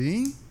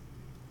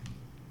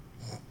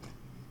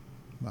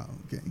Wow,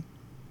 okay.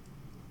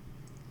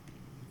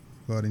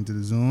 According to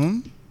the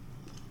Zoom.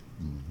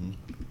 Mm-hmm.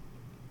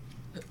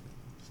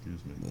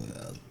 Excuse me.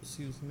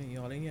 Excuse me,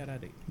 y'all ain't hear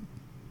that.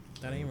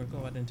 That ain't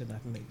recording to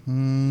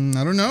nothing.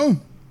 I don't know.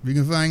 We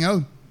can find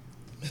out.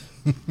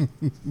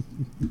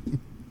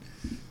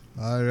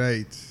 All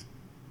right.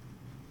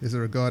 It's a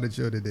recorded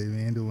show today. We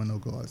ain't doing no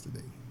calls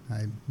today.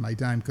 My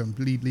time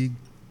completely.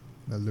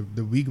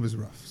 The week was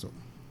rough, so.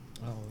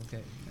 Oh,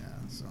 okay. Yeah,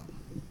 so.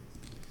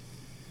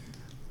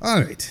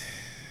 All right.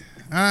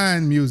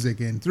 And music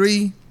in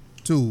 3,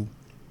 2,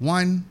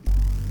 1.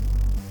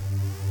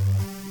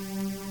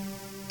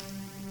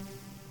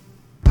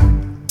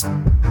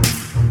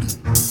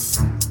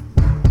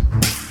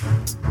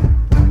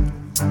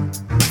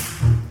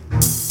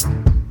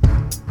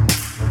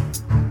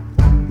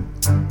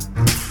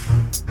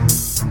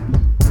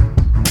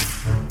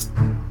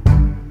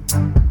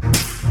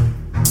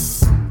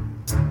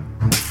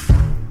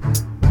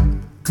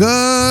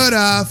 Good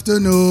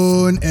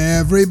afternoon,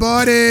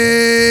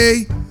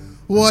 everybody.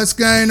 What's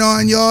going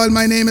on, y'all?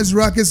 My name is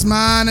Ruckus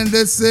Man, and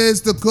this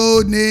is the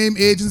Codename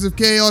Agents of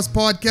Chaos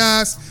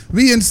podcast.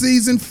 We in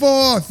season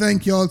 4.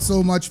 Thank y'all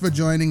so much for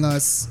joining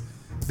us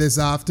this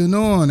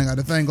afternoon. I got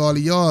to thank all of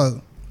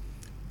y'all.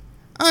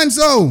 And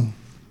so,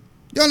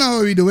 y'all know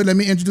how we do it. Let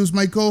me introduce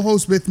my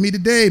co-host with me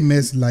today,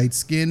 Miss Light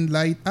Skin,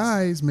 Light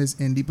Eyes, Miss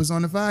Indie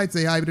Personified.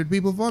 Say hi to the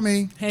people for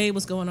me. Hey,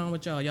 what's going on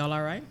with y'all? Y'all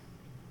all right?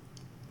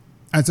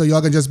 And so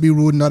y'all can just be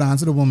rude and not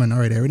answer the woman. All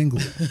right, everything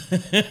good.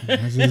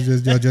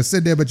 just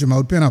sit there, but your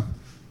mouth pin up.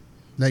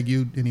 Like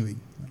you, anyway.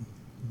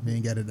 We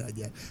ain't got it that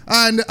yet.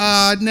 And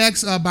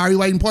next, Barry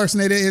White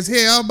impersonator is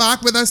here,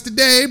 back with us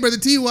today. Brother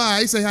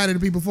T.Y., say hi to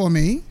the people for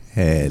me.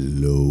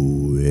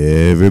 Hello,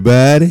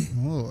 everybody.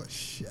 Oh,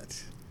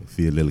 shit. I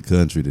feel a little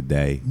country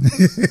today.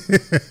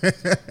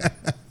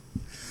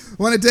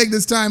 Want to take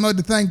this time out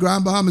to thank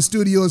Grand Bahama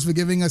Studios for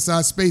giving us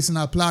our space and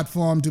our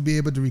platform to be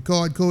able to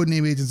record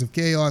Codename Agents of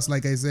Chaos.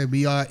 Like I said,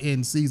 we are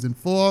in season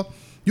 4.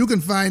 You can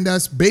find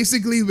us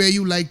basically where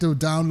you like to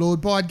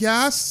download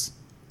podcasts.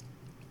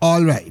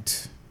 All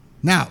right.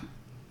 Now,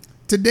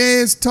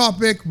 today's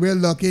topic we're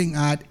looking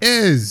at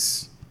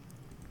is,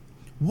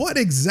 what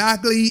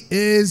exactly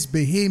is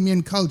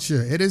Bahamian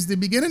culture? It is the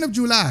beginning of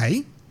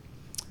July,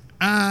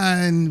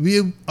 and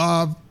we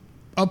are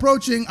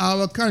approaching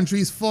our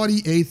country's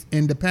 48th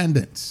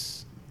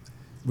independence.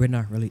 We're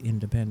not really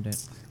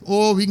independent.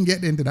 Oh, we can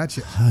get into that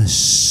shit.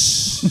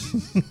 Hush.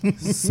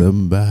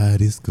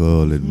 Somebody's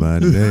calling my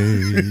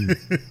name.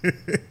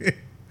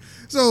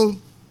 So,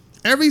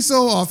 every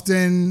so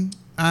often,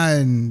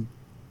 and,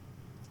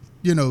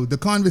 you know, the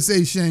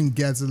conversation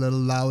gets a little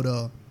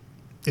louder,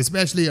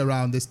 especially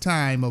around this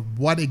time, of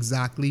what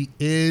exactly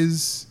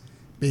is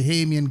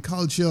Bahamian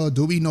culture.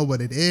 Do we know what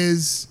it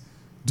is?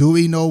 Do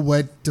we know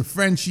what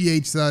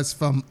differentiates us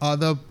from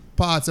other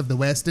parts of the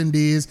West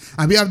Indies?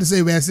 And we have to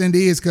say West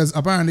Indies because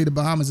apparently the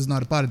Bahamas is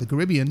not a part of the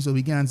Caribbean, so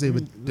we can't say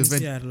what It's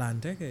the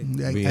Atlantic. We in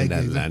the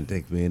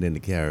Atlantic, we ain't in the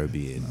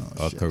Caribbean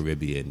or shit.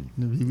 Caribbean,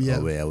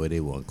 or whatever they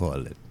want to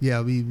call it.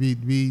 Yeah, we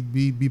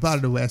be part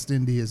of the West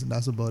Indies, and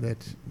that's about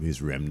it.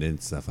 These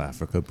remnants of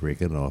Africa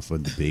breaking off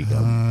on the big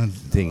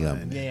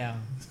thing. Yeah.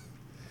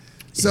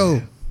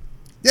 So,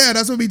 yeah,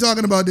 that's what we're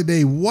talking about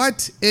today.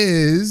 What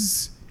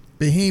is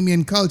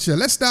Bahamian culture?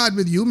 Let's start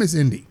with you, Miss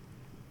Indy.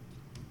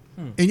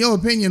 In your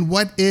opinion,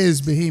 what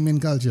is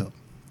Bahamian culture?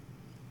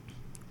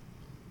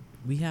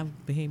 We have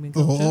Bahamian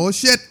culture. Oh,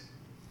 shit.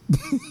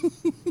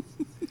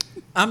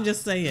 I'm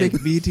just saying. Big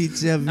V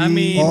teacher, I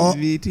mean,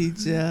 V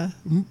teacher.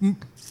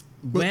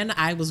 when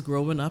I was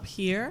growing up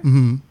here,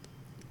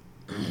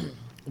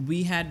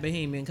 we had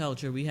Bahamian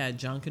culture. We had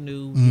John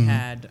Canoe. We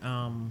had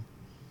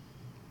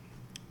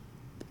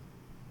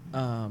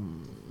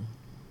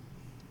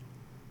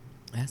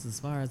that's as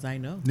far as I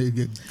know.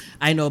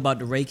 I know about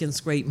the rake and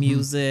scrape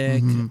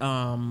music,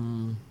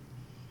 the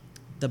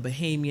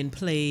Bahamian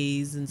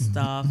plays and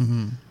stuff,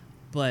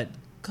 but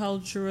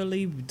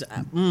culturally,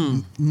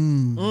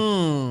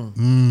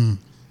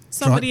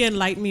 somebody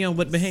enlighten me on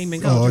what Bahamian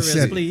culture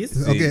is,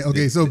 please.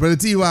 Okay. So, Brother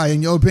T.Y.,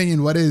 in your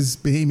opinion, what is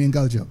Bahamian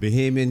culture?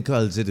 Bahamian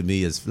culture to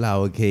me is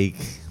flour cake,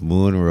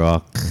 moon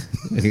rock,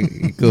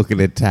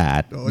 coconut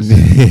tart. Oh,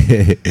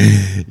 shit.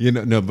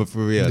 But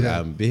for real,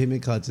 Yeah.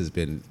 Bahamian culture has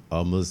been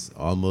almost,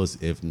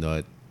 if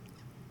not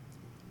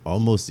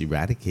almost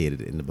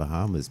eradicated in the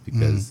Bahamas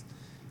because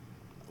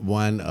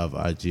one of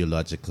our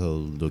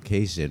geological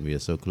location, we are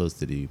so close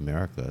to the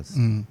Americas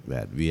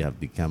that we have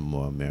become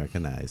more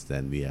Americanized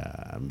than we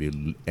are.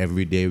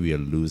 Every day we are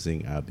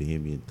losing our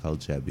Bahamian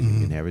culture,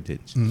 Bahamian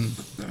heritage.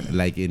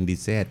 Like Indy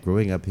said,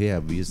 growing up here,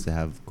 we used to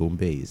have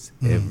gombe's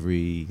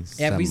every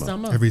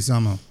summer. Every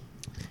summer.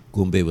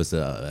 Kumbe was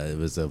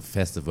a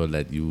festival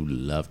that you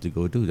love to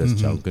go to. That's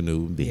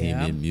Junkanoo,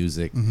 Bahamian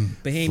music,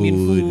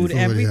 Bahamian food,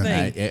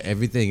 everything.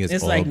 Everything is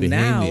It's all like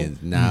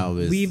Bahamian. Now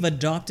we've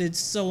adopted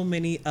so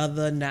many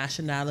other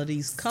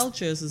nationalities'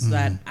 cultures. Is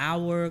that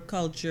our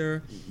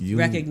culture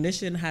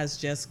recognition has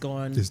just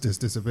gone?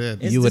 Just disappeared.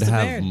 It's you would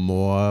disappeared. have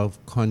more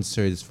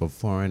concerts for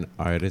foreign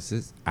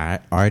artists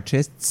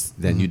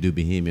than you do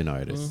Bahamian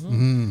artists. You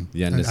And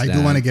understand? I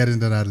do want to get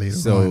into that later.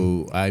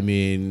 So I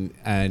mean,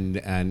 and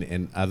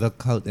in other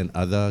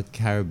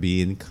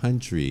Caribbean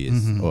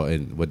countries, or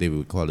in what they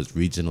would call as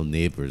regional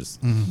neighbors,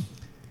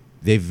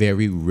 they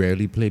very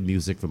rarely play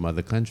music from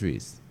other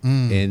countries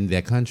in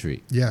their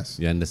country. Yes.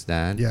 You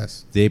understand?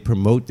 Yes. They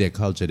promote their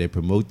culture. They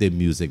promote their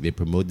music. They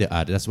promote their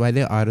art. That's why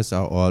their artists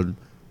are all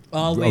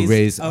Always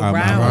raised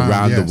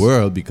around yes. the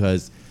world,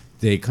 because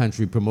their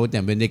country promote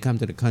them. When they come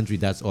to the country,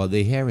 that's all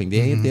they're hearing.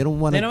 They don't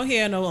want They to. don't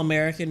hear no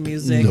American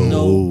music.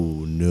 No.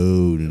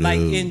 Like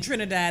in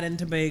Trinidad and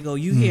Tobago,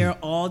 you hear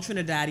all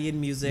Trinidadian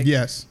music.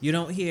 Yes. You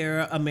don't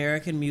hear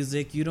American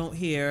music. You don't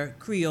hear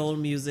Creole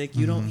music.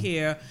 You don't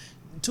hear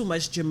too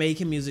much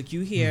Jamaican music.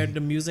 You hear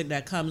the music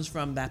that comes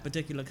from that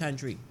particular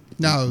country.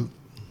 Now,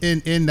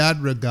 in that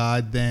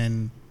regard,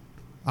 then,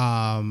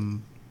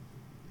 and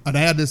I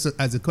had this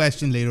as a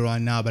question later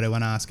on now, but I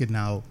want to ask it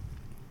now.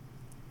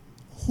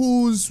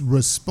 Whose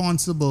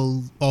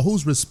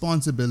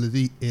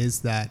responsibility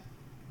is that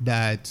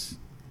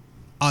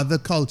other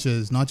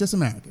cultures, not just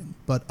American,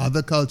 but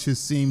other cultures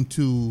seem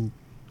to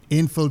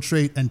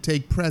infiltrate and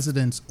take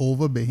precedence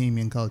over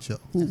Bahamian culture?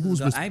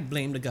 I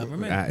blame the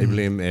government. I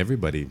blame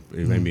everybody.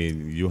 I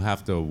mean, you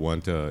have to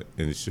want to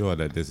ensure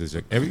that this is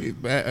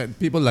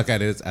people look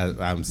at it as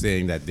I'm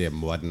saying that they're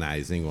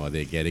modernizing or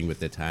they're getting with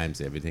the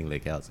times, everything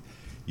like else.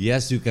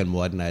 Yes, you can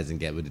modernize and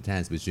get with the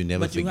times, but you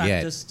never But you forget.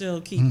 have to still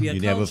keep your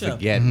You culture. never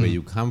forget where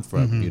you come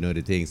from. You know,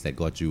 the things that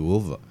got you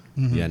over.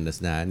 You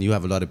understand? You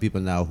have a lot of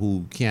people now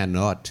who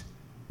cannot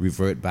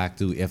revert back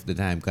to, if the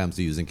time comes,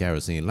 to using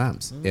kerosene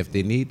lamps if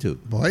they need to.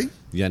 Boy.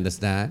 You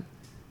understand?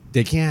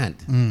 They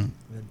can't. We're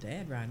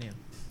dead right now.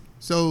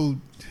 So,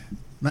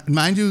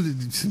 mind you,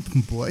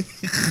 boy.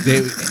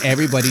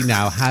 Everybody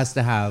now has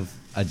to have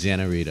a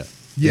generator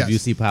Yes. if you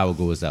see power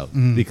goes out,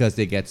 because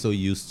they get so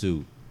used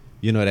to.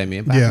 You know what I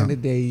mean? Back in the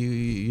day,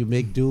 you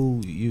make do,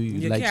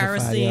 you light your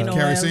kerosene fire. oil.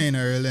 Kerosene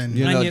oil and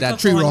You know, that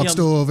tree rock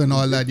stove and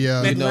all that,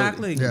 yeah.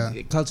 Exactly. Yeah.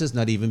 Culture's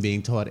not even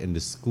being taught in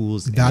the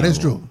schools. That is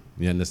anymore. true.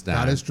 You understand?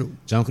 That is true.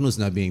 Junkanoo's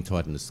not being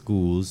taught in the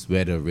schools,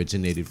 where it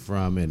originated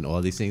from, and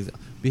all these things.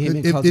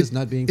 Bahamian culture's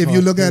not being taught. If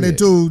you look at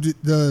period.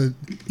 it too,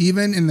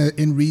 even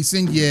in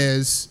recent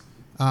years,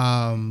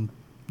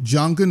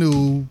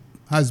 Junkanoo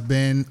has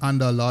been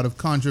under a lot of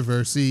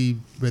controversy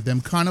with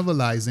them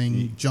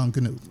carnivalizing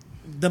Junkanoo.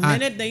 The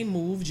minute they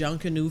moved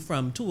Junkanoo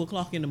from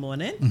 2:00 in the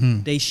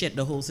morning, they shit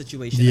the whole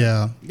situation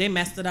Yeah. up. They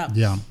messed it up.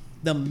 Yeah.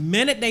 The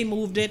minute they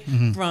moved it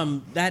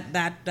from that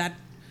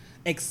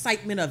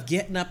excitement of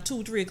getting up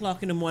 2-3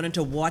 o'clock in the morning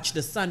to watch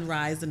the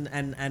sunrise and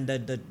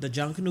the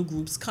Junkanoo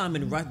groups come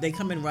and they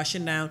come in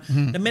rushing down.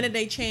 The minute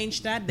they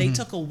changed that, they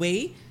took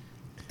away.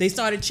 They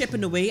started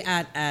chipping away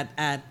at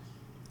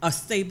a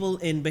staple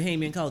in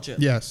Bahamian culture.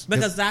 Yes.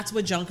 Because that's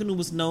what Junkanoo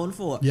was known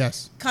for.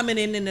 Yes. Coming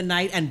in the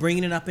night and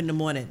bringing it up in the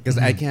morning. Because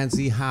I can't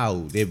see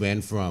how they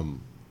went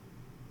from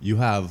you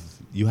had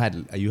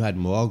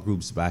more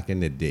groups back in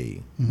the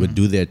day would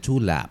do their 2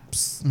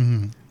 laps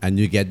and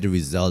you get the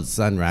results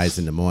sunrise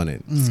in the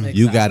morning.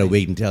 You gotta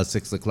wait until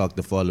 6 o'clock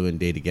the following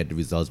day to get the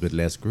results with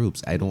less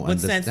groups. I don't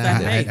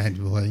understand it.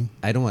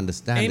 I don't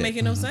understand it. Ain't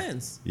making no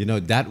sense. You know,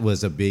 that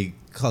was a big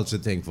culture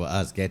thing for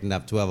us, getting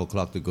up 12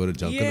 o'clock to go to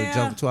Junkanoo.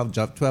 Yeah.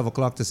 12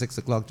 o'clock to 6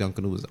 o'clock,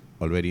 Junkanoo was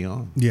already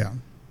on. Yeah.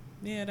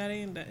 Yeah,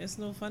 it's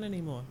no fun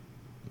anymore.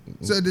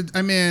 So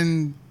I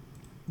mean,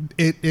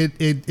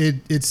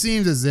 it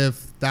seems as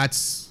if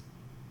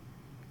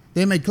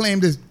they may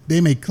claim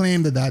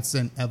that that's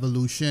an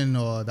evolution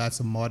or that's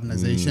a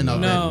modernization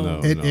of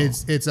it.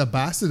 It's a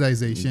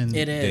bastardization.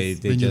 It is.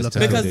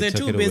 Because they're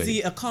too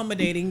busy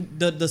accommodating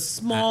the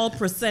small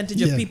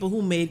percentage of people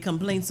who made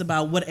complaints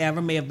about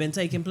whatever may have been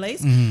taking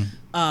place.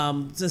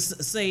 To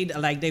say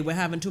like they were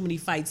having too many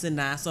fights in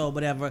Nassau or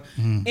whatever.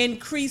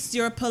 Increase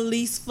your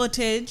police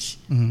footage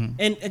and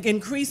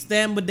increase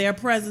them with their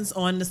presence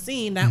on the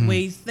scene. That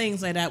way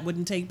things like that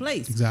wouldn't take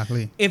place.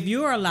 Exactly. If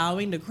you're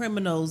allowing the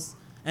criminals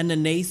and the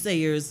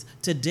naysayers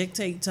to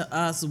dictate to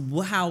us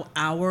how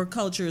our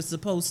culture is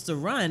supposed to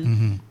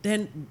run,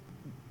 then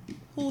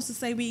who's to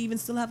say we even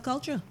still have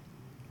culture?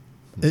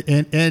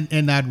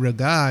 In that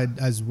regard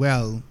as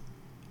well,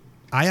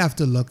 I have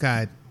to look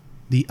at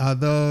the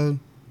other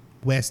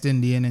West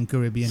Indian and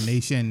Caribbean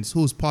nations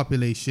whose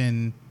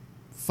population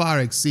far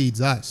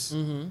exceeds us.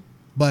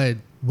 But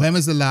when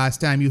was the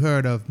last time you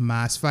heard of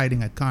mass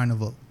fighting at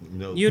Carnival?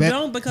 No. You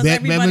don't, because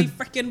everybody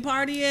freaking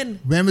partying.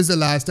 When was the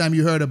last time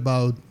you heard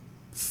about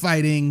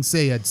fighting,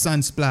 say, at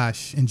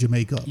Sunsplash in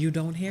Jamaica? You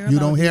don't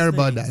hear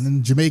about that.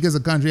 And Jamaica's a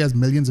country that has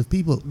millions of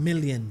people.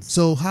 Millions.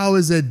 So how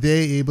is it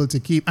they able to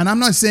keep... And I'm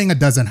not saying it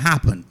doesn't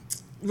happen.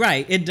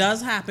 Right. It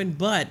does happen,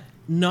 but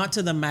not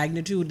to the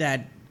magnitude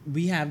that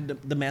we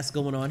have the mess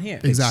going on here.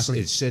 Exactly.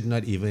 It should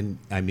not even.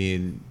 I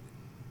mean,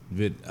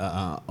 with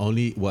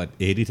only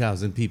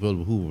 80,000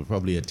 people who would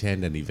probably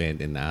attend an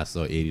event in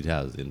Nassau,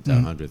 80,000 to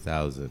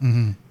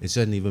 100,000. It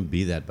shouldn't even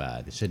be that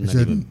bad. It should not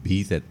even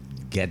be that.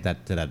 Get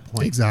that to that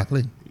point.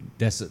 Exactly.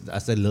 That's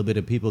a little bit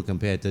of people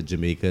compared to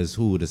Jamaicans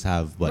who just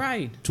have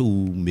Right. 2,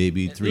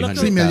 maybe 300.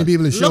 3 million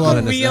people to show Look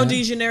up. at Rio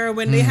de Janeiro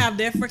when they have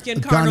their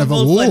freaking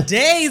Carnival. carnival Whoa. for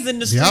days in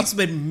the streets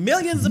with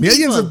millions of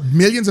people.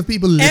 Millions of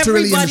people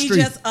literally Everybody in the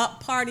street. just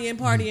up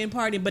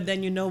partying. But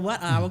then you know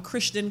what? Our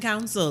Christian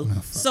council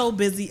so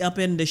busy up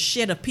in the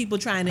shit of people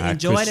trying to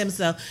enjoy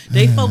themselves.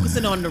 They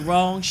focusing on the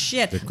wrong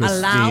shit. The Christian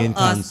Allow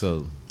us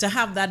council to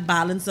have that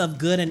balance of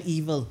good and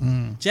evil.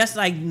 Just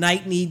like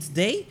night needs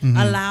day,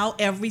 allow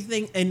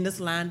everything in this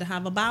land to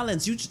have a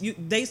balance.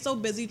 They so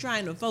busy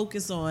trying to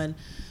focus on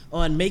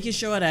making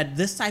sure that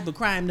this type of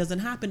crime doesn't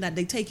happen that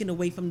they taking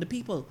away from the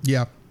people.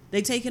 Yeah.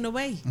 They taking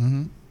away.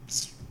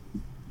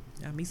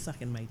 Got me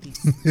sucking my teeth.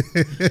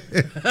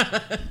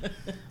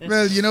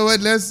 Well, you know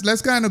what?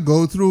 Let's kind of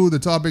go through the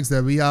topics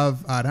that we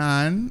have at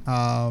hand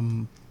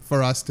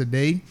for us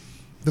today.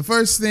 The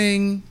first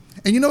thing,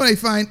 and you know what I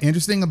find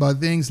interesting about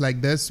things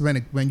like this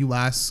when you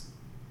ask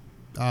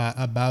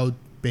about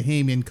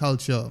Bahamian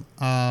culture,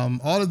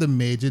 all of the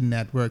major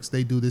networks,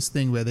 they do this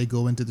thing where they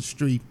go into the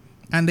street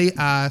and they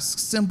ask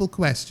simple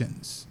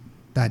questions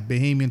that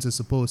Bahamians are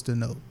supposed to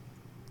know.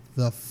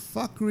 The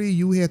fuckery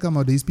you hear come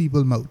out of these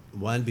people's mouth.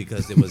 One,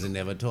 because it wasn't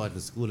never taught in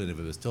school, and if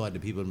it was taught, the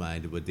people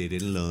minded, but they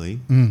didn't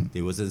learn.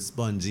 They wasn't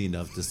spongy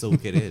enough to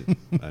soak it in.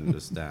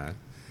 Understand?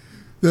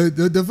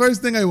 The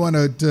first thing I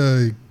wanted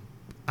to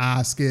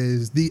ask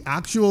is the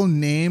actual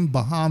name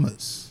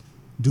Bahamas.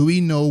 Do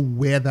we know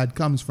where that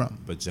comes from?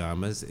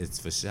 Pajamas, it's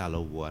for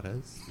shallow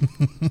waters.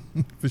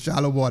 For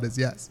shallow waters,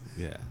 yes.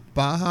 Yeah.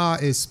 Baja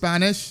is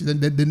Spanish.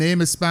 The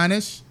name is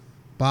Spanish.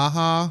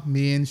 Baja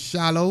means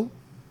shallow.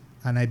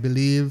 And I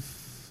believe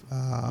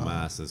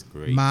Mass is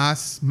great.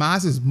 Mass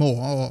is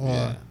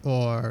more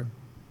or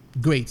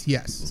great,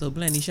 yes. So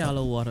plenty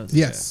shallow waters.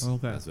 Yes.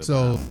 Okay. That's what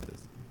So- Bahamas is.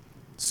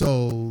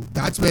 So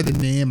that's where the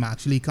name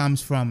actually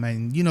comes from.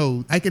 And, you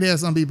know, I could hear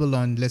some people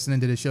on listening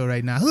to the show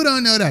right now who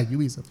don't know that. You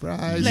be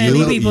surprised.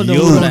 Plenty people don't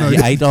know that.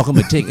 Yeah, I talking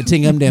about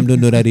ting them don't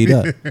know that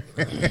either.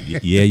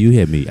 Yeah, you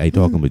hear me. I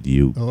talking about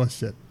you. Oh,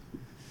 shit.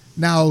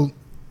 Now,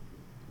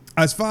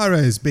 as far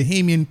as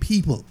Bahamian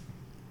people,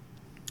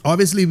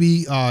 obviously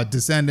we are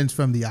descendants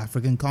from the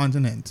African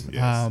continent.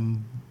 Yes.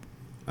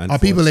 Are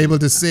people able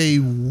to say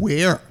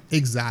where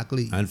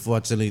exactly?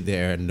 Unfortunately,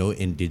 there are no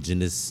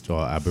indigenous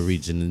or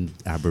Aboriginal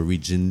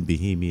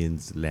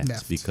Bahamians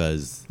left.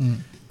 Because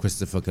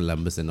Christopher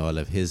Columbus and all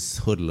of his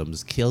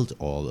hoodlums killed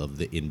all of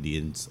the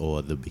Indians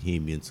or the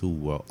Bahamians who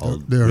were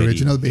already The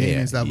original there.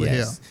 Bahamians that were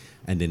here.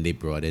 And then they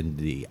brought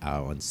in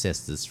our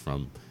ancestors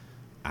from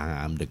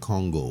the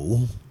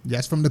Congo.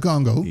 Yes, from the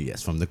Congo.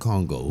 Yes, from the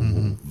Congo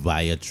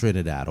via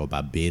Trinidad or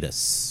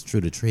Barbados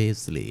through the trade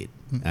slate,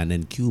 and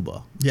then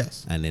Cuba.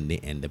 Yes. And then they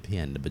end up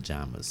here in the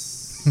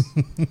pajamas.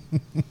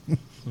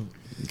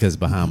 Because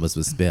Bahamas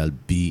was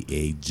spelled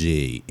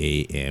Bajamas,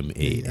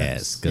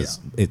 because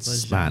it's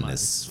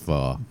Spanish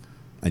for,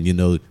 and you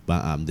know,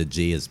 the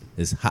J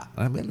is hot.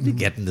 I mean, we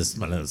getting the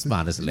Spanish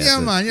lesson. Yeah,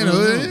 man, you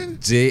know.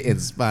 J in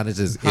Spanish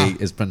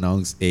is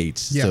pronounced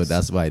H, Yes. so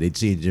that's why they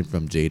changed it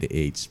from J to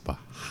H.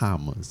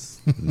 Bahamas,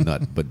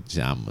 not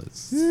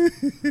pajamas.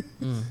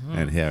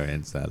 And here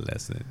ends our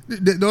lesson.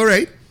 All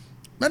right.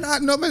 But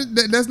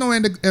there's no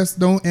end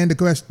the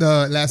question,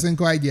 the lesson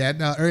quite yet.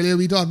 Earlier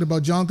we talked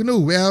about John Canoe.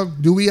 Well,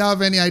 do we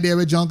have any idea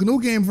where John Canoe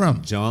came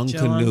from? John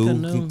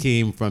Canoe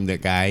came from the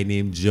guy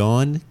named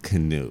John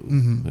Canoe,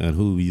 and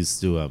who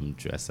used to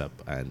dress up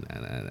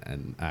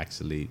and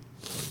actually.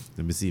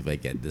 Let me see if I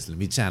get this. Let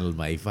me channel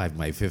my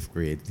fifth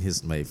grade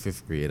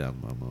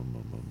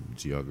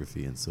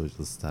geography and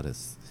social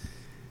status.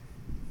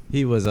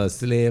 He was a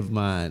slave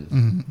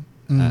man.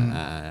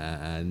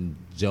 And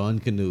John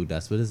Canoe,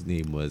 that's what his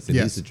name was. And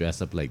he used to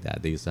dress up like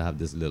that. They used to have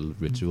this little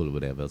ritual,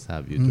 whatever else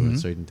have you, during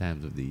certain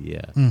times of the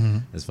year.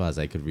 As far as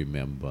I could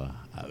remember,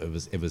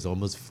 it was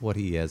almost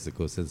 40 years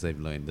ago since I've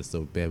learned this.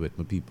 So bear with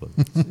my people.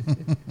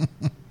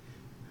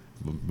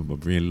 my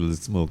brain a little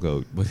smoke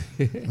out, but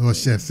Oh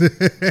shit!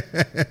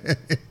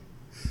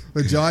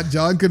 But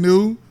John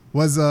Canoe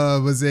was a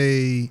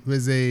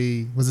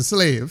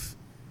slave,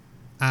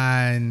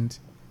 and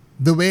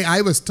the way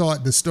I was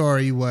taught the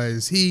story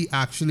was he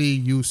actually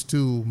used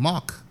to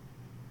mock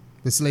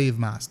the slave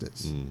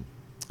masters,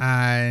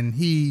 and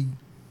he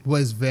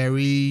was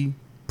very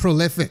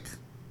prolific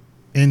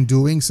in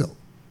doing so.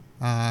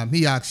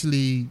 He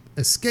actually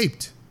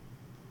escaped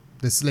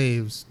the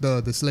slaves,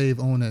 the slave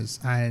owners,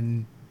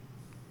 and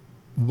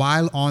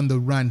while on the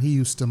run, he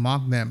used to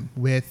mock them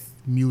with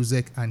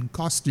music and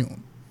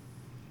costume.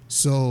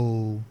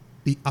 So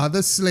the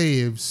other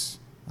slaves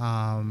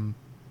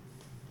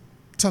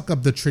took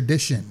up the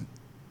tradition.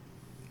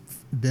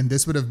 Then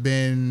this would have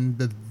been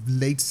the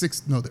early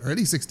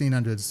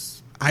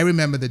 1600s. I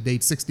remember the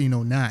date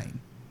 1609,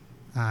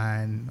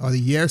 or the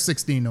year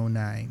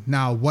 1609.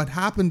 Now, what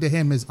happened to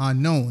him is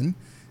unknown.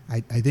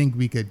 I think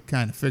we could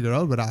kind of figure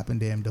out what happened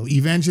to him, though.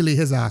 Eventually,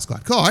 his ass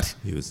got caught.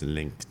 He was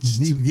linked.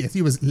 Yes,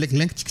 he was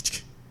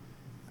linked.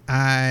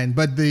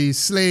 But the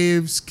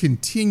slaves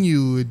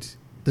continued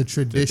the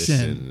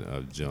tradition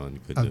of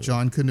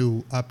John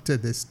Canoe up to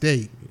this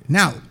day.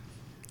 Now,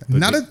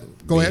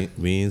 go ahead.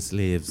 We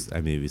slaves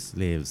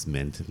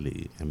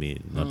mentally. I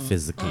mean, not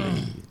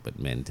physically, but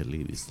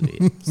mentally we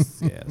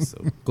slaves. Yeah,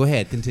 so go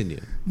ahead,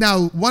 continue.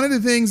 Now, one of the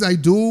things I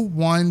do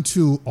want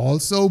to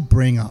also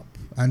bring up,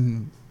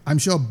 and I'm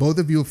sure both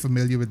of you are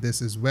familiar with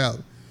this as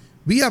well,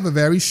 we have a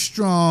very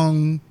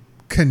strong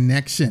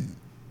connection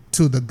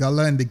to the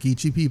Gullah and the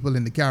Geechee people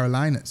in the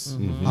Carolinas.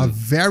 A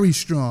very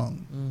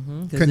strong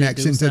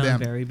connection to them.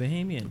 Very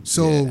Bahamian.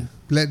 So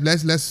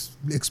let's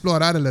explore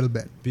that a little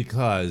bit.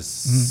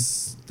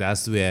 Because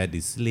that's where the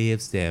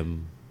slaves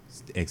them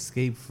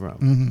escaped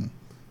from.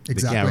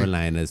 Exactly. The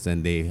Carolinas,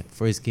 and they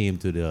first came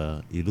to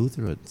the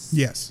Eleutherians.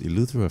 Yes.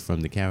 Eleuthera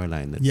from the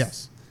Carolinas.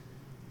 Yes.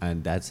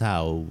 And that's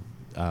how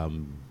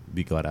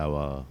we got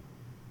our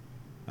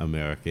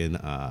American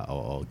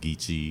or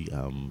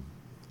Geechee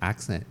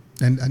accent.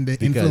 And the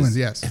influence,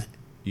 yes.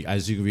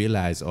 As you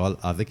realize, all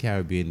other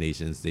Caribbean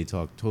nations, they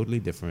talk totally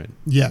different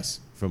Yes.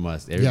 from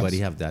us. Everybody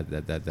Yes. have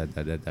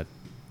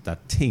that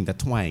thing, that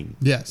twang,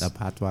 Yes. that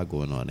patois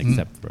going on,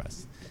 except for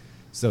us.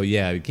 So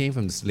yeah, we came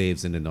from the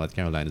slaves in the North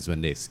Carolinas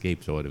when they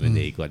escaped, or when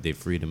they got their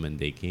freedom and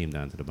they came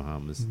down to the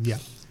Bahamas. Yeah.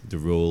 The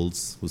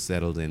Rolls, who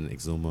settled in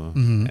Exuma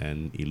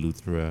and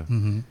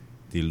Eleuthera,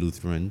 the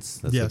Lutherans,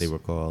 that's Yes. what they were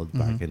called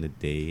back in the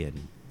day,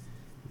 and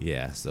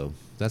yeah, so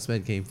that's where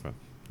it came from.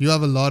 You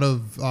have a lot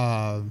of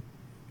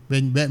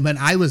when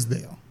I was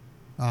there,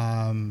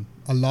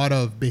 a lot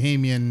of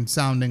Bahamian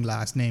sounding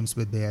last names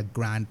were there.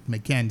 Grant,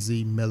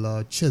 Mackenzie,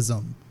 Miller,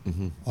 Chisholm.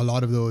 A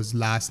lot of those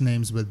last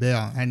names were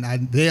there,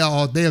 and they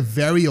are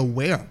very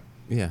aware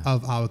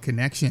of our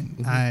connection.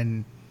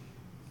 And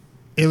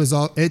it was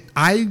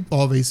I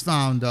always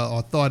found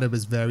or thought it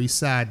was very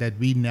sad that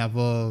we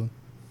never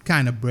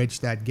kind of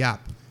bridged that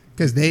gap,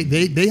 because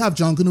they have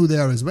John Canoe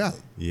there as well.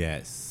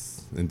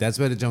 Yes, and that's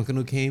where the John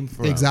Canoe came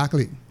from.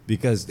 Exactly.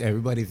 Because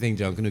everybody think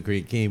John Canoe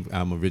Creek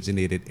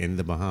originated in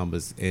the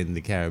Bahamas, in the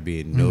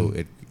Caribbean. No,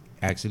 it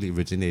actually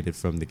originated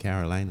from the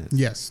Carolinas.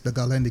 Yes, the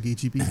Gullah and the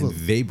Geechee people. And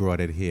they brought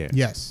it here.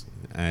 Yes.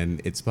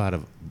 And it's part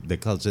of the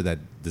culture that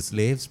the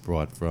slaves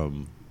brought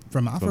from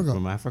Africa.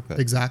 From Africa.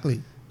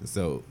 Exactly.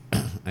 So,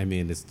 I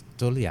mean, it's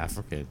totally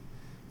African.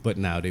 But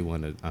now they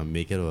want to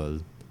make it all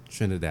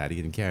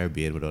Trinidadian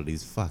Caribbean with all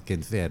these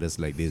fucking feathers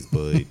like this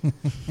bird.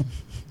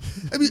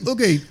 I mean,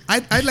 okay, I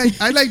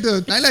like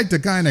to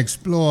kind of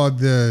explore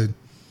the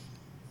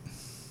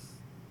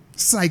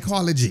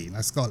psychology.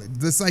 Let's call it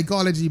the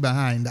psychology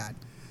behind that.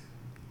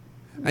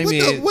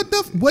 What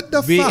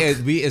the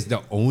fuck? We is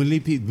the only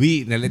people.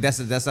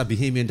 That's a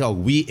Bahamian talk.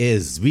 We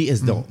is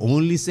the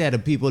only set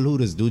of people who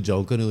just do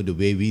John Canoe the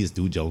way we is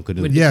do John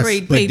Canoe. With Yes. the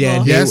great But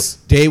people. then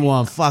they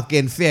want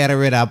fucking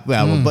feather it up,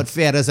 put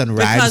feathers and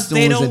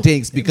rhinestones and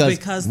things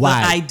because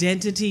why? the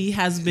identity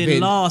has been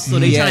lost, so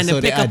they're trying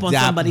to pick up on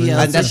somebody and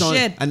else's that's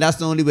shit. And that's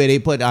the only way they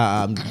put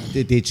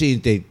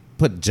they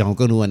put John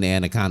Canoe in there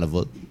in a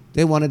carnival.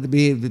 They wanted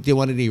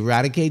to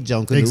eradicate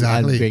John Canoe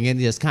Exactly. and bring in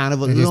this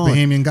carnival It is alone.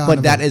 Bahamian carnival.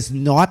 But that is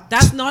not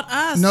That's not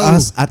us. No.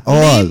 us at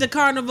all. Leave the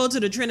carnival to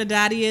the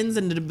Trinidadians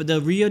and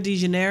the Rio de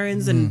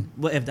Janeireans and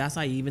if that's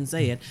how you even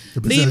say it.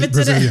 Leave it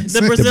to Brazilians.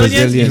 the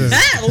Brazilians.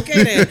 Brazilians.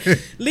 Okay then.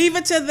 Leave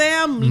it to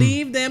them.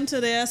 Leave them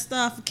to their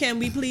stuff. Can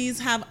we please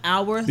have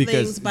our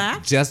things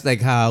back? Just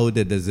like how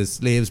the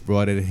slaves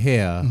brought it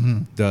here,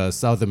 the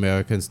South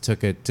Americans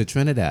took it to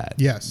Trinidad.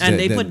 Yes. And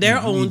they put their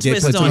own they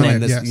twist put on their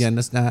it. own- Yes. You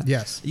understand?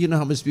 Yes. You know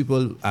how much people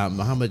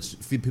from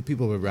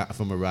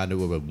around the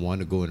world would want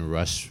to go and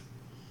rush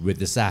with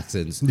the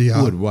Saxons, Yeah.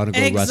 who would want to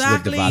go rush with the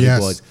Exactly.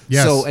 volleyboards.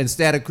 Yes. So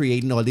instead of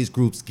creating all these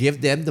groups, give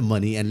them the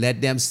money and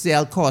let them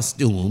sell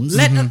costumes.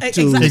 Set up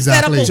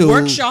a to-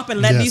 workshop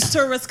and let Yes. these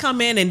tourists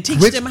come in and teach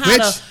them how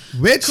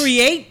to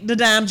create the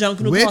damn John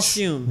Canoe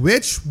costume.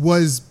 Which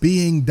was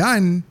being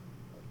done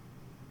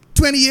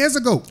 20 years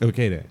ago.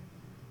 Okay then.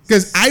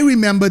 Because I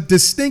remember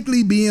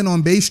distinctly being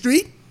on Bay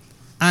Street,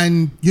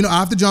 and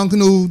after John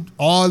Canoe,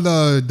 all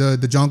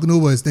the John Canoe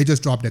was, they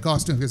just dropped their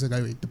costumes. They said,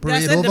 the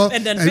parade over.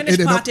 And then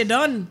finish party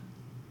done.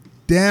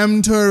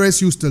 Them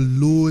tourists used to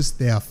lose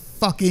their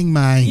fucking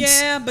minds.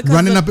 Yeah, because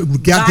running up,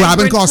 grabbing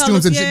vibrant costumes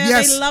colors, and shit. yeah,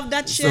 Yes, they love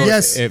that shit. So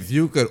Yes. if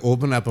you could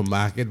open up a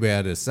market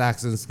where the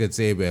Saxons could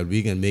say, well,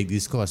 we can make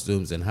these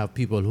costumes and have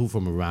people who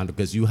from around,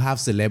 because you have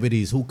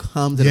celebrities who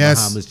come to the Yes.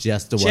 Bahamas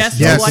just to watch Just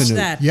to John watch Canoe.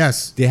 that.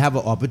 Yes. They have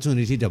an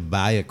opportunity to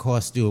buy a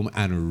costume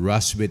and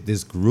rush with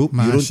this group.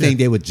 Man, you don't shit. think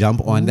they would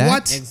jump on that?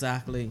 What?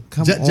 Exactly.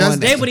 Come Ju- on.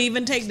 just- They would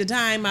even take the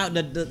time out,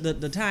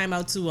 the time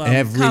out to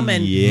Every come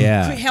and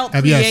year. help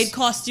Yes. create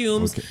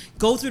costumes, Okay.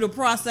 go through the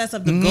process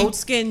of the goat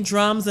skin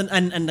drums and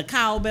the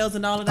cowbells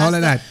and all of that All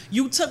of stuff. that.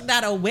 You took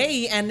that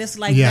away, and it's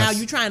like Yes. now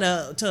you're trying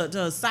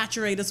to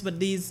saturate us with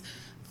these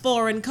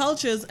foreign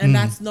cultures, and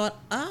that's not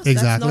us.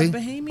 Exactly. That's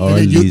not Bahamian. All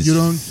You these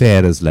don't-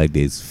 feathers like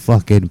this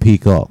fucking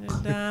peacock.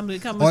 Damn, they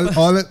come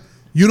all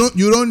You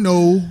don't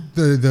know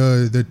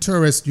the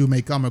tourist you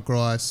may come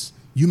across.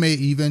 You may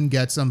even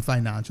get some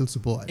financial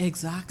support.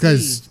 Exactly.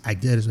 Because I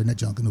did it when the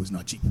Junkanoo was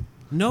not cheap.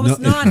 No, it's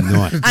not.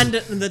 And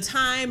the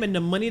time and the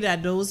money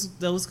that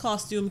those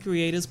costume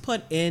creators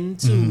put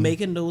into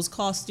making those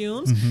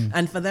costumes,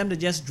 and for them to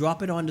just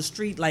drop it on the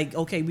street, like,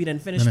 okay, we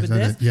didn't finish with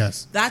this.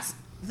 Yes. That's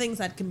things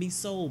that can be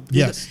sold.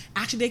 Yes.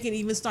 Actually, they can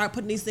even start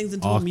putting these things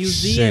into Auction. a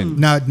museum.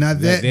 Now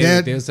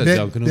There's a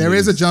Junkanoo there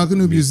is a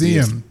Junkanoo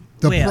museum.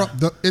 Where?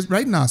 It's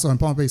right now, so in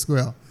Pompey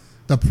Square.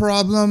 The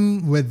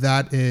problem with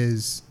that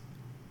is,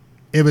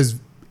 it was,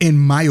 in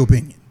my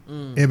opinion,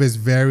 it was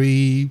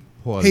very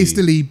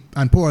hastily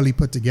and poorly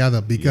put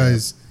together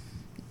because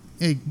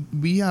hey,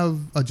 we have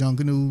a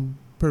Junkanoo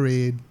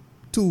parade,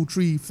 2,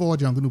 3, 4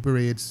 Junkanoo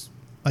parades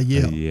a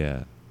year.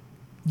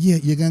 Yeah,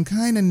 you're going to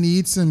kind of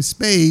need some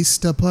space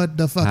to put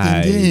the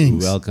fucking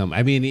things. Welcome.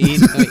 I mean,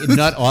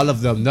 not all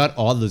of them, not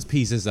all those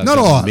pieces are Not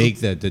going all. to make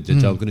the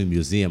Junkanoo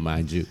Museum,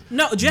 mind you.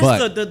 No, just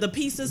But the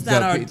pieces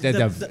that are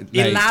like,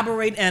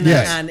 elaborate and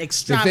Yes.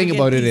 extravagant the thing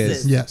about it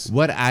pieces. is, Yes.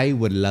 what I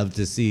would love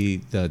to see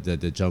the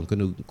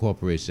Junkanoo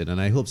Corporation,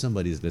 and I hope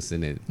somebody's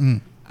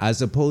listening,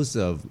 as opposed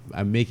to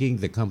making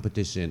the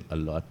competition a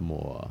lot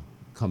more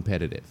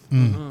competitive.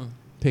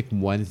 Pick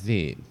one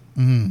theme.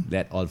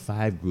 Let all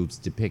 5 groups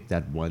depict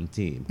that one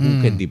team.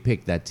 Who can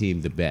depict that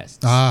team the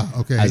best?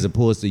 Okay. As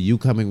opposed to you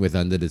coming with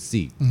Under the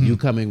Sea, you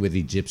coming with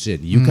Egyptian,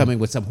 you coming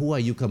with some. Who are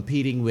you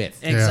competing with?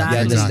 Exactly.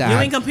 You understand? You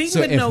ain't competing so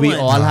with if no we one.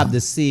 all have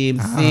the same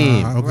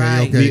theme,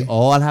 Right. we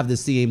all have the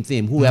same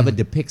theme. Whoever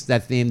depicts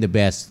that theme the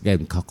best,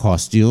 and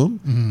costume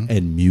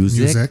and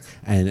music,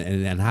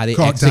 and how they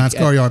Dance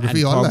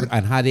choreography, all that.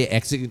 and how they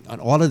execute on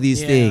all of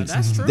these Yeah, things.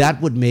 that's true.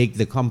 That would make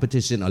the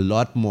competition a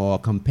lot more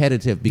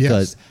competitive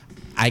because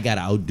I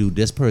gotta outdo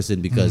this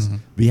person because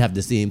we have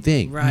the same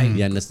thing. Right.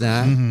 You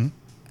understand?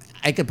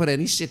 I could put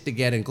any shit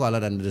together and call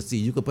it Under the Sea.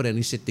 You could put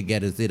any shit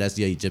together and say that's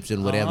your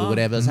Egyptian,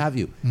 whatever else have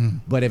you.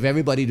 But if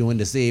everybody doing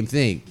the same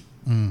thing,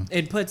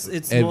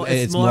 It's more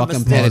more of a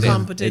competitive.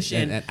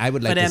 competition. And I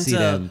would like for to them see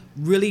them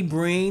really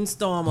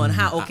brainstorm on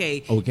how.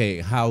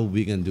 Okay, how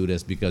we can do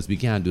this because we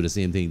can't do the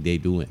same thing they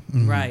doing.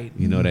 right.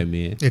 You know what I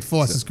mean? It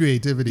forces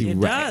creativity. It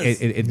Right.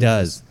 does. It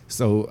does.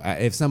 So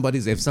if somebody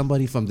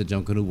from the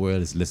Junkanoo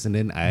world is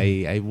listening,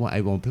 I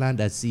won't plant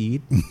that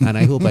seed, and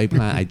I hope I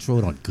throw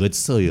it on good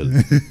soil.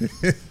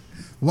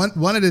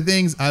 One of the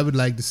things I would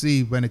like to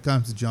see when it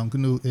comes to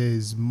Junkanoo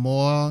is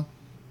more,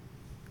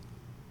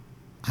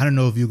 I don't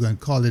know if you're going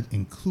to call it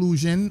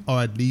inclusion,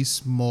 or at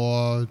least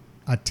more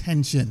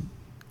attention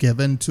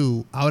given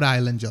to Out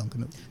Island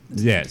Junkanoo.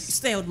 Yes.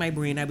 Stay with my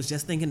brain. I was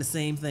just thinking the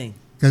same thing.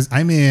 Because,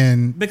 I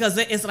mean... Because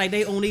it's like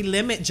they only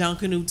limit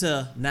Junkanoo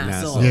to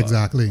Nassau. Nassau.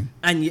 Exactly.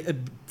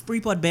 And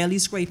Freeport barely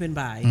scraping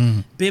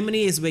by.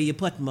 Bimini is where you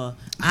put my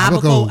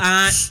Abaco.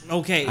 Abaco.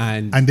 Okay.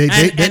 And And then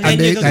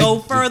you can go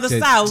further to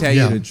south. tell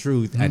Yeah. you the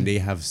truth, and they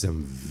have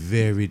some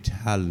very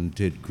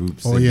talented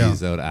groups Oh, in yeah.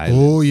 these Out Islands.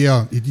 Oh,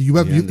 yeah. If you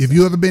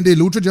ever been to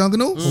Lutra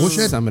Junkanoo? Oh,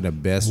 shit. Some of the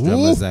best Ooh.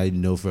 drummers I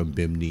know from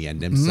Bimini, and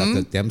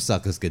them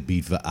suckers could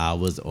beat for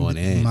hours on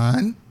end.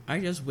 Man. I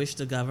just wish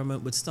the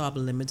government would stop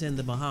limiting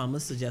the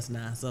Bahamas to just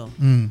Nassau.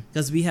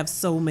 Because we have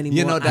so many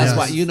You more know that's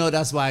islands.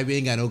 that's why we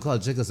ain't got no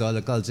culture, because all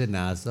the culture in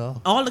Nassau.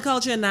 All the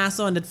culture in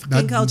Nassau and the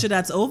fucking culture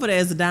that's over there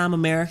is the damn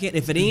American.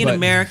 If it ain't But-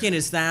 American,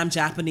 it's damn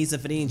Japanese.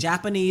 If it ain't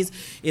Japanese,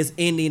 it's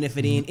Indian. If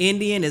it ain't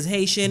Indian, it's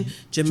Haitian,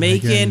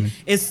 Jamaican.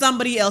 It's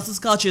somebody else's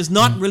culture. It's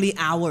not really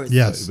ours.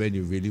 Yes. When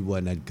you really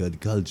want that good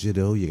culture,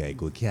 though, you gotta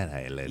go Cat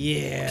Island.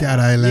 Yeah. Cat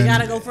Island. You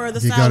gotta go further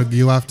You south.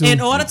 you have to.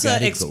 In order You gotta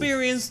to go.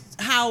 experience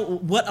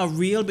what a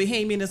real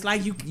Bahamian is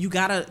like, you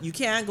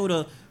can't go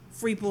to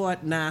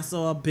Freeport,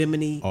 Nassau,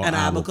 Bimini, Or and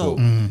Abaco.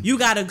 Abaco. You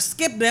gotta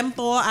skip them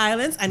 4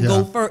 islands and Yeah.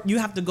 go for. You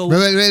have to go. Wait,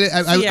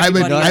 I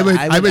would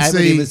everybody else.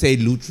 say even say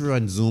Lutra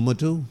and Zuma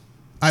too.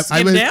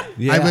 Skip them?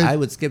 Yeah, I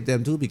would skip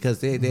them too because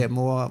they're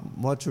more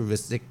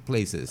touristic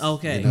places.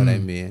 Okay. You know what I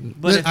mean?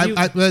 But if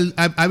you,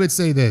 I would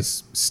say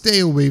this: stay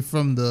away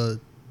from the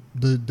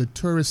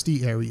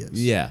touristy areas.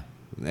 Yeah.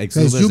 Like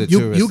Because Zuma's a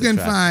tourist you can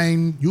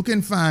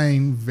attraction.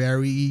 find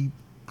very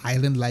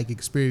island-like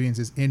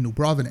experiences in New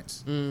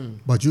Providence,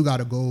 but you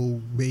gotta go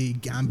way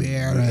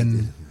Gambier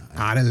and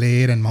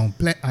Adelaide and Mount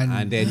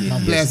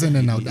Pleasant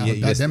and out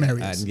them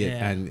areas.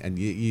 And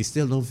you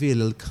still don't feel a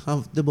little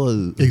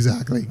comfortable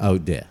Exactly.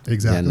 out there.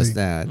 Exactly. You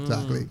understand?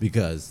 Exactly.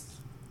 Because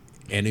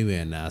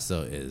anywhere in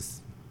Nassau is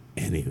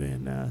anywhere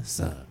in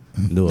Nassau.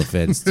 No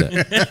offense to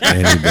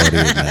anybody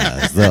in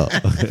Nassau.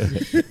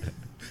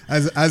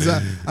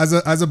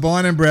 As a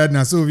born and bred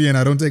Nassauvian,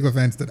 I don't take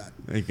offense to that.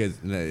 Because,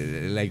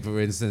 like for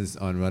instance,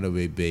 on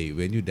Runaway Bay,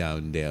 when you're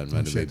down there on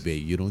Runaway Bay,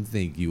 you don't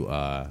think you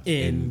are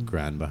in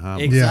Grand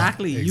Bahama.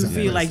 exactly. Yeah, You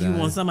exactly. feel like you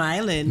on some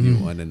island, You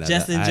want another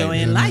just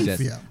enjoying island. life.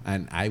 Yeah.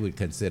 And I would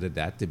consider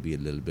that to be a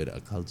little bit of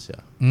a culture.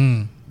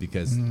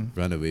 Because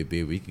Runaway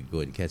Bay, we could go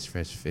and catch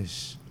fresh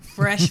fish.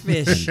 Fresh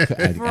fish,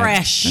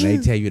 fresh. And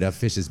I tell you, that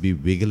fish is be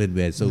wiggling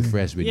where it's so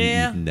fresh when you're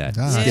eating that.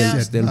 Ah, Still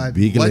shit. still What?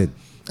 wiggling.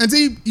 And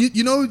see,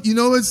 you know,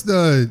 it's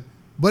the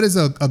what is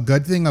a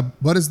good thing?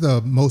 What is the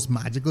most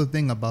magical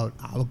thing about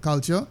our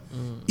culture?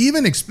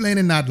 Even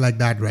explaining that like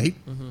that, right?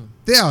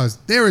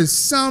 There is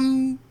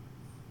some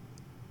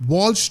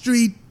Wall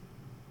Street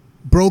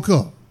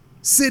broker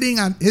sitting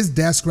on his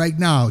desk right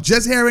now,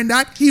 just hearing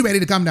that, he ready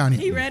to come down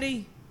here. He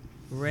ready.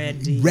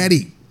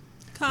 Ready.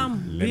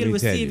 Come, Let we'll me tell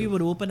receive you. you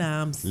with open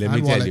arms. Let me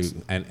And tell wallets.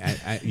 you, and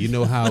you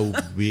know how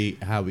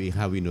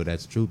we know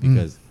that's true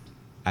because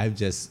I've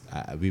just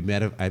I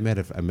met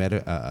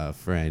a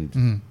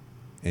friend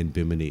in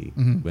Bimini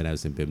when I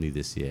was in Bimini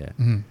this year,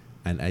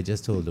 and I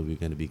just told her we're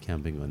going to be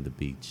camping on the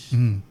beach.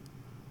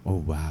 Oh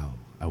wow,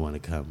 I want to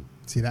come.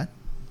 See that?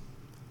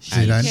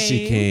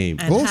 She came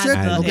and Oh, had shit.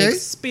 the Okay.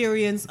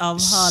 experience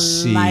of her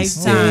She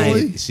lifetime.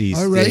 Boy. She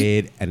All right.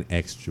 stayed an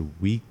extra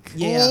week.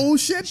 Yeah. Oh,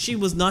 shit. She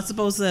was not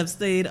supposed to have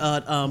stayed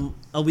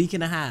a week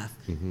and a half.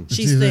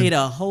 She See that? stayed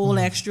a whole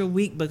extra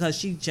week because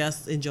she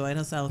just enjoyed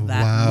herself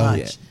that Wow.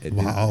 much.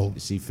 Wow.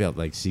 She felt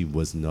like she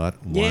was not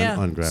Yeah.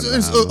 one on Grand So,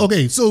 Bahama.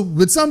 okay, so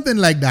with something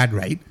like that,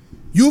 right?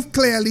 You've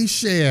clearly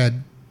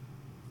shared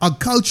a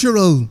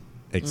cultural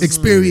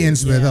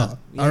experience with her.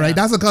 All right, Yeah.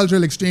 that's a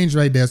cultural exchange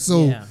right there.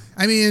 So, Yeah.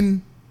 I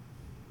mean,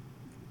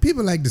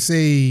 people like to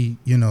say,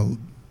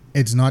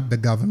 it's not the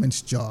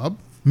government's job.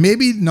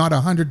 Maybe not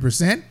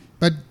 100%,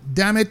 but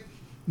damn it,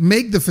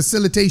 make the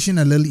facilitation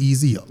a little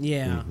easier.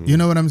 Yeah. You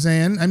know what I'm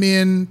saying? I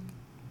mean,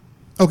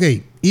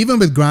 okay, even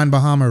with Grand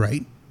Bahama,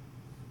 right?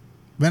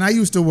 When I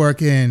used to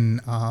work in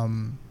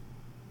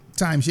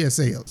timeshare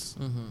sales,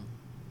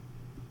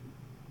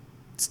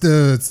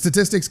 the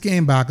statistics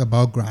came back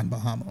about Grand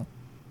Bahama.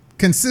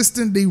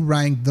 Consistently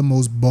ranked the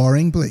most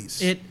boring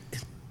place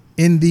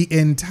in the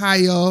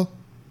entire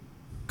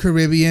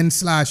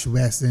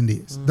Caribbean/West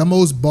Indies. The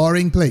most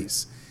boring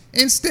place.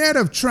 Instead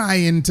of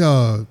trying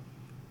to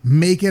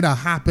make it a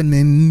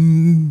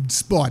happening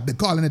spot, they're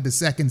calling it the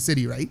second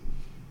city, right?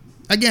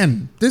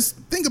 Again, just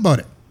think about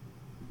it.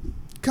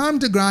 Come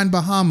to Grand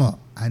Bahama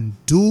and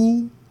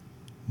do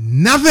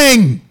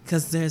nothing.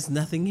 Because there's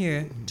nothing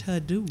here to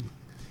do.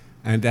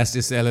 And that's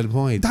the selling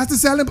point. That's the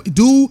selling.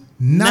 Do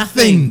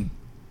nothing.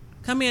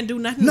 Come here and do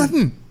nothing.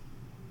 Nothing.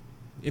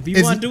 If you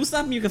It's- want to do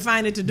something, you can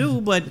find it to do,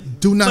 but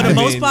Do for nothing.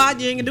 the I most mean, part,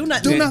 you ain't gonna do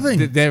nothing. do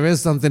nothing. There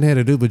is something here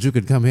to do, but you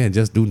could come here and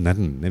just do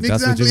nothing. If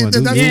that's what Exactly. you want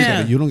to do,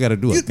 Yeah. you don't got to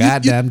do a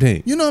goddamn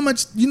thing. You know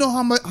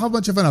how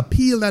much of an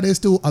appeal that is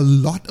to a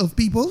lot of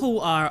people. Who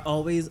are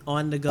always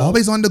on the go.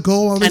 Always on the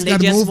go. Always and they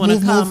got to just move, want to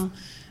move, come move.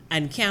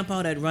 and camp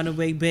out at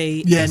Runaway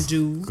Bay Yes. and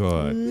do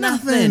God.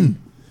 nothing.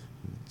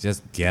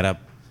 Just get up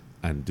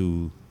and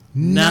do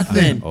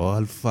Nothing.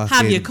 all fucking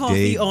Have your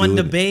coffee day on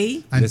the doing-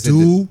 bay And Listen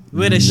do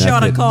with a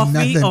shot of nothing.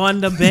 coffee Nothing.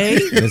 on the bay.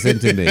 Listen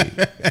to me.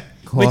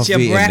 Coffee your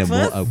in the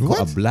breakfast? a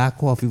What? black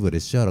coffee with a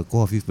shot of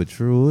coffee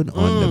Patron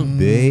on the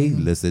bay.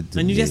 Listen to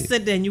And me. you just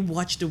sit there and you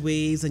watch the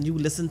waves and you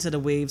listen to the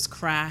waves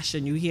crash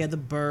and you hear the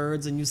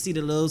birds and you see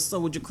the little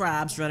soldier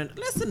crabs running.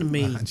 Listen to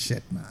me. and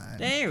shit, man.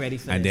 They ain't ready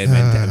for And this.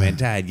 then when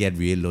tide get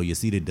real low, you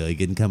see the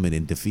Duggan coming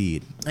in to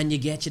feed. And you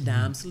get your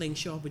damn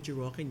slingshot with your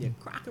rock and you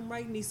crack them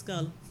right in the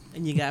skull.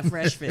 And you got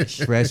fresh fish.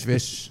 Fresh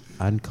fish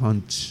and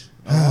conch.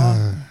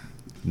 I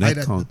Not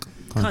don't- conch.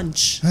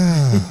 Punch.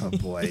 Oh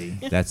boy.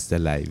 That's the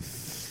life.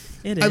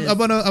 It is. I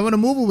wanna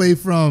move away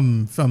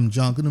from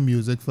junk and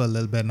music for a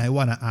little bit, and I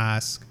wanna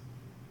ask: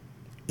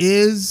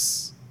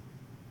 is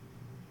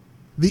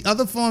the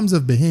other forms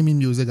of Bahamian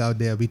music out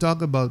there? We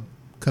talk about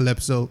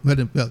calypso.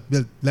 Well,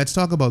 let's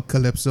talk about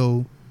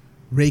calypso,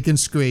 rake and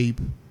scrape,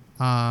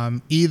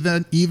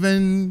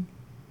 even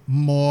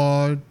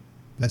more,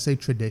 let's say,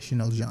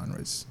 traditional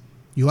genres.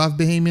 You have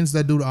Bahamians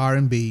that do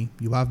R&B.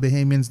 You have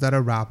Bahamians that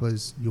are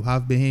rappers. You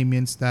have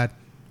Bahamians that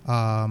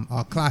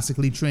are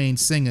classically trained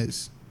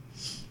singers.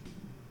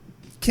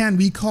 Can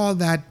we call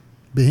that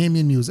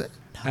Bahamian music?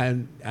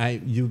 And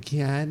you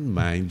can,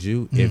 mind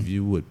you, if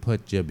you would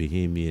put your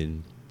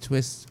Bahamian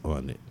twist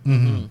on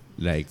it.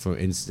 Like, for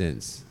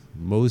instance,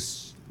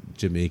 most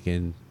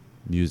Jamaican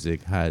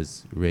music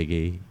has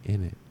reggae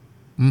in it.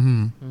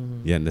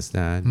 You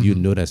understand? You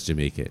know that's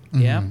Jamaican.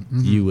 Yep.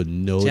 You would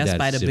know Just that's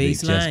by the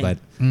Jamaican. bass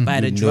line, by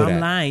you the know drum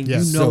that. line, Yeah.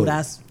 you know So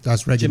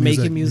that's reggae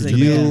Jamaican music.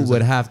 Jamaican Yeah. You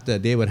would have to.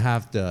 They would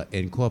have to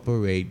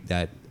incorporate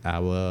that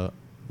our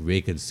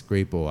rake and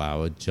scrape or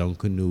our junk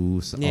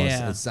canoes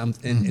Yeah. or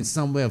something in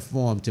some way or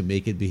form to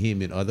make it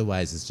Bahamian.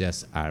 Otherwise, it's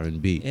just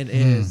R&B. It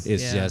is.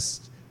 It's yeah.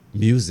 just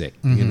music.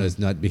 You know, it's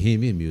not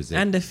Bahamian music.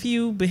 And the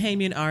few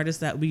Bahamian artists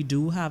that we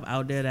do have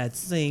out there that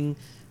sing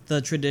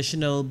the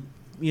traditional,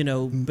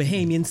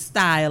 Bahamian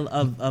style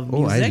of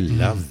oh, I music.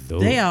 love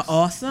those. They are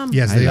awesome.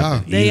 Yes, I they love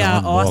are. it. They are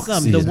Elon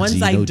awesome. The Boxes,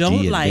 ones I Gino don't G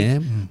and like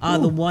them. are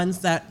the ones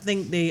that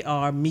think they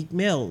are Meek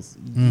Mills.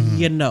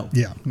 Yeah, no.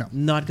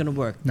 Not gonna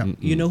work. No.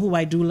 You know who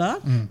I do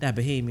love? That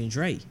Bahamian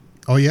Dre.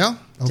 Oh yeah.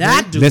 Okay.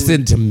 That dude.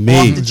 Listen to Off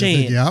me. the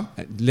chain. Yeah.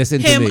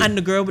 Listen to Him me. and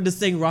the girl with the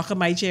sing "Rockin'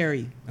 My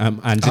Cherry."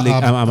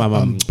 Angelique.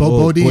 Bodine.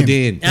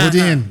 Bodine.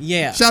 Bodine.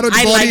 Yeah. Shout out to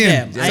I like Bodine.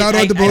 them. Shout I- out to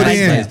I like Bodine.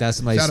 them.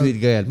 That's my Shout out-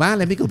 sweet girl. Man,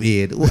 let me go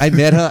bed. Oh, I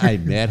met her.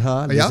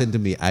 Yeah? Listen to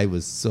me. I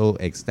was so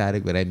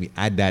ecstatic when I meet.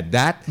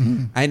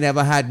 I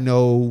never had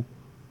no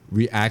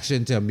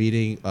reaction to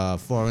meeting a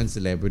foreign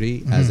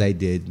celebrity as I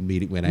did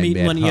when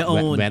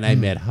I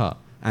met her.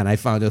 And I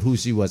found out who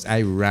she was.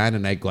 I ran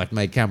and I got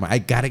my camera. I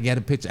gotta get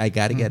a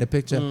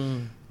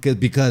picture.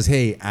 Because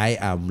hey, I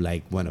am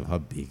like one of her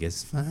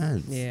biggest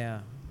fans. Yeah.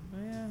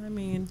 I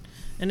mean,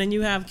 and then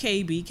you have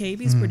KB.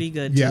 KB's pretty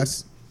good too.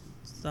 Yes.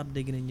 Stop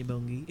digging in your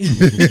bongi.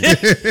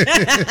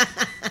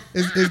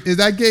 Is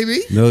that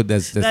KB? No,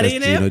 that's That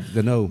ain't him?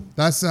 no.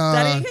 That's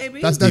That ain't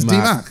KB? that's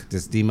D-Mac.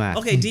 That's D-Mac.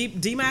 Okay,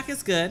 D-Mac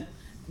is good,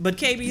 but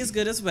KB is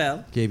good as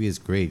well. KB is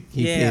great.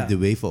 He Yeah. paved the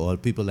way for all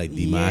people like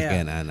D-Mac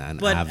and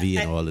But Avi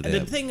and all of them.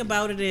 The thing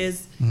about it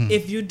is,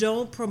 if you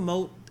don't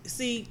promote,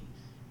 see,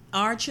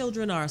 our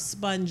children are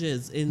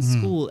sponges in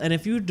school, and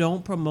if you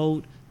don't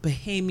promote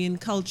Bahamian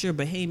culture,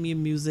 Bahamian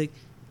music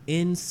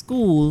in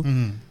school,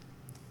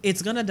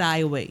 it's gonna die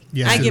away.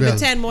 Yes, I give will. it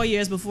 10 more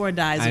years before it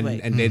dies away.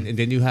 And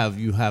then you have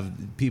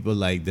people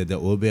like the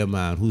Obeah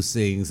man who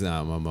sings I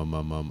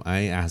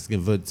ain't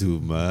asking for too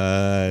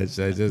much.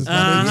 I just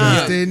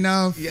Just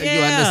enough. You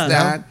Yeah.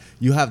 understand?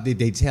 You have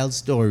they tell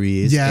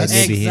stories. Yes.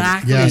 and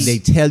Exactly. And they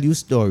tell you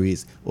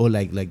stories. Or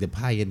like the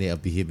pioneer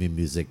of Bahamian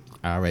music,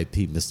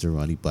 R.I.P. Mr.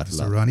 Ronnie Butler.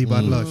 So Ronnie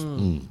Butler.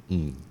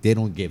 They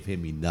don't give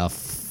him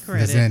enough.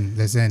 Credit.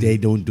 Listen. They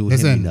don't do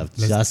him enough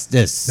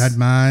justice. That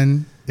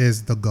man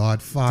is the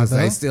Because godfather.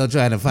 I still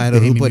trying to find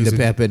out who Bahamian put the music.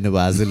 pepper in the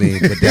Vaseline,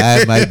 but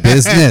that's my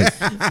business.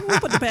 Who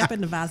put the pepper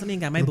in the Vaseline?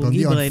 Got my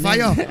Boogie boogie on boy in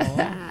fire.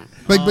 there.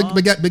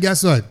 But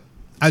guess what?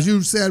 As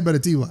you said, Brother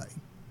T.Y.,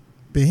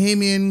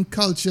 Bahamian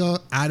culture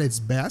at its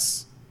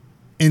best,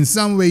 in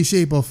some way,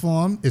 shape, or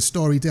form, is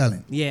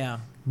storytelling. Yeah.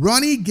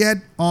 Ronnie get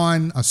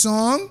on a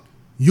song,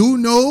 you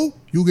know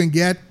you can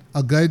get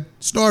a good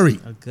story.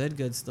 A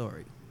good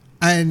story.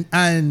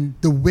 And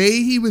the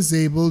way he was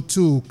able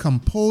to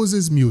compose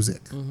his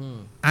music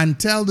and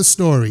tell the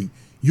story,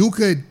 you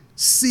could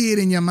see it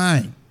in your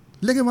mind.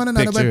 Look at one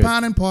another, Picture but it.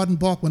 pan and pot and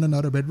pork one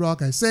another, but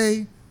rock. I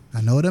say,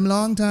 I know them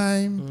long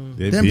time.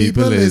 Them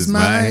people is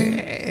mine.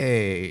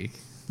 Hey.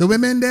 The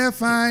women, they're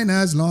fine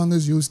as long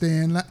as you stay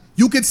in line.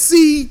 You could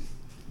see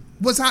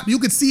what's happening. You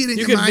could see it in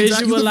You your can mind.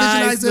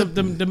 visualize it.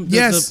 the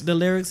the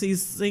lyrics he's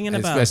singing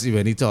about. Especially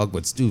when he talk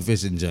about stew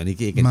fish and Johnny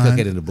cake and Man.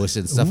 cooking in the bush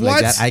and stuff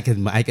What? like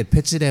that. I could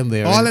picture them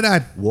wearing All of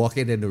that.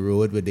 walking in the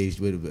road with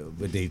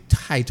they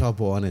tie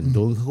top on and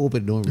don't hope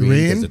it don't rain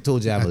Rain? because I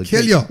told you I I'll will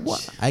kill you.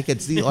 What? I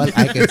could see all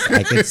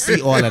I could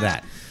see all of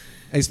that.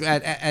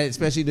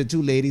 Especially the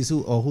two ladies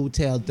who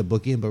tell the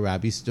Bookie and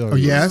Barabi story. Oh,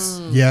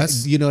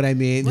 yes. You know what I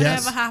mean?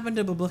 Whatever Yes. happened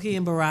to Bookie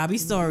and Barabi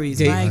stories?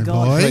 They- My My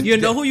God. boy. You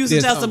know who used to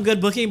There's tell some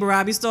good Bookie and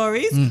Barabi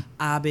stories? Mm.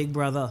 Our big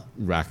brother.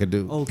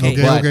 Rockadoo.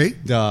 Okay. Okay.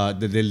 But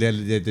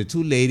the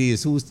two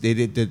ladies who they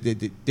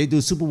do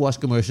superwash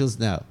commercials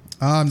now.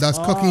 That's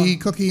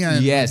Cookie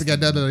and Yes, forget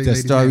that other the lady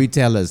name.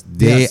 storytellers.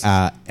 They Yes.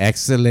 are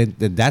excellent.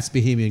 And that's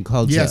Bahamian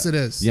culture. Yes, it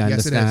is. You Yes,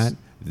 it understand?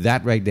 is.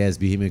 That right there is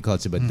Bahamian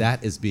culture. But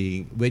that is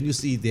being, when you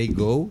see they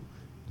go,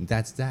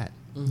 that's that.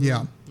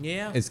 Yeah.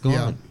 Yeah. It's Yeah.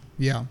 gone.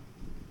 Yeah.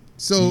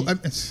 So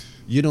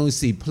You don't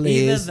see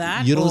players.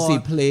 that You don't or- see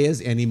players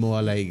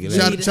anymore. Like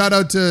shout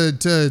out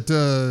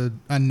to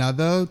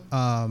another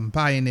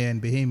pioneer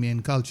in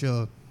Bahamian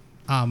culture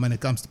when it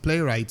comes to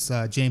playwrights,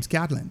 James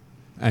Catlin.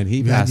 and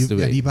he passed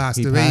away. He passed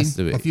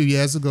away a few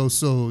years ago.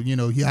 So,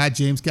 you had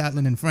James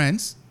Catlin and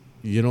friends.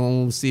 You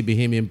don't see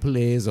Bahamian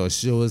plays or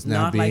shows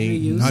now Not like we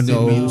being used Not to.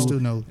 like we used to,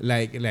 no.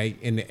 Like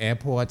in the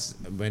airports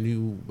when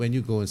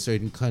you go in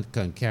certain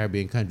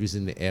Caribbean countries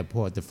in the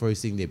airport, the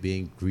first thing they're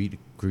being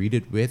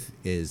greeted with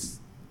is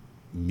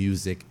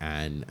music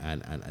and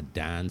a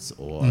dance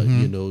or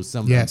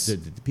some Yes.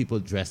 of the people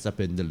dressed up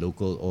in the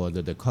local or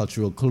the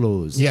cultural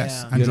clothes.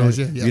 Yes, Yeah.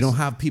 Androsia. Yes. We don't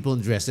have people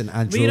dressed in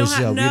androsia. We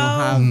don't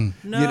have-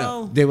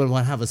 no. They will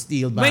want to have a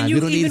steel band. When we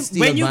don't need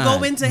steel when you band.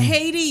 go into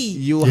Haiti,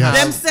 You Yes. have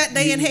them set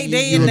they in Haiti,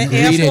 they you in are the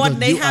greeted- airport,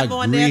 they you have are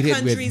on their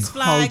greeted with country's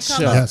flag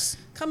culture. color. Yes.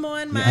 Come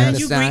on, You man. You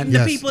understand? greet the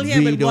Yes. people here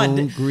we with what?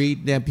 don't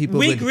greet them people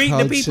We with greet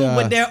culture. the people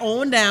with their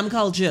own damn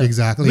culture.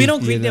 Exactly. We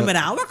don't greet You them know. with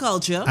our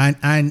culture.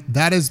 And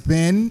that has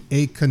been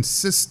a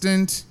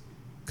consistent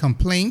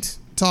complaint,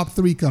 top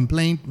 3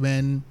 complaint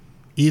when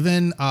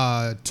even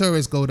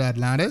tourists go to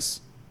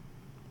Atlantis.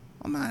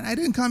 Oh man, I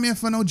didn't come here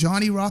for no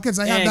Johnny Rockets.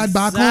 I have that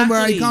back home where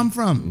I Exactly. come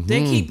from.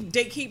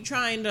 They keep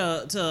trying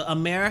to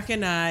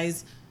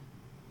Americanize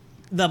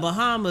the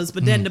Bahamas,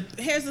 but then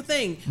here's the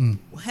thing.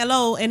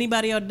 Hello,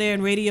 anybody out there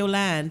in Radio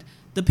Land,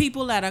 the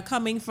people that are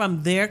coming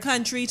from their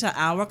country to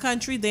our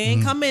country, they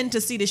ain't coming to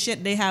see the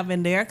shit they have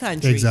in their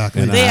country.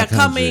 Exactly. They In our are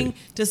coming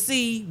country. to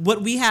see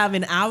what we have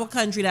in our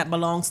country that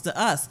belongs to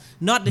us,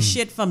 not the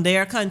shit from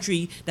their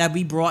country that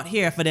we brought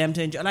here for them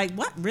to enjoy. Like,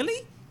 what? Really?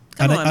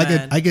 Come And on,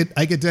 I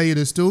man. could tell you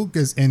this too,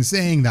 because in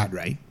saying that,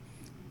 right,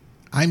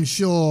 I'm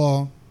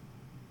sure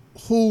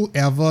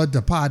whoever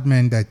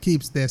department that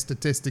keeps their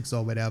statistics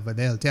or whatever,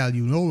 they'll tell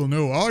you,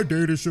 no, our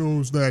data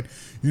shows that,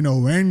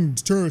 when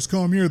tourists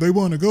come here, they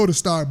want to go to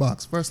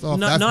Starbucks. First off,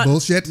 that's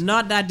bullshit.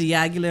 Not that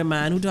Diagular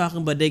man who talking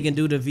about they can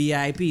do the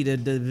VIP,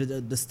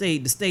 the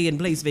stay in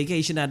place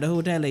vacation at the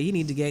hotel. He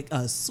need to get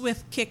a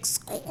swift kick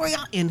square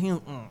in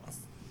him.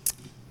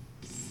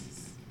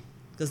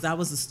 because that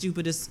was the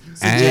stupidest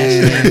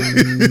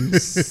suggestion.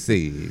 And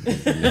see.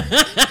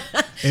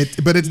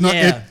 But it's not.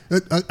 Yeah.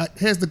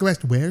 Here's the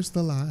question: where's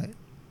the lie?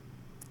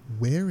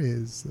 Where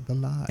is the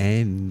lie?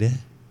 And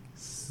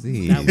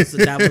see. That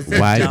was a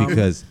Why? dumb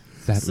Because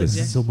that was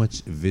suggestion. so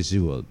much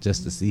visual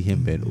just to see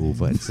him bend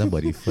over and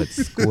somebody foot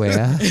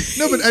square.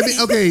 No, but I mean,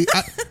 okay.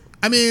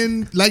 I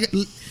mean,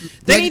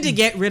 They need to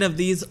get rid of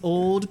these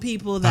old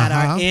people that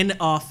are in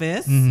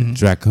office.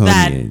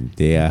 Draconian.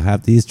 They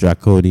have these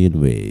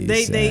draconian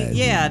ways.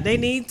 They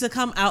need to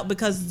come out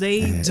because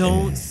they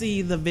don't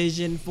see the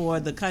vision for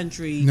the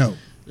country. No.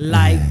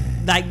 Like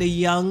the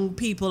young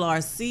people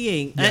are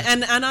seeing,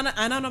 and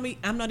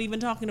I'm not even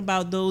talking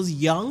about those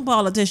young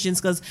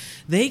politicians because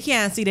they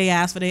can't see their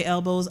ass for their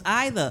elbows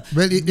either.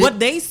 What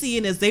they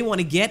seeing is they want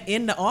to get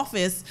in the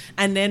office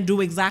and then do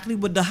exactly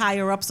what the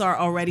higher ups are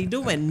already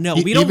doing. No,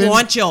 we don't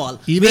want y'all.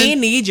 We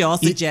need y'all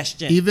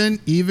suggestion.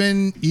 Even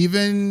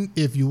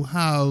if you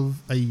have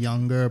a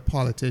younger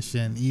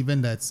politician,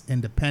 even that's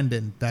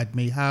independent, that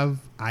may have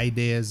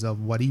ideas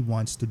of what he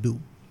wants to do,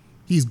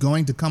 he's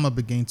going to come up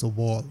against a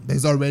wall.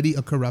 There's already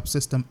a corrupt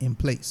system in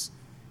place.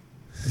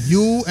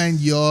 You and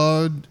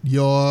your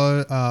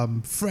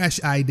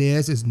fresh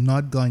ideas is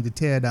not going to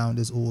tear down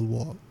this old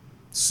wall.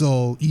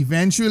 So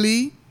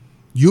eventually,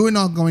 you're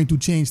not going to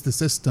change the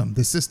system.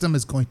 The system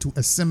is going to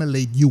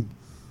assimilate you.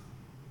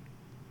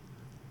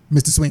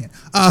 Mr. Swain.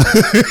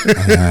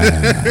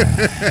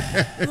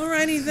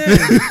 Alrighty then.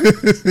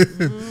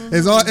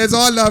 It's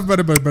all love,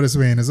 brother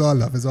Swain. It's all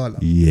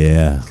love.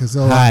 Yeah.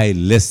 So, hi,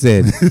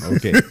 listen.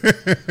 Okay.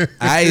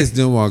 I just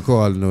don't want to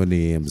call no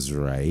names,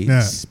 right?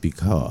 Yeah.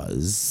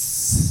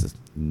 Because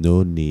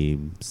no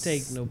names.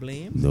 Take no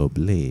blame. No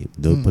blame.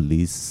 No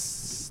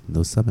police.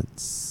 No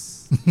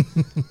summons.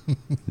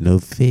 No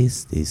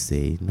face, they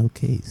say. No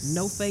case.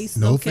 No face,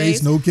 no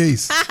face, no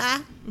case.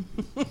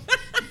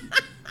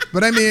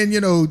 But I mean,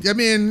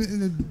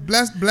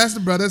 bless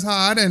the brother's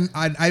heart, and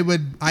I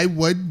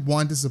would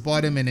want to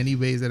support him in any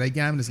ways that I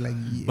can. I'm just like,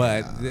 yeah.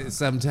 But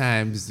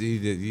sometimes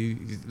you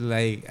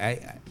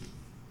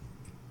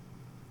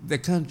the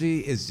country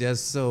is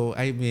just so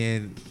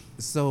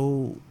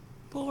so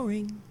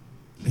boring.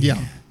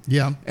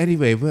 Yeah.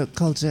 Anyway, we're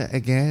culture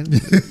again,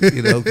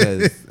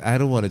 because I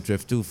don't want to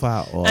drift too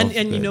far off.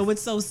 And you know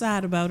what's so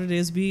sad about it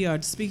is we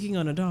are speaking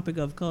on a topic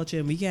of culture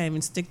and we can't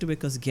even stick to it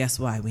because guess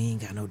why? We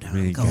ain't got no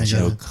damn culture.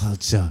 No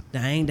culture.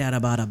 That ain't that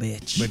about a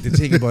bitch. But the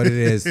thing about it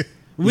is,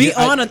 we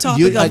on a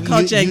topic of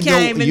culture and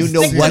can't even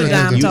stick to the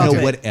damn You topic.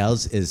 know what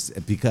else is,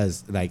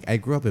 because like I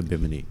grew up in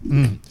Bimini,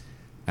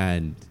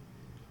 and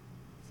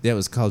there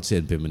was culture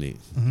in Bimini.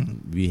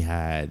 We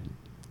had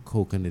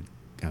coconut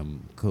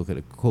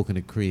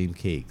cream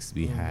cakes,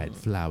 we had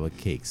flour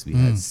cakes, we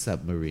had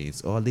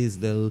submarines, all these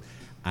little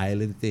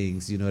island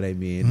things, you know what I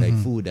mean? Like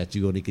food that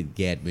you only could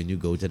get when you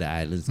go to the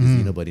islands,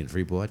 because nobody in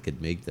Freeport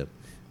could make them.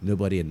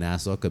 Nobody in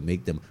Nassau could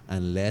make them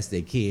unless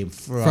they came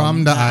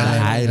from the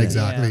island.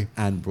 Exactly.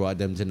 And brought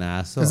them to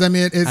Nassau. Because I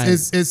mean,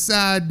 it's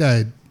sad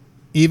that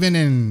even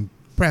in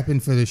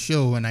prepping for the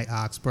show, when I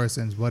ask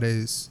persons what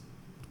is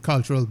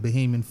cultural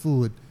Bahamian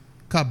food,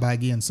 cut,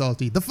 baggy, and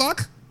salty. The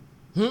fuck?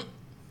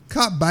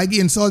 Cut, baggy,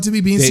 and salty.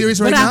 Be being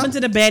serious right now? What happened to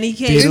the Benny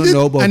cake? They don't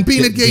know about and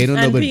peanut cake. They don't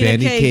know And about peanut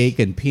Benny cake. cake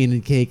and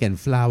peanut cake and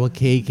flour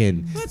cake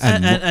and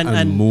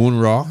And moon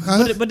rock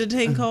What the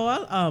thing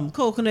called?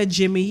 Coconut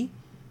Jimmy.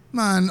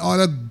 Man, all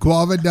the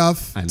guava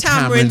duff. and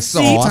Tamarind tamarind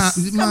sauce.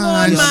 seeds. Man, Come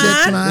on,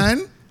 shit, man.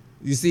 man.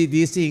 You see,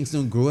 these things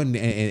don't grow in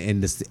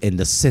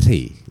the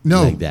city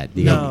No. like that.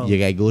 You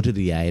gotta go to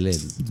the island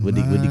with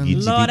the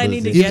Geechee Lord, I people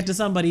need to say- get to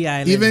somebody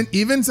island.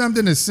 Even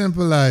something as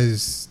simple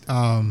as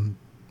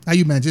how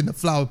you mentioned the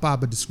flour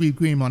pop with the sweet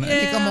cream on it. I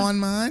mean, Yeah. come on,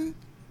 man.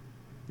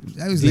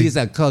 I was These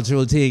are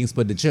cultural things,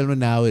 but the children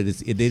now they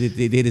just eat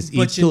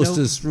But you know-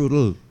 toasted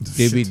strudel.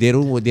 They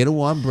don't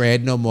want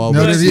bread no more.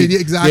 No, with they- sweet-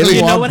 exactly. They You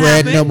don't know want what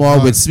bread no happened? more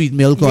No. with sweet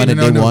milk on it.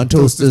 No, They no, want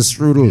toasted- toasted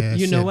strudel. Yeah.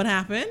 You know shit. what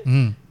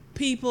happened?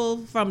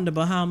 People from the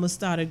Bahamas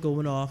started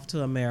going off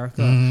to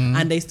America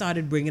and they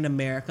started bringing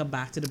America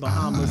back to the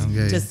Bahamas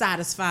okay. to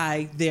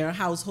satisfy their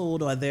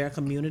household or their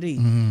community.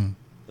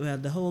 Well,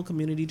 the whole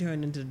community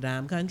turned into the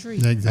damn country.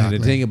 Exactly.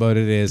 And the thing about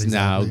it is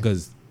now, Exactly.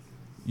 because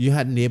you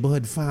had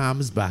neighborhood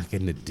farms back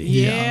in the day.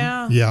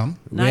 Yeah. Yeah.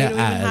 Now you don't even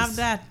Whereas have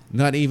that.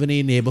 Not even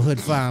in neighborhood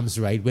farms,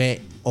 right? Where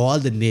all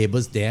the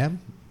neighbors there,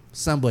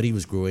 somebody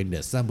was growing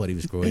this, somebody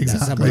was growing that,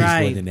 Exactly. somebody was Right.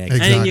 growing the next.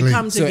 Exactly. And then you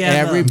come So together.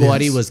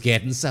 everybody Yes. was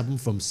getting something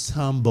from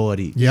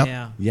somebody. Yep.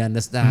 Yeah. You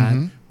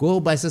understand? Go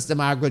by Sister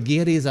Margaret,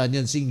 get these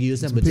onions, she can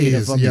use some Some potato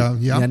peas, for me. yeah,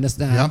 yeah, You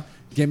understand? yeah.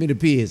 Give me the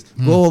peas.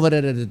 Go over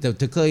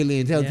to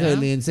Curly, tell Yeah.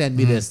 Curly and send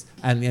me this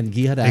and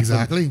give her that.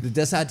 Exactly.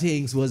 That's how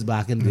things was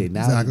back in the day.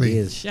 Exactly.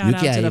 Nowadays, Shout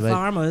out to the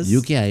farmers.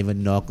 You can't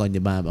even knock on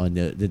your mom on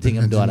the thing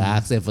of daughter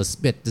asking for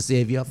spit to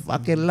save your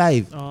fucking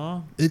life.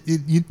 Oh,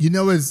 You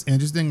know what's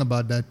interesting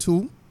about that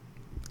too?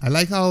 I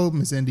like how,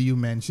 Miss Indy, you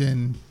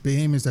mentioned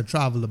Bahamians that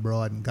travel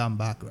abroad and come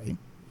back, right?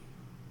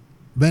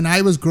 When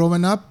I was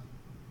growing up,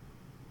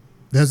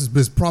 this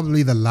was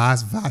probably the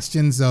last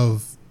bastions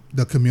of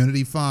the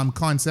community farm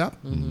concept.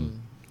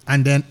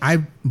 And then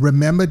I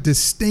remember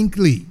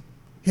distinctly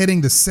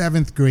hitting the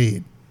 7th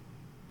grade.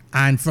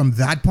 And from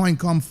that point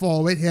come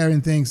forward,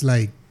 hearing things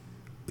like,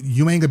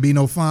 you ain't gonna be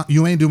no farm,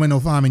 you ain't doing no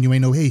farming, you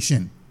ain't no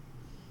Haitian.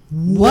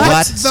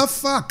 What the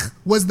fuck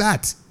was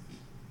that?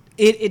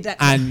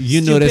 And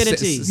you know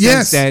that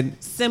yes. then,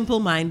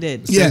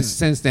 simple-minded. Yes.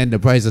 Since then, the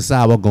price of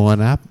sour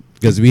going up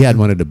because we had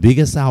one of the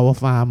biggest sour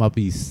farm up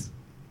east.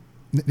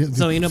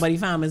 So ain't nobody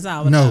farming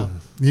sour No, now.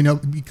 you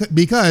know,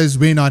 because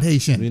we're not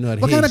Haitian. We're not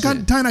what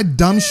Haitian. kind of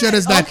dumb shit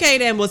is that? Okay,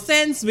 then. Well,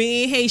 since we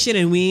ain't Haitian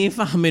and we ain't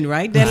farming,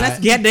 right? Then let's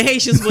get the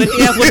Haitians with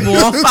here with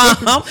more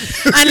farm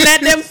and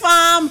let them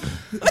farm.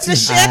 What's the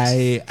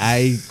shit?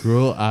 I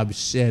grow up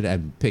shit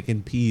and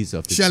picking peas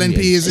off the Shelling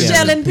tree peas and-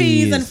 Shelling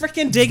peas and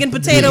freaking digging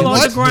potato on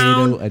the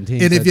ground. And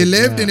if you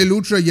lived in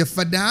Eleuthera, you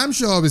for damn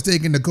sure was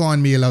taking the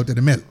cornmeal out of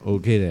the mill.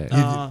 Okay,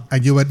 then.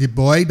 And you were the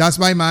boy. That's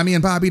why mommy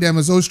and papi them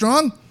were so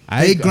strong.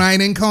 They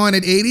grinding corn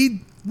at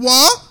 80.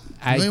 What?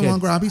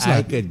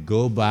 I could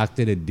go back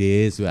to the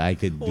days where I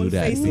could do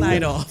that. Face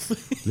slide off.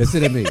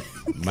 Listen to me.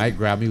 My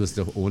Grammy was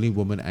the only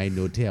woman I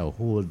know to a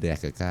whole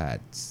deck of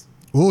cards.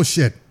 Oh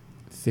shit.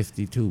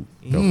 52.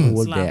 The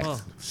whole Slap deck. her.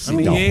 I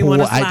mean, you ain't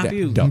want to slap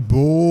you.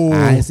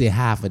 I say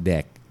half a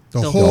deck.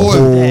 The The whole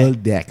whole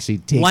deck. She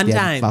take One them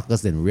time.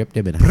 fuckers and rip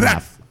them in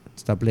half.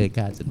 Stop playing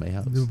cards in my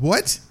house.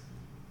 what?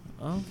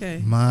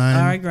 Okay. Man.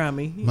 All right,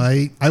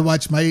 Grammy. I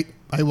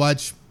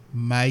watch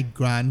my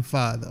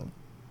grandfather,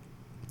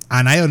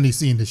 and I only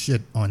seen the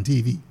shit on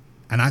TV.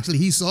 And actually,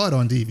 he saw it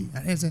on TV.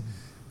 And he said,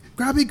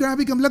 "Grabby,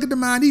 come look at the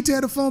man. He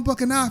tear the phone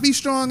book in half. He's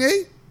strong,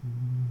 eh?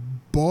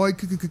 Boy,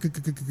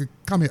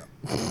 come here."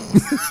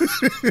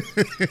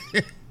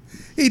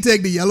 He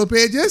take the yellow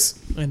pages.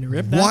 And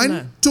rip that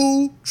 1,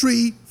 2,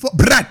 3, 4.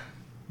 Brat.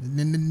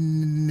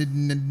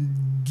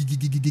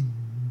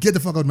 Get the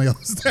fuck out of my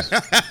house.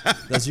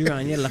 That's you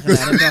on. You're looking at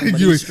him talking, but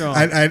he's strong.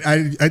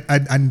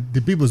 And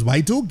the people's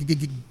white too.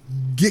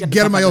 Get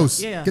out of my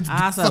house. Yeah, Get the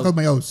ass fuck out. out of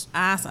my house.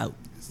 Ass out.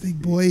 It's like,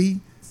 boy,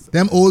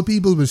 them old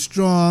people were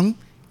strong.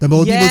 Them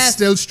old people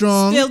still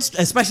strong.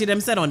 Especially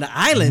them set on the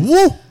island.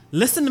 Woo.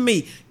 Listen to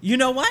me. You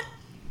know what?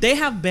 They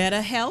have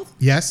better health.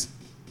 Yes.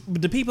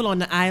 The people on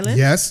the island.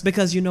 Yes.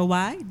 Because you know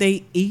why?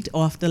 They eat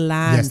off the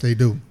land. Yes, they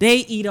do. They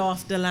eat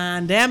off the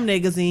land. Them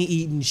niggas ain't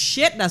eating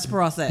shit that's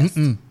processed.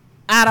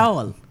 At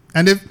all.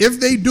 And if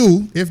they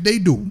do,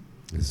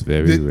 It's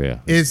very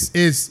rare.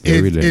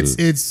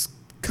 it's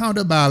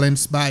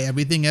counterbalanced by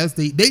everything else.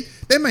 They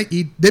might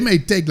eat. They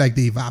might take like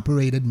the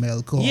evaporated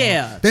milk, or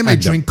they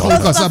might drink Coke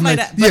or Stuff something like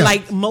that. But Yeah.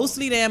 like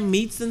mostly their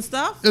meats and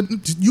stuff.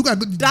 You got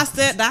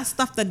That's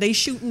stuff that they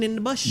shooting in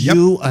the bush. Yep.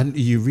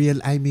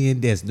 I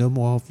mean, there's no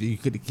more. You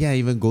can't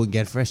even go and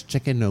get fresh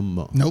chicken no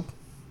more. Nope.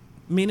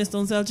 Meanest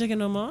don't sell chicken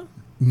no more.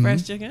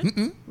 Fresh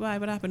chicken. Why?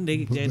 What happened?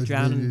 They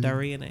drowned in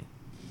dairy in it.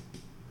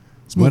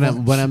 What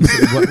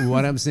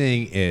I'm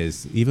saying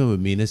is, even with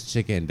Mina's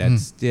chicken, that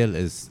still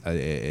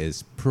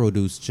is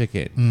produce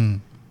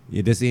chicken.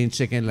 Yeah, this ain't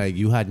chicken like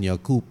you had in your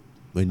coop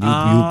when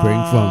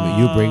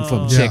you bring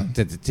from chick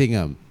to the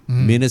thingam.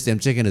 Mina's them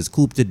chicken is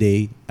coop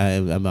today,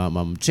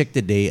 chick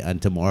today,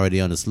 and tomorrow they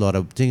on the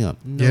slaughter thingam.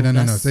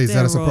 No. Say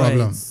that's a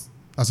problem.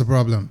 That's a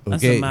problem.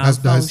 Okay, That's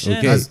That's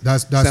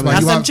why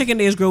you some have chicken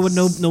days grow with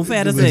no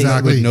feathers.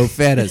 Exactly. With no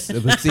feathers.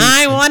 But see,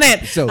 I want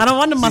it. So- I don't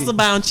want the muscle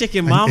bound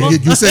chicken, mama.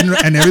 you sitting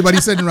and everybody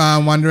sitting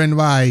around wondering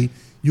why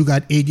you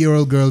got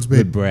 8-year-old girls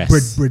with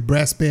breasts. with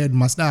breast paired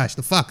mustache.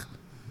 The fuck.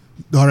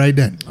 All right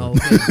then.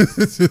 Okay.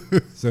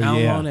 So I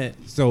don't want it.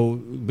 So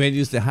when you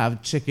used to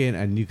have chicken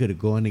and you could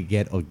go in and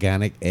get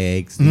organic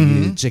eggs,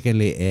 chicken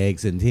lay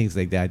eggs and things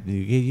like that.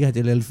 You had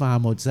your little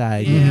farm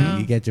outside. Yeah.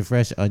 You get your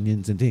fresh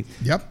onions and things.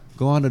 Yep.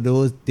 Go on to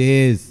those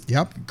days.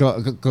 Yep. Go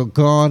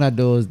on to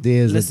those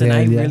days. Listen,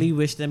 I really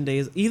wish them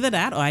days. Either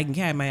that or I can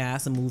carry my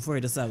ass and move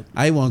further south.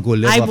 I want to go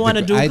live I off the wanna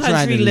grid. do I try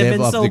country to live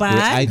living off so the grid.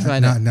 bad. I try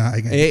No,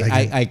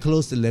 I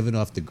close to living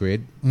off the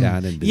grid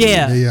down in the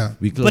Yeah.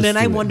 We close But then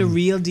to I it. want the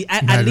real deal.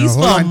 No, At least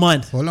hold for on. a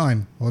month. Hold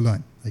on.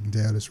 I can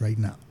tell you this right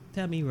now.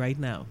 Tell me right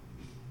now.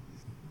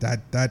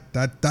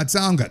 That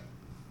sound good,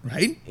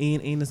 right?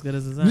 Ain't as good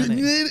as it sounds.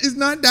 It's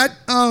not that.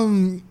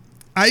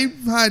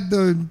 I've had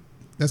the,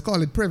 let's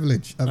call it,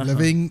 privilege of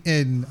living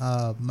in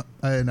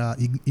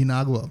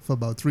Inagua for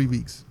about 3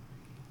 weeks.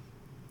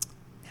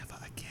 Never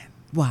again.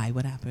 Why?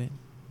 What happened?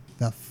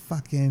 The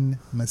fucking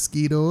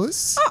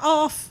mosquitoes.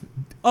 Off.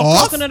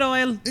 Off? Coconut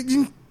oil.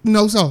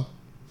 No, so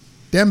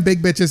them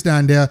big bitches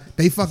down there,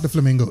 they fuck the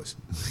flamingos.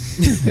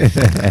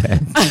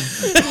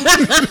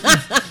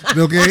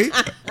 Okay.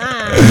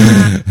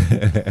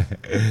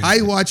 I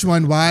watched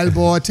one wild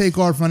boar take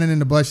off running in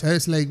the bush. I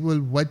was like, well,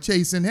 what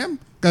chasing him?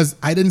 Because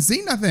I didn't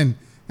see nothing.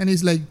 And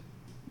he's like,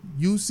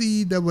 you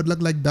see that would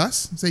look like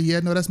dust? I say, yeah,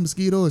 no, that's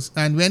mosquitoes.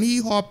 And when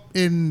he hopped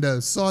in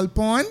the salt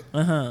pond,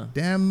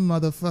 them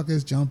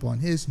motherfuckers jump on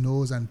his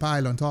nose and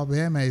pile on top of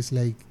him. I was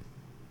like,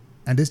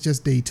 and this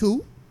just day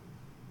 2?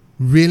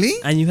 Really?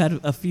 And you had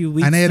a few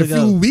weeks And I had to a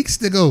few weeks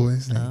to go.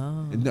 It's like,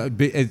 Oh. No,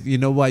 you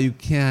know why you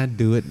can't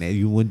do it?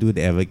 You won't do it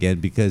ever again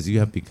because you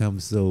have become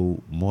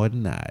so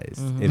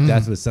modernized. If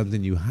that was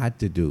something you had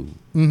to do,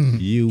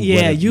 you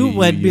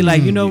would be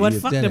like, you know what?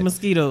 you've Fuck done the it.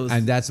 mosquitoes.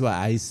 And that's why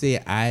I say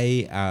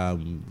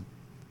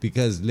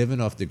because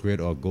living off the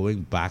grid or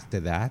going back to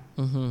that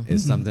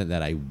is something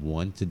that I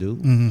want to do.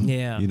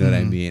 Yeah. You know what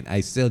I mean?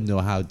 I still know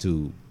how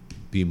to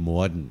be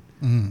modern,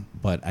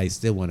 but I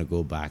still want to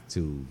go back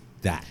to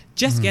that.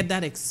 Just get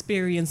that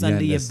experience You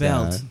under your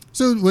understand? belt.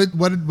 So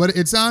what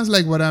it sounds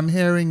like what I'm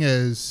hearing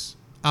is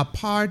a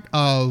part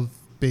of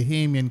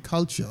Bahamian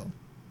culture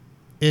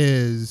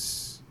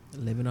is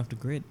Living off the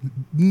grid.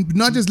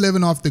 not just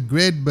living off the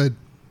grid, but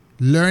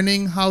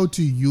learning how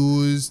to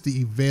use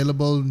the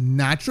available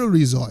natural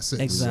resources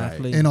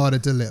Exactly. in order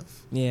to live.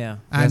 Yeah.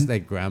 That's And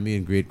like Grammy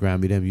and great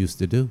Grammy them used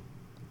to do.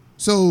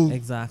 so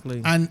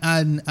Exactly. and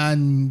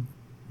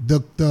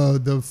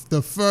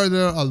the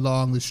further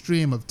along the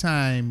stream of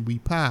time we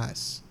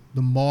pass,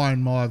 the more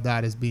and more of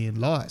that is being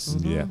lost.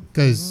 Yeah.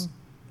 Because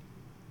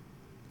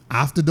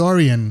after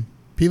Dorian,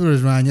 people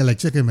was around here like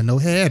chicken with no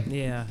head.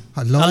 Yeah.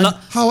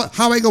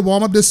 How I gonna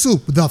warm up this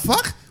soup? The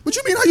fuck? What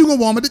you mean? How you gonna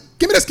warm it?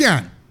 Give me this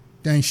can.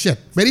 Dang shit.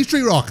 Where these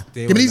tree rock?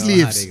 They Give me would these know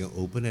leaves. How they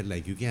gonna open it?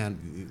 Like you can't.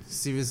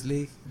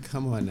 Seriously,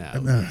 come on now.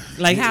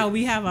 Like how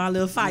we have our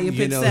little fire You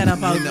pit know- set up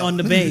you out know- on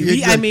the bay.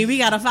 We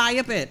got a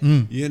fire pit.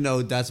 You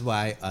know that's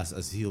why us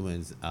as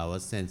humans, our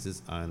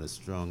senses aren't as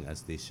strong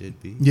as they should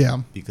be.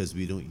 Yeah. Because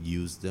we don't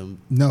use them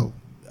No.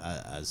 to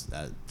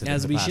the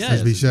As we capacity should.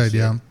 As we should,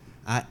 yeah.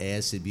 Our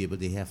ears should be able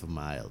to hear for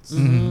miles.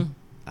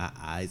 Our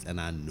eyes and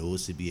our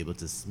nose should be able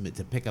to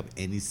pick up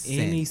any scent.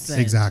 Any scent.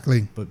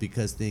 Exactly. But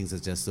because things are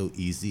just so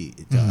easy,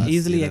 to us,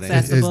 Easily you know what I mean?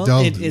 accessible.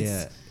 dull. It's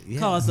Yeah, yeah.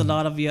 caused a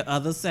lot of your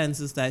other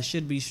senses that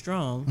should be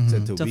strong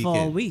to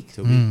fall weaken, weak.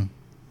 to weaken.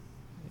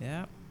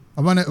 Yeah.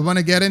 I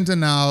wanna get into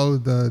now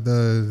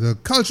the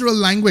cultural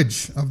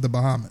language of the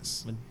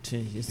Bahamas.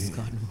 This has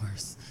gotten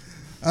worse.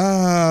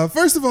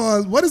 First of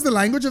all, what is the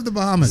language of the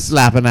Bahamas?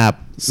 Slapping up.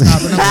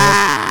 Slapping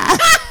up.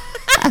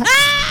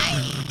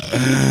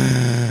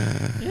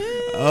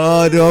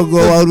 Oh, don't go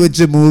out with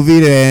your movie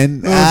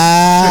then.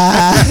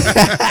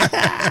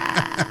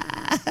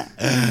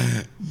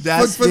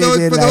 That's For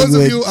those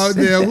of you out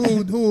there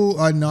who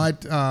are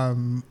not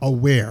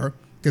aware,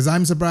 because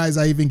I'm surprised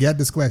I even get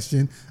this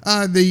question,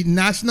 the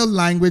national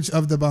language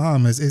of the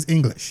Bahamas is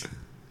English.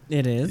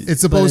 It is.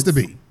 It's supposed but to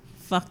it's be.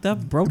 fucked up,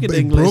 broken But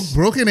English.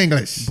 broken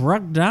English.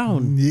 Broke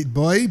down.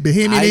 Boy,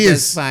 Bahamian I is.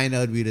 just find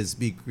out we don't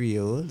speak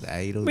Creole.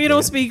 We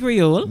don't speak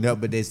Creole. No,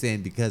 but they're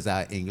saying because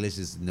our English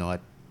is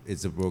not.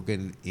 It's a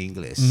broken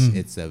English.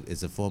 It's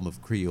a form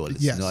of Creole.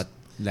 It's Yes. not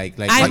like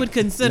I would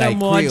consider like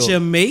more Creole.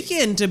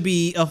 Jamaican to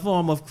be a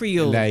form of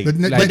Creole. But but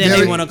then there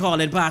they is- want to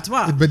call it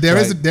patois. But there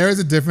is Right.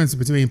 a difference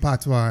between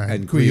patois and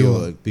and Creole,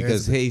 There's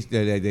because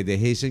the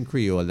Haitian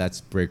Creole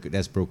that's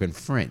broken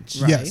French.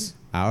 Right. Yes,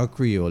 Our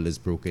Creole is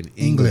broken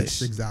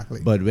English, English.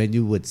 exactly. But when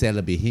you would tell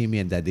a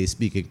Bahamian that they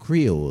speak in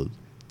Creole,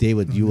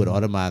 you would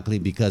automatically,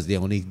 because they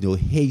only know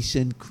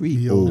Haitian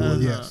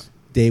Creole, Yes.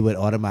 they would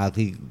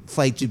automatically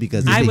fight you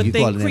because they I think would you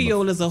think calling them a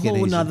Creole is a fucking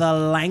whole Haitian. nother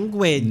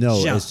language. No,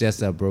 it's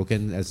just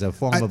it's a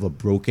form of a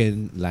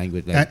broken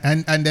language. Like,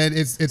 And then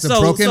it's a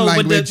broken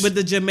language. with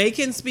the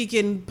Jamaican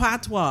speaking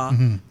patois,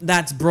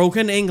 that's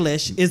broken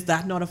English. Is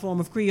that not a form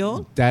of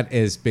Creole? that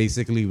is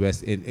basically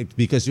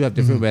because you have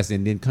different West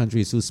Indian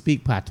countries who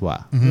speak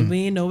patois. Well, we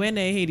ain't nowhere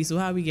near Haiti, so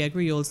how we get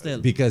Creole still?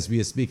 Because we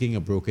are speaking a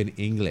broken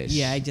English.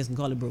 Yeah, I just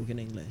call it broken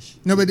English.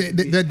 No, but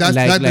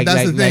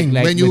that's the thing.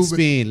 Like When you with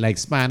Spain, like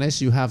Spanish,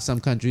 you have some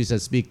countries that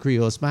speak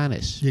Creole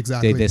Spanish.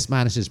 Exactly. Their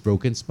Spanish is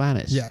broken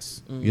Spanish.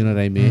 yes. You know what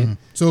I mean?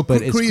 So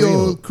But it's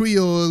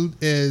Creole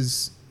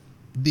is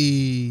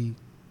the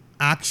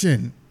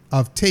action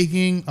of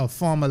taking a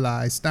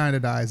formalized,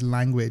 standardized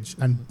language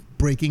and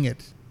breaking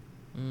it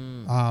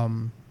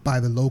by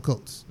the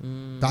locals.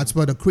 That's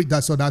what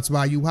that's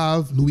why you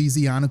have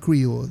Louisiana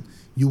Creole,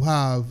 you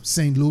have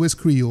St. Louis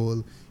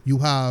Creole, you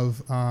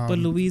have. But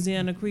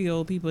Louisiana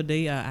Creole people,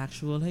 they are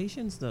actual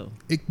Haitians, though.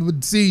 It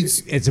would see.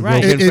 It's a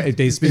Right. broken.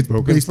 They speak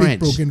broken French.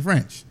 Broken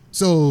French.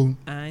 So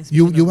I ain't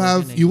you speaking no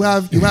have broken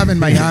you have in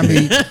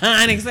Miami.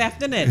 I ain't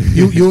accepting it.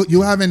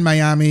 You have in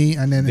Miami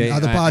and then in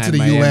other parts of the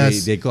Miami,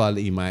 U.S. they call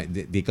it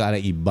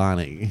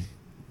Ebonic.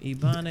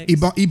 Ebonics.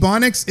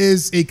 Ebonics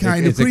is a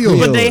kind It's of a Creole.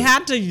 But they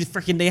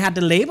had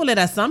to label it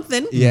as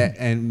something. Yeah,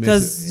 and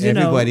 'Cause, you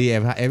know-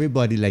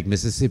 everybody like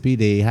Mississippi,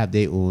 they have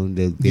their own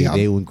Yeah.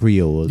 their own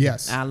Creole.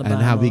 Yes. Alabama,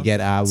 And how we get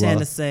our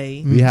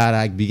Tennessee. we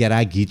get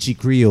our Geechee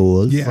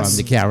Creole Yes. from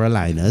the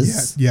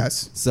Carolinas.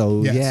 Yes.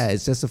 So Yes. yeah,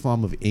 it's just a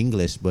form of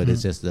English, but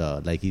it's just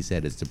like he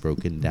said, it's the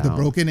broken down. The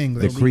broken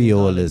English. The We can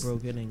call Creole it is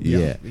broken English.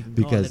 yeah, We can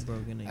call because it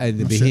broken English. and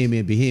the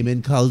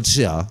Bahamian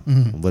culture,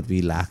 what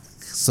we lack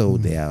so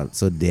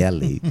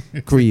dearly,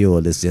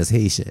 Creole is just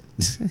Haitian.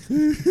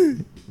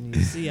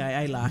 You see,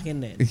 I like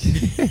in it.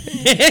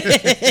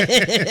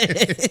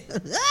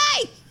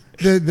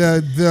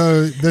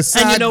 the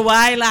sad. And you know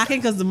why I lacking?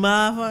 Because the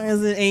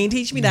motherfuckers ain't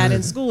teach me that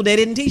in school. They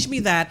didn't teach me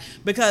that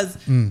because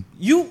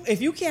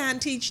if you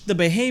can't teach the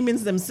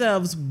Bahamians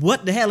themselves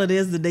what the hell it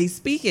is that they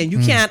speak in, you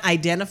can't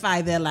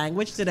identify their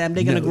language to them.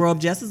 They're gonna grow up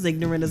just as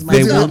ignorant as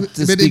They myself. want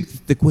to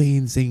speak the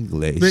Queen's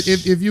English. But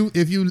if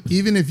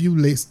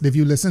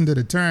you listen to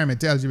the term, it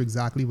tells you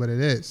exactly what it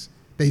is.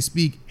 They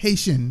speak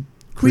Haitian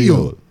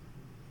Creole.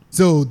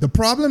 So the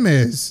problem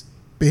is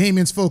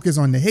Bahamians focus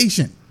on the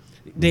Haitian.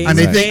 They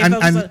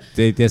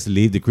just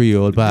leave the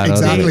Creole part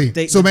exactly. out of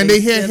it. So when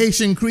they hear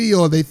Haitian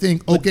Creole, they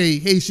think, okay,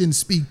 Haitians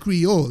speak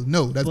Creole.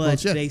 No, that's but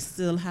bullshit. they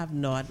still have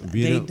not.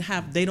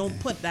 They don't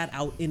put that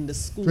out in the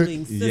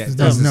schooling Yeah, system.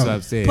 that's what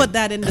I'm saying. Put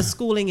that in the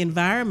schooling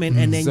environment,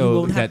 and then So you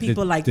won't have that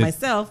people like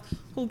myself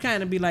who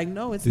kind of be like,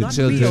 no, it's The not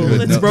children Creole,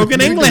 would it's know-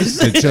 broken English.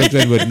 The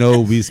children would know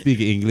we speak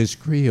English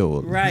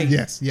Creole. Right.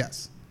 Yes.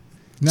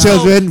 Now,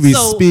 Children, we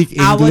speak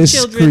our English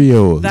children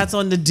Creole. That's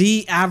on the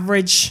D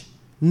average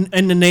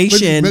in the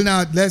nation. well,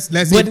 now let's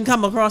wouldn't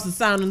come across as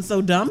sounding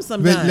so dumb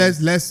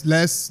sometimes.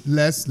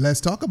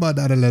 let's talk about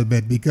that a little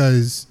bit,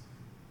 because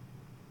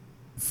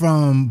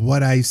from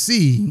what I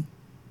see,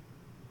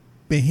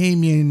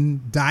 Bahamian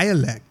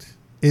dialect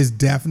is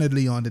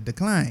definitely on the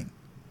decline.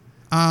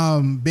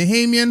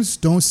 Bahamians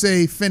don't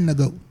say finna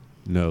go.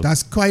 No.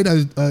 That's quite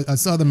a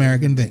South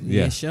American thing.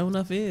 Yeah, Yeah. sure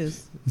enough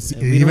is. See,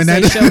 And we even don't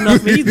say that- sure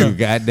enough either. You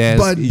got that.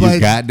 But- you but-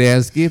 got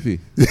that Skippy.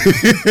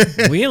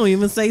 We don't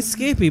even say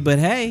Skippy, but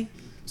hey.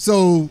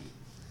 So,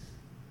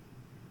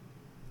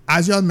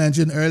 as y'all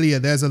mentioned earlier,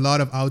 there's a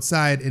lot of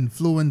outside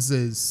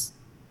influences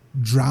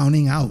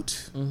drowning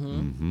out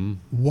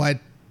what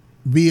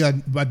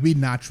we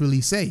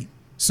naturally say.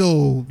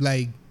 So,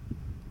 like,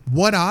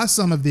 what are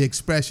some of the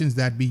expressions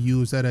that we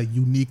use that are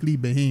uniquely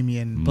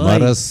Bahamian? Boy.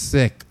 Mother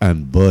sick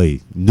and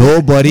boy.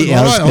 Nobody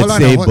else can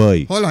say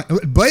boy. Hold on.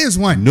 Boy is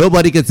one.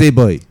 Nobody can say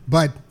boy.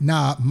 But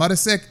nah, mother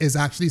sick is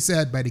actually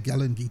said by the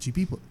Gala and Geechee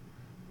people.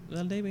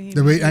 Well, they be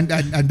The way, and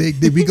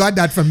we got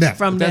that from them.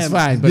 from That's them.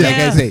 fine, but like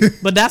I say,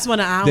 but that's one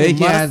of our they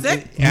mother can't.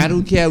 sick. I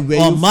don't care where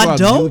Or you muddo?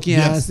 from. You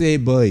can't Yes. say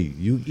boy.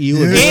 You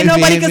Ain't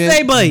nobody can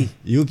say boy.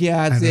 You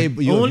can't say.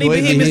 You Only know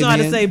Bahamians know how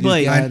to say boy.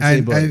 You can't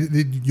say boy.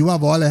 and you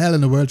have all the hell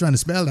in the world trying to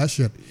spell that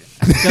shit.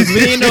 Because we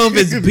didn't know if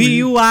it's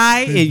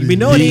B-U-I. We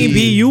know it ain't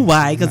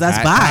B-U-Y because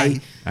that's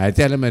bi. I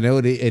tell them I know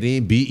it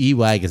ain't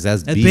B-E-Y because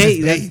that's That's B.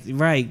 ba- that's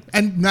right.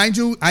 And mind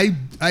you, I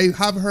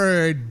have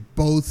heard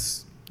both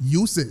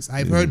uses.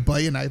 I've heard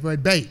boy and I've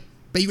heard bay.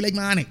 Bay you like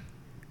money.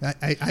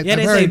 I've Yeah,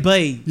 they heard, say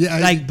bay. Yeah,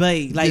 like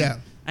bay. Like, yeah.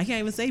 I can't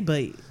even say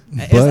bay.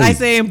 Bay. I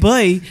saying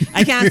bay.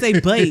 I can't say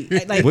bay.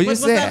 Like, What you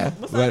what's say? that?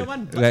 What's that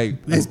one? Like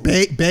It's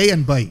bay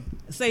and bay.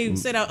 Say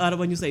that other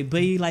one you say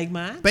bay like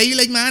mine. Bay you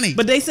like money.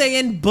 But they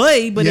saying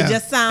bay, but Yeah. it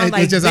just sounds It's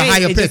like just a bay.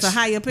 higher It's just pitch. a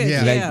higher pitch.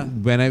 Yeah. Yeah. like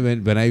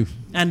when I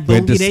And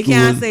went bongi, to they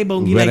can't school, say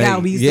bongi when like I- how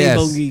we yes,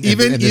 say bongi.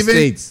 in the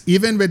States.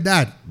 Even with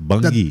that,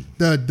 Bungie.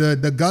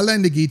 the Gullah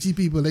and the Geechee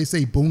people, they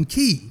say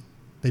bunki.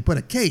 They put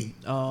a K.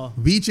 Oh,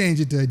 We change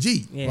it to a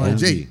G or a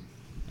J. Bungie.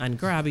 and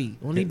crabby.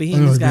 Only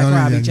Bahamians got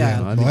crabby,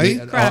 child. Boy.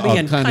 Crabby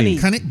and cunny.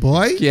 Cunny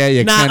boy. Yeah,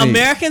 you Now, cunny.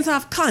 Americans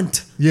have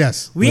cunt.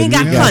 Yes. We ain't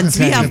got we have cunts.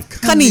 We have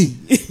cunny.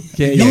 cunny.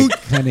 Yeah, You- you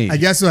cunny. I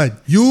guess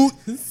what? You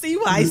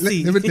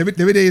CYC. Let me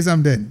tell you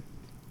something.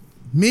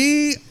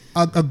 Me,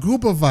 a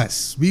group of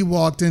us, we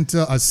walked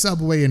into a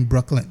Subway in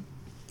Brooklyn,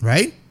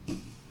 right?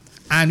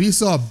 And we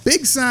saw a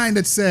big sign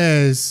that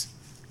says,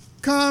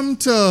 "Come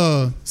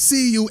to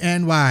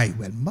CUNY."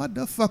 Well,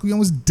 motherfucker, we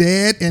almost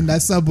dead in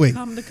that Subway.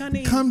 Come to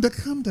cunny. Come to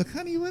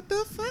Cunny. What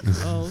the fuck?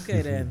 Oh,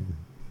 okay then.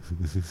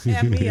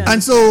 Have me on.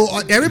 And so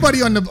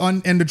everybody on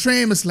the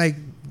train was like,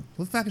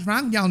 "What the fuck is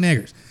wrong with y'all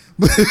niggers?"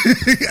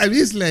 And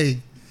he's like,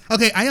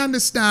 "Okay, I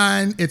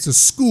understand it's a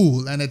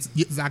school and it's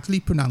actually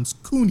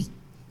pronounced Cooney,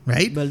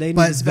 right? But they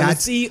need to spell it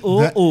that's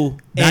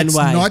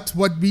C-O-O-N-Y. not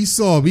what we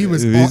saw. We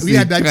We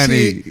had that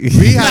see train.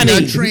 We had Cunny.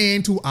 that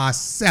train to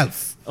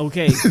ourselves.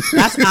 Okay,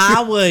 that's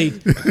our way.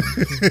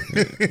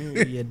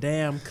 You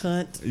damn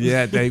cunt.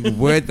 Yeah, like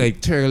words like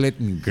turlet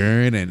and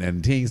gurn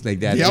and things like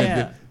that. Yep.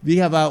 Yeah. We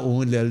have our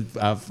own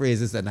little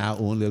phrases and our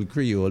own little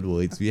Creole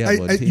words. We have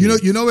our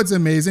things. You know what's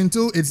amazing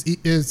too?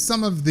 It's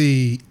some of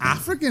the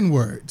African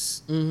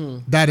words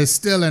that is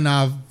still in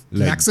our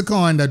Like-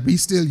 lexicon that we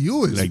still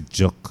use. like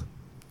juk.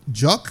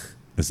 Juk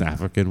It's an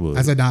African word.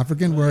 as an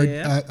African word.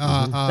 yeah.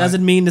 Does Does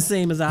it mean the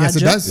same as our yes,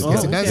 it juk? does. Oh,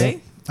 Yes, it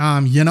okay.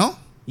 does. You know,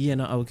 You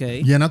know,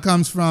 okay.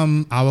 comes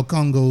from our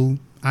Congo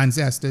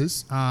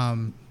ancestors.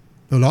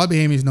 The Lord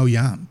Bahamians know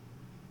yam.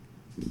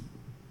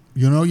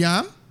 You know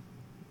yam?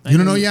 You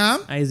don't know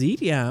yam? I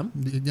eat yam.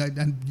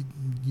 And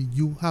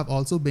you have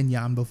also been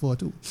yam before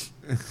too.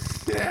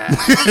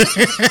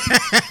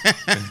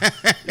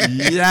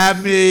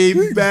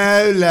 Yummy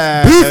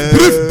Bella.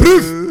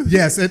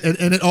 Yes,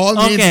 and it all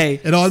means Okay.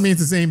 it all means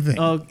the same thing.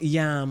 Oh,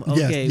 yam. Yes,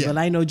 Okay. yeah. Well,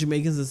 I know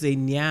Jamaicans that say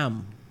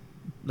nyam.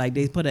 Like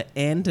they put an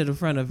N to the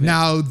front of it.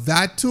 Now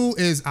that too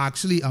is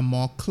actually a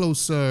more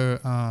closer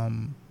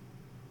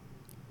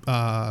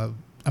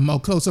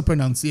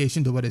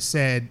pronunciation to what is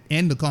said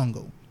in the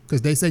Congo.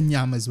 because they say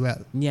nyam as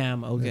well.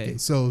 Nyam, okay.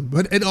 So,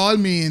 but it all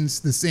means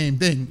the same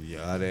thing.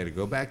 Yeah, there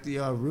go back to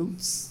your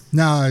roots.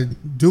 Now,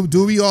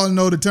 do we all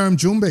know the term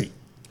Jumbe?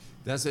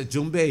 That's a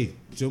Jumbe.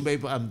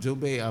 I'm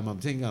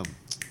thinking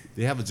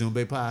they have a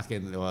Jumbe Park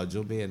in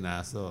Jumbe in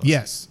Nassau.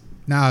 Yes.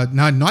 Now,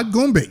 not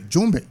Gumbe,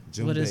 Jumbe.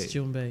 What is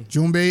Jumbe?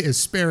 Jumbe is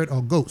spirit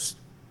or ghost.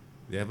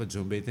 They have a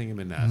Jumbe thing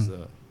in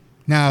Nassau.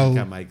 Now,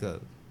 Michael.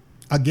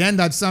 again,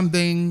 that's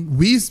something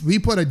we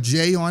put a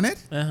J on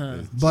it,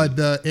 but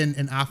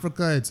in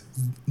Africa it's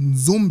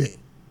Zumbe.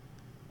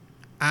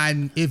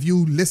 And if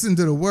you listen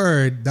to the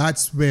word,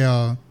 that's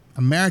where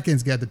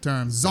Americans get the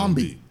term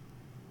zombie.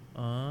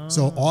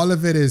 So all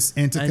of it is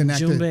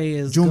interconnected. And Jumbe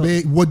is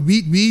Jumbe. What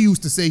we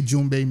used to say,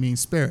 Jumbe means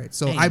spirit.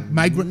 So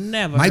my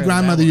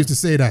grandmother used to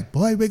say that.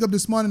 Boy, wake up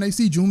this morning, I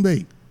see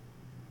Jumbe.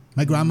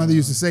 My grandmother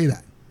used to say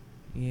that.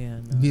 Yeah.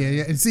 No.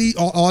 Yeah. And see,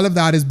 all of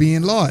that is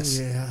being lost.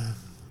 Yeah.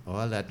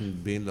 All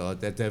that being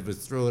lost. That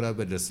was thrown up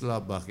in the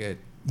slop bucket.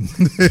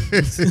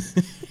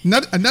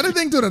 Another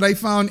thing too that I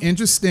found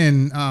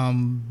interesting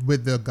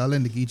with the Gullah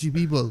and the Geechee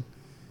people,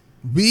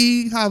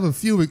 we have a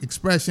few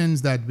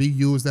expressions that we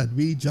use that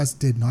we just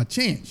did not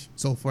change.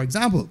 So, for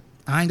example,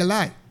 I ain't gonna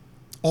lie.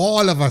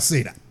 All of us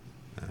say that.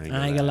 I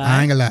ain't gonna lie.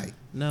 I ain't gonna lie.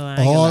 No, I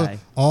ain't gonna lie.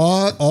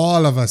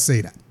 All of us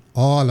say that.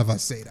 All of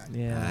us say that.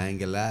 Yeah. I ain't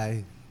gonna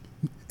lie.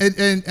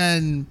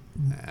 And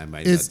I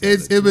might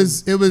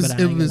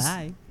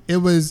it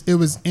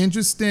was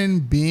interesting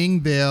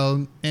being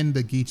there in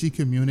the Geechee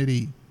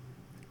community.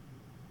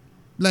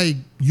 Like,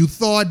 you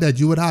thought that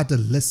you would have to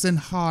listen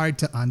hard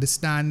to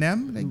understand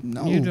them. Like,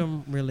 no. You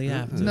don't really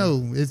have to. No,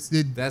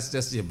 that's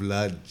just your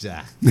blood,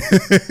 Jack.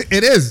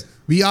 it is.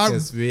 We are.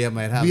 We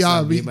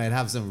might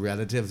have some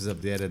relatives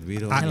up there that we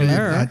don't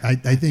know. I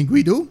think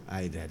we do.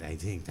 I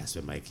think that's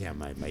where my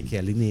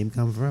Kelly name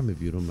come from,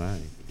 if you don't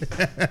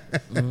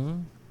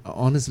mind.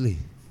 Honestly.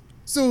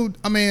 So,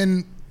 I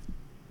mean,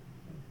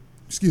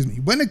 excuse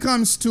me. When it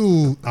comes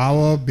to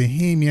our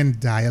Bahamian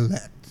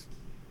dialect,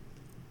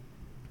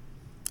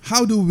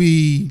 how do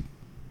we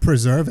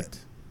preserve it?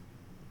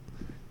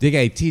 They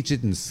gotta teach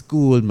it in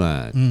school,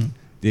 man.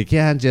 They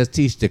can't just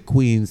teach the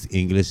Queen's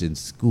English in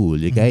school.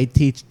 You gotta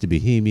teach the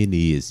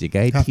Bahamianese. You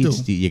gotta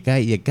teach you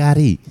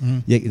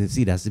gotta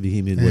see, that's the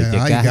Bahamian word.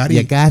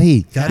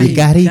 You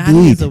gotta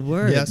do it. Is a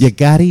word. Yes. You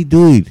gotta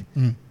do it.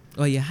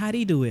 Or you how do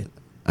you do it?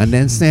 And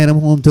then send them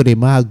home to their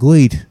ma. Go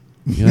it.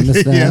 You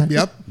understand?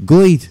 Yep.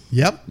 Go it.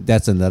 Yep.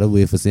 That's another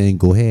way for saying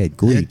go ahead.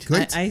 Go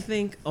it. I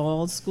think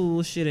all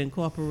schools should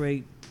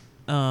incorporate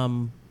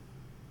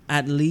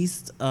at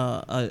least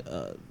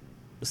a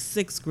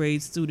sixth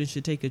grade student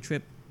should take a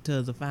trip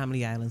to the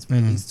Family Islands for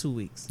at least 2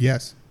 weeks.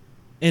 Yes.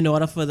 In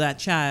order for that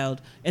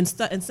child,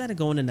 instead of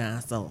going to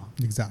Nassau,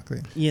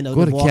 Exactly.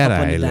 Go to walk Cat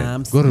up on the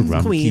Island. damn Go to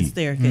Rum Queen Key.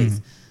 staircase,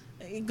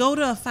 go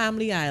to a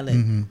Family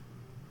Island,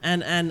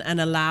 and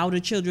allow the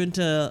children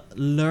to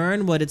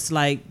learn what it's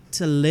like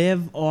to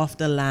live off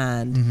the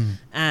land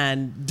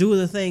and do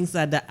the things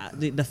that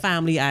the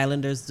Family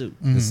Islanders do.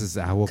 This is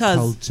our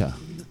culture.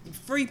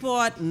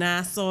 Freeport,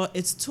 Nassau,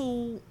 it's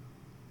too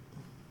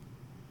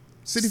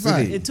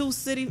Cityfied. It's too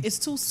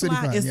Cityfied,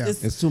 slack. yeah.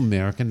 It's too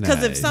Americanized.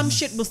 Because if some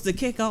shit was to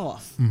kick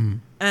off,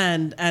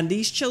 and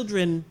these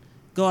children,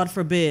 God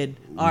forbid,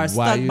 are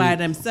stuck by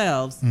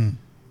themselves,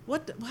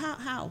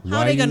 how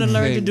are they going to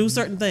learn to do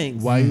certain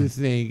things? Why do you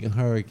think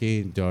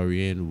Hurricane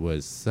Dorian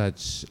was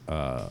such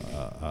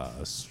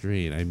a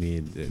strain? I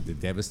mean, the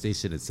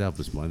devastation itself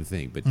was one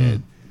thing, but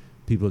then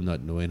people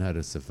not knowing how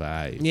to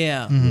survive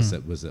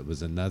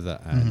was another.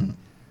 And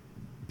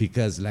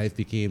because life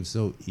became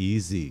so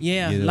easy.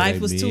 Yeah, you know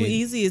life was too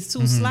easy. It's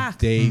too slack.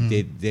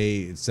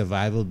 They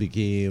survival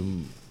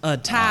became a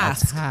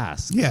task.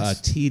 Yes.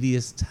 A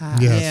tedious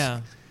task. Yes.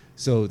 Yeah.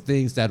 So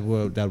things that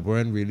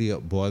weren't really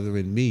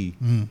bothering me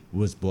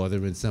was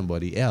bothering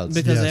somebody else.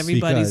 Because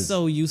everybody's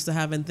so used to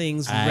having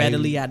things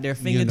readily at their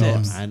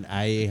fingertips. And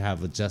I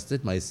have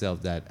adjusted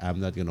myself that I'm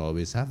not going to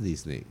always have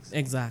these things.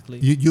 Exactly.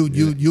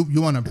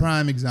 You want a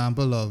prime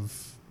example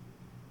of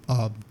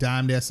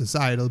damn near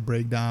societal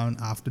breakdown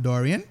after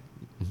Dorian?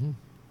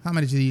 How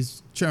many of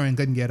these children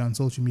couldn't get on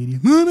social media?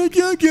 Man, I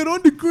can't get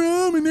on the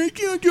gram and I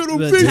can't get on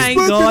Facebook. Thank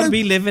God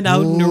we living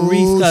out in the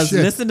reef, because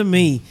shit. listen to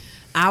me.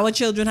 Our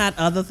children had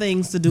other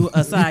things to do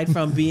aside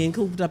from being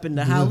cooped up in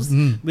the house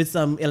with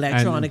some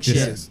electronic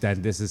shit.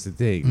 This is the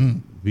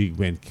thing. We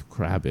went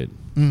crabbing.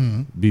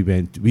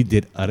 We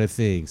did other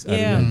things.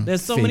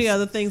 There's so many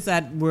other things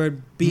that were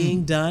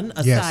being done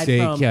aside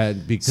from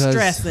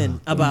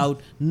stressing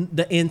about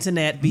the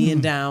internet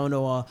being down,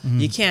 or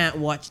you can't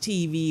watch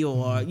TV,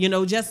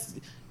 or just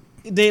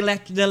the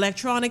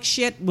electronic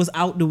shit was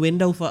out the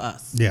window for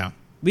us. Yeah.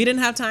 We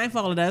didn't have time for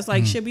all of that. It's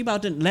like, shit, we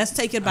about to, let's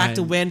take it back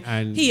to when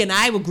he and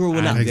I were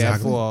growing up.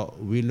 Therefore,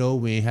 we know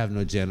we ain't have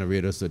no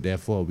generator, so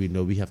therefore we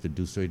know we have to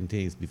do certain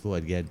things before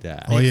it get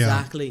dark.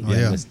 Exactly. You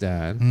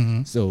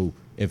understand? So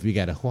if we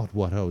got a hot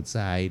water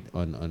outside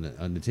on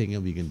the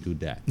thing, we can do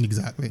that.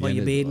 Exactly. Or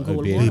you bathe in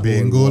cold You water.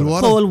 bathe in cold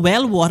water. Cold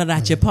well water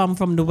that you pump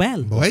from the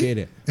well.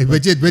 Boy,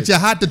 which you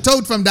had to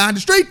tote from down the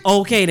street.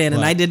 Okay then,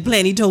 and I did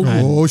plenty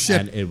toting. Oh shit.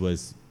 And it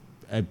was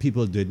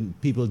people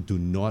do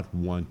not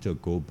want to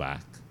go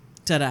back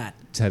to that.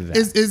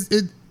 Is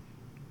it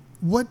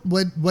what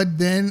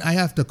then I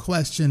have to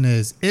question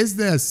is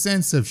there a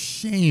sense of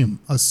shame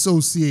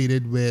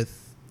associated with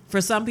For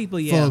some people,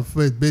 yeah.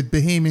 with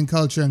Bahamian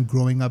culture and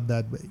growing up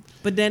that way?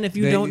 But then if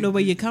you don't know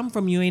where you come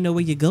from, you ain't know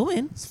where you're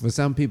going. For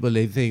some people,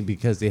 they think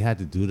because they had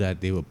to do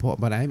that, they were poor.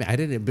 But I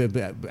didn't.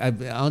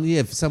 Only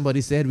if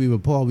somebody said we were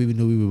poor, we would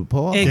know we were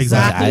poor.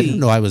 Exactly. I didn't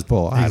know I was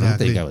poor. Exactly. I don't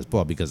think I was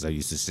poor because I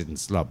used to sit in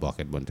slop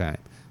bucket one time.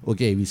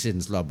 Okay, we sit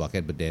in slop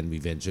bucket, but then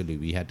eventually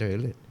we had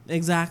toilet.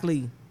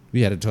 Exactly.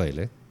 We had a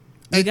toilet.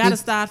 You got to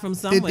start from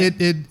somewhere.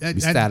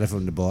 We started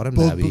from the bottom.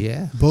 Now we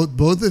here.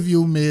 Both of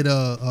you made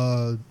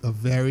a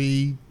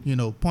very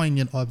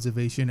poignant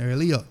observation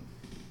earlier.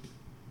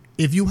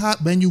 If you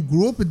when you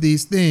grew up with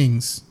these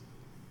things,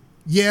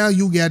 yeah,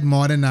 you get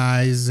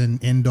modernized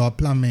and indoor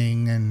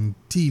plumbing and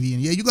TV,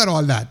 and yeah, you got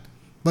all that.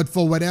 But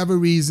for whatever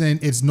reason,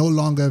 it's no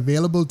longer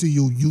available to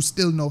you. You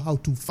still know how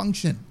to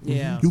function.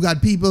 Yeah. You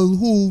got people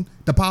who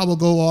the power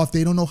go off,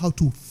 they don't know how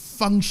to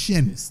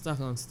function.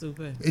 Stuck on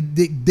stupid.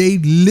 They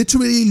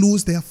literally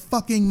lose their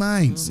fucking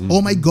minds. Mm-hmm.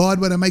 Oh my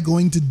God, what am I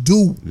going to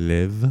do?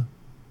 Live.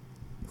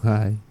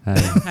 Hi.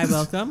 Hi,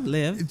 welcome.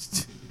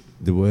 Live.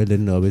 The world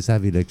didn't always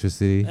have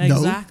electricity.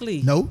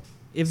 Exactly. No.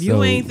 If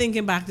you ain't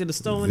thinking back to the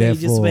Stone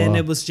Ages when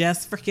it was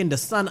just freaking the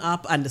sun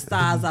up and the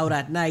stars out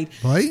at night,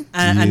 right?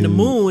 And the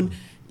moon,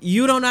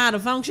 you don't know how to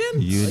function,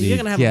 you're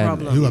going to have a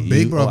problem. You a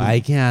big problem.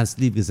 I can't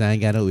sleep because I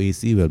ain't got no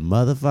AC. Well,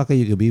 motherfucker,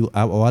 you could be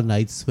up all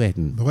night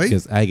sweating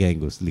because I can't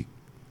go sleep.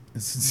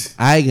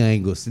 I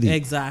can't go sleep.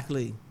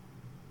 Exactly.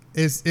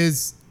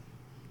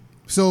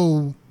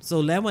 So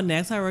let when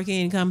next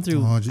hurricane come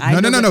through. No.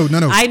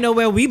 I know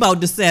where we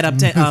about to set up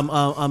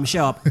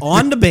shop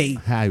on the bay.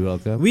 Hi,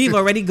 welcome. We've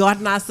already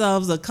gotten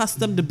ourselves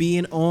accustomed to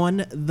being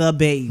on the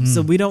bay,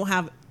 so we don't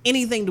have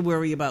anything to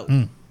worry about.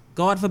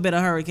 God forbid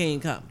a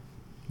hurricane come.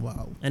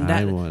 Wow.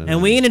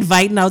 And we ain't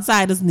inviting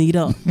outsiders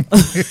neither.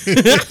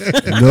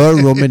 No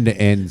room in the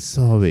end.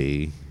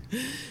 Sorry.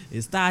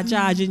 It start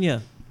charging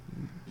you.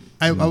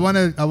 I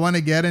want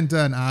to get into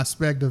an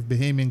aspect of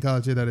Bahamian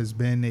culture that has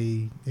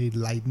been a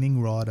lightning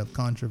rod of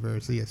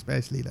controversy,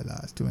 especially the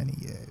last 20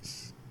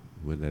 years.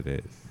 What that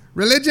is?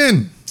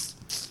 Religion.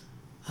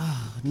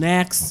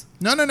 Next.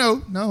 No,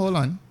 hold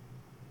on.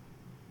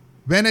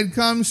 When it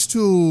comes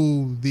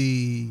to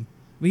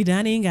we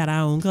done ain't got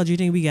our own culture. You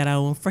think we got our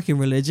own freaking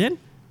religion?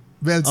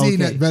 Well,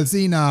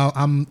 see now,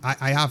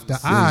 I have to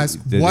ask,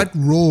 what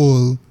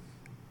role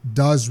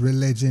does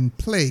religion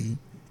play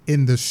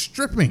in the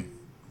stripping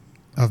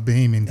of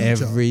Bahamian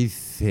culture?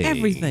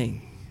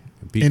 Everything.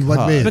 In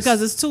what ways?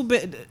 Because it's too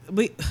big.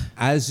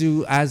 As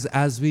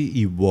we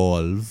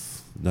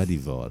evolve, and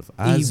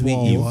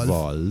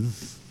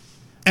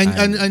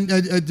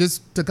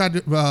just to cut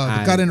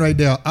in right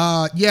there.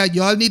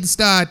 Y'all need to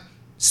start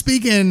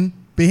speaking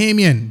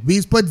Bahamian.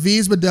 We's put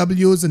V's with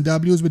W's and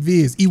W's with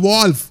V's.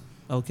 Evolve.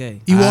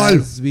 Okay. Evolve.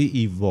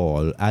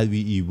 As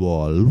we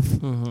evolve,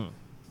 mm-hmm.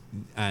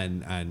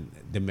 and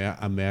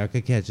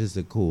America catches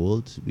the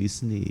cold, we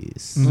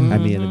sneeze. Mm-hmm. I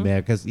mean,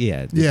 they catch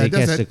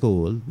the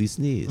cold, we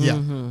sneeze. Yeah.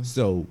 Mm-hmm.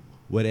 So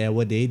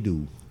whatever they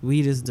do,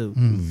 we just do.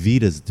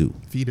 Vidas do.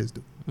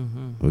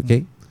 Mm-hmm.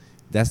 Okay,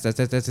 that's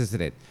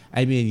it.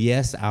 I mean,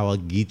 yes, our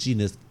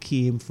geechiness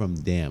came from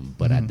them,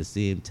 but at the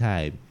same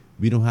time,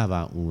 we don't have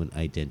our own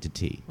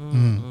identity.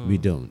 Mm-hmm. We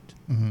don't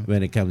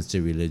when it comes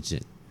to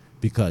religion,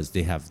 because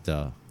they have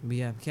We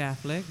have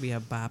Catholic, we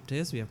have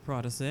Baptist, we have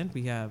Protestant,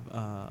 we have...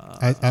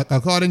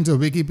 according to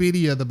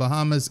Wikipedia, the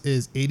Bahamas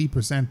is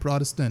 80%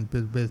 Protestant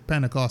with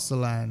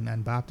Pentecostal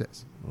and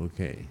Baptist.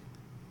 Okay.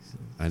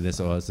 And that's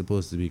all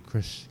supposed to be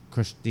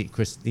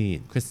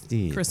Christine.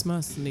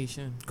 Christmas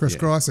nation.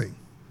 Crisscrossing.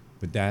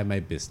 But that's my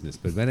business.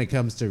 But when it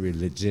comes to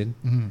religion,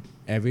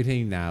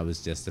 everything now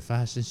is just a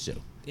fashion show.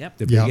 Yep.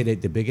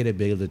 The bigger they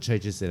build the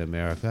churches in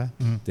America,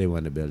 they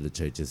want to build the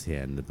churches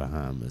here in the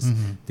Bahamas.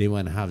 They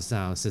want to have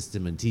sound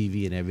system and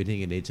TV and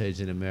everything in their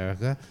church in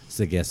America.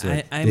 So guess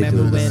what? I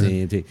remember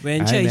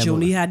when church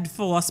only had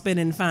 4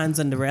 spinning fans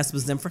and the rest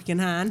was them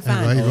freaking hand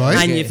fans.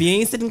 Right. And if you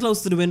ain't sitting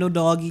close to the window,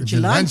 dog, eat your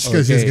lunch.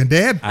 Because you're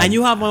dead. And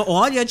you have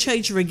all your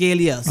church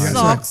regalia.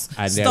 Socks,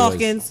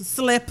 stockings,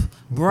 slip,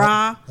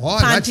 bra,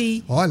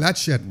 panty. All that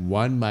shit.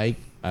 One mic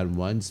and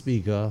one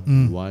speaker,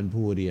 one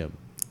podium.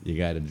 You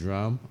got a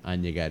drum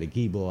and you got a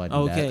keyboard.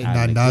 Okay.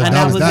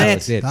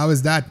 That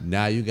was that.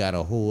 Now you got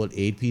a whole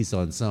 8-piece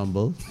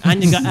ensemble.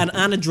 And you got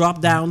and a drop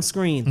down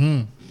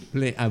screen.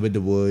 Play and with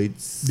the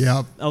words.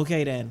 Yeah.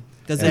 Okay then.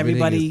 Because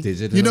everybody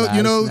you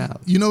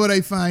know what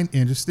I find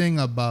interesting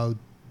about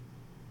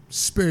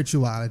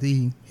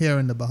spirituality here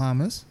in the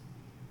Bahamas?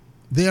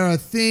 There are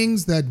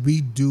things that we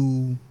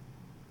do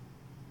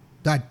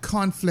that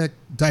conflict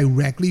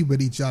directly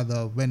with each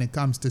other when it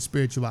comes to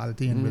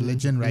spirituality and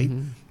religion, right?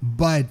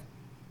 But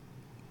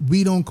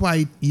we don't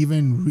quite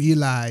even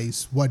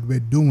realize what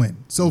we're doing.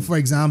 So, for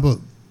example,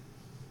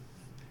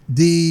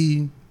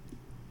 the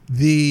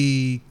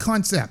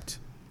concept,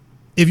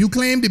 if you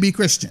claim to be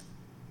Christian,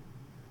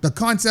 the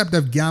concept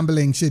of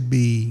gambling should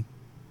be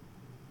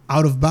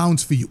out of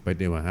bounds for you. But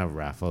they want to have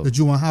raffle. That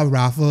you want to have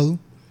raffle.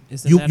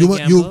 Isn't that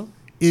a gamble?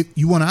 If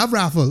you want to have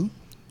raffle,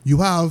 you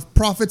have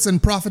prophets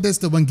and prophetess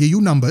that will give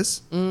you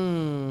numbers.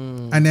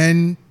 And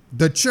then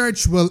the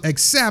church will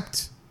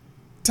accept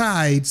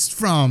tithes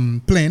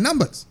from playing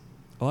numbers.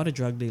 Or the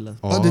drug dealer.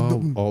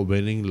 Or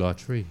winning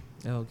lottery.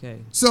 Okay.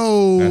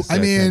 So That's I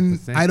mean,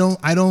 10%.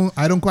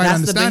 I don't quite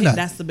understand that.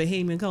 That's the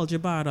Bahamian culture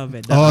part of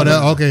it.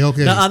 Okay.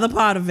 The other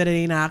part of it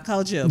ain't our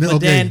culture. But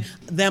Okay. then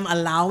them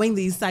allowing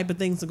these type of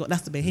things to go,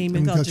 that's the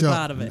Bahamian culture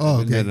part of it. Oh,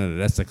 okay. No,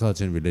 that's the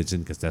culture and religion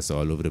because that's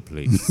all over the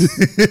place.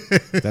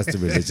 That's the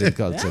religion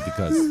culture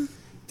because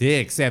they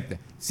accept.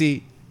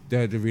 See,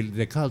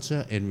 the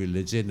culture and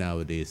religion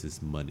nowadays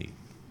is money.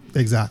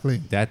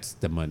 Exactly. That's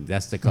the money.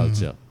 That's the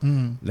culture.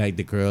 Like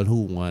the girl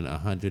who won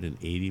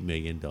 $180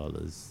 million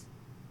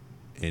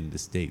in the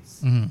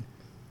States.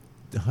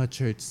 Her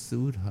church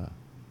sued her.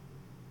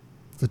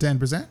 For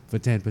 10%? For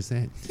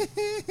 10%.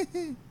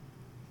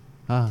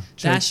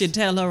 That should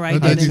tell her right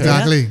Okay, then and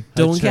exactly. there.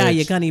 Don't Her carry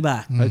your church- money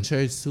back. Her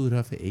church sued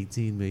her for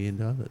 $18 million.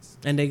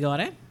 And they got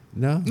it?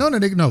 No? No,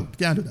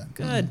 can't do that.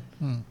 Good.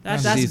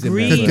 That's She's a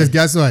greed. member. Because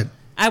guess what?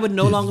 I would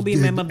no longer be a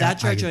member of that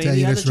church or I can tell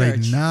any you other this right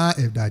church. now,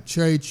 if that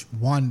church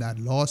won that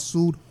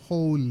lawsuit,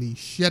 holy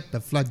shit, the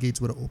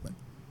floodgates would have opened.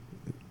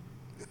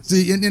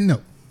 See, and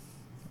no.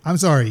 I'm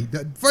sorry.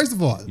 First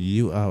of all,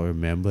 You are a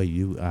member.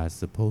 You are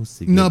supposed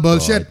to get No,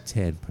 bullshit.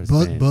 God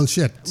 10%.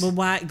 bullshit. But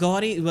why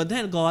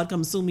then God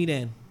come sue me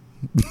then.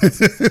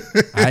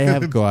 I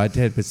have God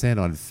 10%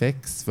 on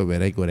fix for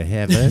when I go to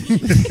heaven.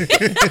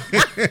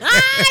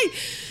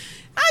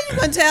 How you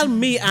gonna tell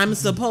me I'm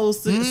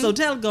supposed to? So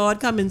tell God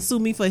come and sue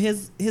me for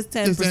his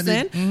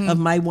 10% of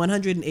my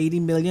 180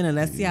 million, and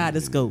let's see how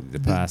this go. The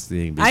pastor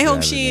ain't been I hope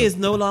driving she up. is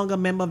no longer a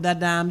member of that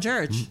damn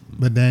church.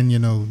 But then,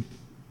 anyway,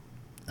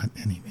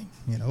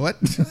 you know what?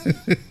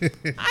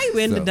 I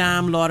win the So-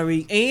 damn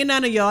lottery. Ain't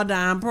none of y'all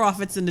damn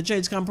prophets in the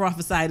church come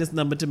prophesy this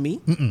number to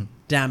me.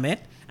 Damn it.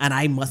 And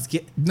I must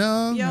get.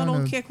 No, Y'all no,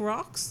 don't no. kick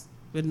rocks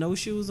with no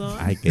shoes on.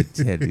 I can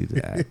tell you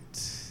that.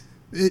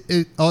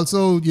 It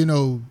also,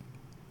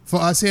 for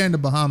us here in the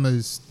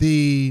Bahamas,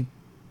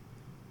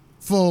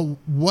 for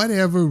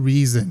whatever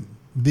reason,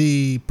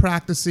 the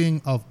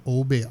practicing of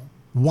obeah,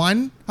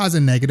 one, has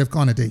a negative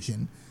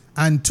connotation,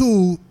 and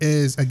two,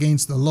 is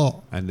against the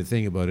law. And the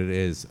thing about it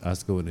is,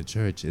 us going to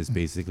church is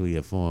basically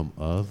a form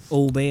of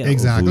Obey.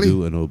 Exactly.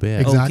 voodoo and obey.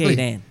 Exactly. Okay,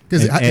 then.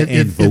 Because And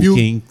if you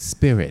invoking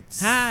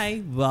spirits.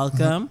 Hi,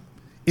 welcome.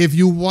 if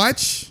you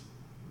watch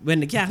When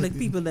the Catholic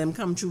people them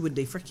come through with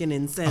their freaking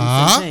incense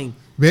and thing.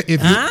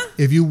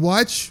 if you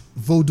watch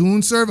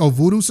voodoo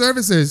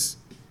services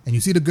and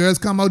you see the girls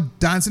come out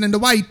dancing in the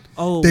white,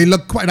 they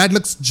look that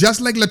looks just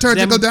like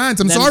liturgical dance.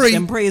 I'm sorry.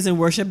 Them praise and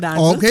worship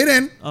dances. Okay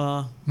then.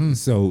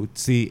 So,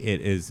 see,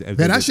 it is...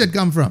 Where that shit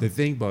come from? The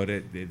thing about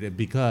it,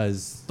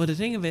 because... But the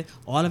thing of it,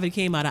 all of it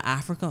came out of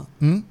Africa.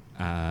 and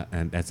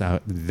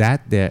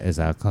that there is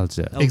our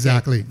culture. Okay.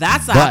 Exactly.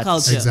 That's our But-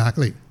 culture.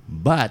 Exactly.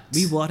 But...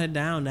 We watered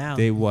down now.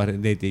 They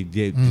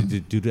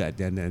do that,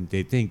 and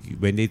they think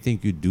when they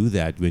think you do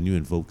that, when you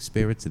invoke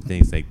spirits and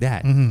things like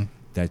that,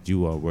 that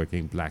you are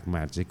working black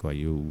magic or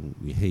you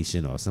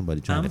Haitian or somebody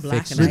trying I'm to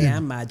black fix and you. I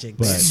am magic.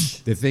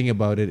 But the thing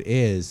about it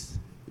is,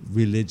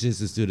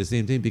 religious is do the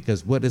same thing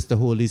because what is the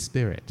Holy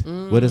Spirit?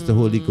 What is the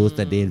Holy Ghost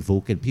that they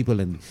invoke and people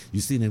and you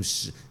see them?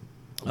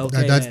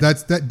 Okay,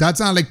 That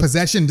sounds like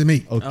possession to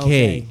me.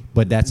 Okay,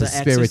 but that's The a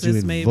spirit you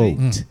Exorcist, maybe?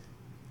 invoked.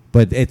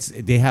 But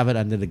they have it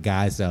under the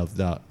guise of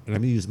the,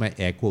 let me use my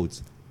air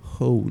quotes,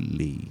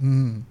 Holy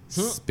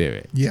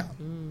Spirit. Yeah.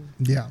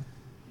 Yeah.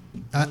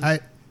 All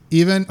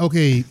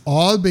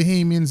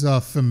Bahamians are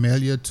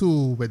familiar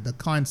too with the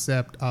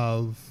concept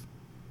of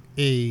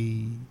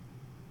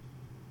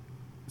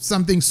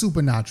something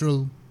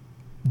supernatural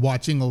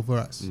watching over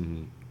us.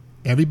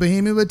 Every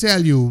Bahamian will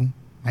tell you,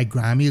 my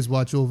Grammy is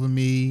watch over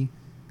me,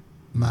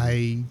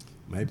 my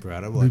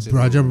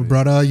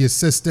brother, your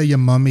sister, your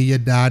mommy, your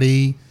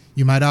daddy.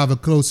 You might have a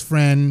close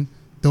friend,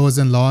 those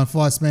in law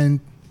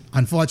enforcement.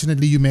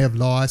 Unfortunately, you may have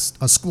lost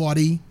a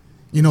squatty.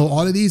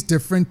 All of these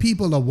different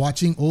people are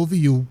watching over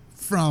you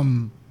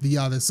from the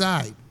other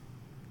side.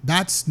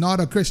 That's not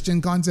a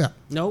Christian concept.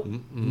 Nope.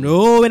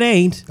 No, it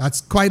ain't.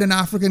 That's quite an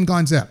African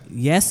concept.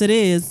 Yes, it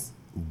is.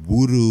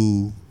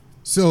 Voodoo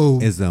So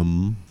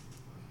ism,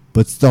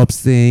 but stop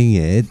saying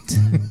it.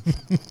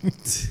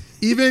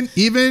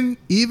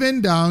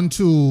 even down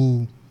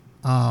to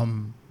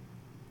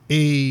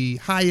a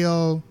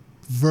higher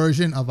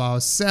version of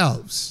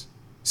ourselves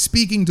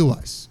speaking to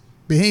us.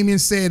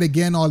 Bahamians say it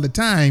again all the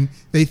time.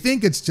 They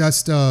think it's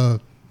just an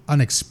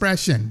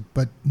expression,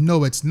 but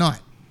no, it's not.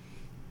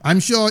 I'm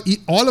sure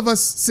all of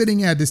us sitting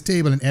here at this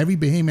table and every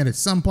Bahamian at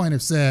some point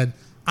have said,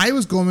 I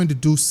was going to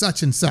do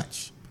such and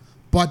such,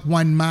 but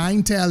one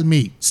mind tell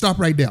me, stop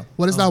right there.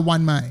 What is that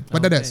one mind?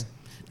 What that is?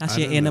 That's I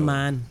your don't inner know.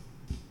 man.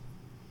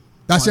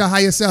 That's your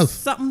higher self.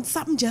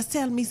 Something just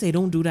tell me say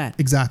don't do that.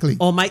 Exactly.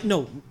 Or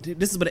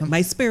this is what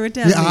my spirit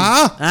tells Yeah, me.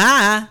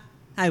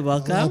 Hi,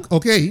 welcome.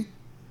 Okay.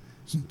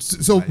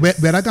 So where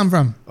that come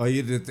from? Oh,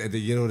 you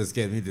know what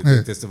scared me?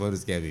 This about to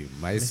scare me.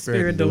 My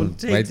spirit spirit don't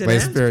take my to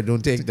that. spirit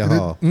don't take the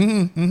hall.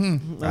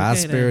 Our Okay,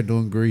 spirit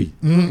don't agree.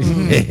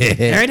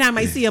 Every time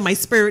I see her, my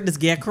spirit just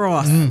get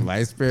cross.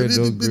 My spirit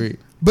don't agree.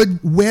 But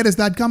where does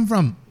that come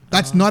from?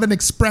 That's not an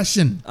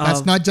expression.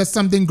 That's not just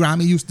something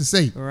Grammy used to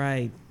say.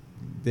 Right.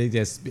 They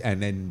just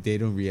and then they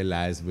don't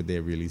realize what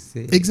they're really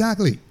saying.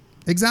 Exactly.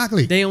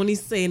 They only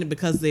saying it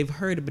because they've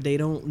heard it, but they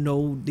don't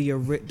know the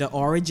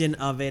origin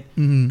of it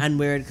and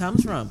where it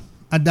comes from.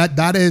 And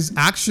that is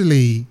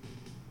actually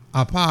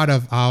a part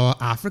of our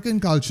African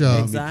culture.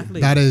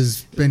 Exactly. That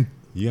has been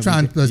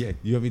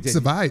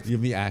survived. Let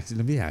me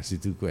ask you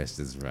two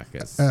questions,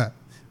 Ruckus.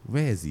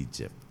 Where is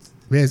Egypt?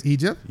 Where's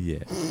Egypt?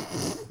 Yeah.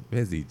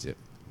 Where's Egypt?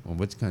 On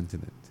which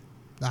continent?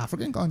 The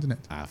African continent.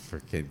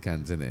 African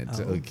continent.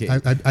 Oh. Okay.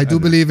 I do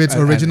believe its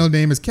original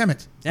name is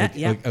Kemet.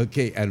 Yeah.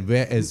 Okay. And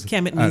where is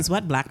Kemet means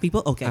what? Black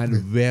people? Okay.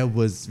 And where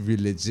was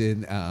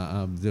religion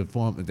the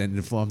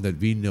form that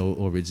we know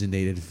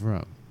originated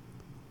from?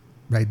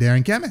 Right there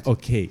in Kemet.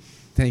 Okay.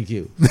 Thank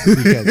you.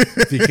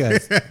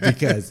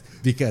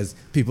 Because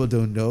people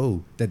don't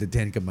know that the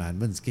 10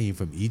 Commandments came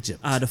from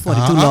Egypt. The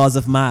 42 laws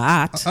of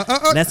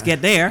Ma'at. Let's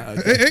get there.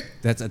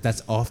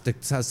 That's off the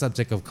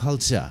subject of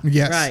culture.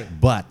 Yes. Right.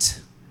 But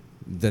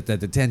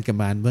the 10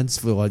 Commandments,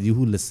 for all you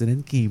who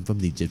listening, came from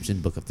the Egyptian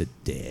Book of the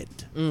Dead.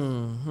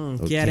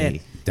 Mm-hmm. Get Okay.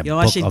 it. The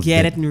Y'all Book should of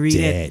get the it and read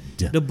Dead.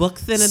 it. The book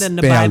thinner than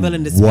the Spell Bible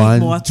and the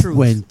speak more truth.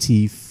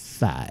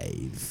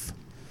 125.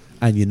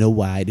 And you know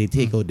why they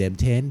take out them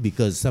 10?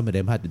 Because some of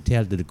them had to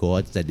tell the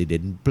gods that they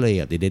didn't play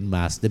or they didn't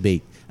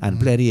masturbate. And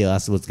plenty of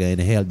us was going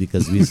to hell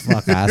because we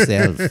fuck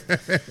ourselves.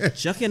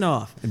 Shucking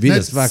off. We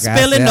just fuck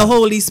Spilling the ourselves.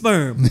 holy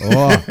sperm.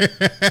 Oh,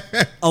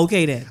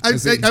 Okay then.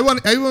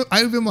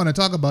 I even want to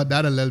talk about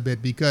that a little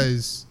bit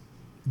because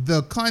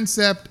the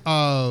concept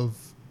of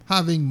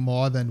having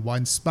more than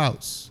one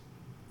spouse,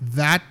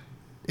 that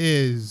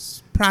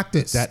is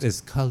practice. that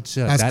is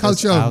culture. That's That is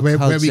culture our where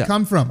we culture.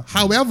 come from.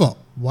 However,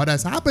 what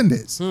has happened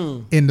is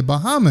in the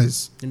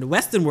Bahamas, In the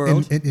Western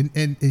world,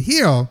 in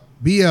here,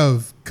 we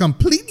have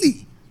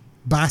completely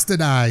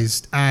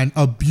bastardized and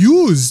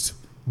abused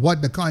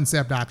what the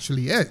concept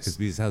actually is. Because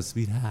we have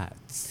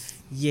sweethearts.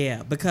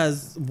 yeah,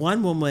 because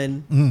one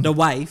woman, the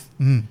wife,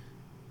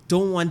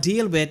 don't want to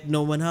deal with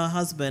knowing her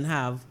husband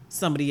have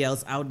somebody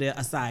else out there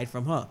aside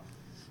from her.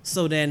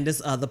 So then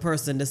this other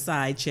person, the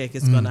side chick,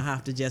 is going to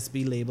have to just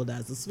be labeled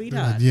as a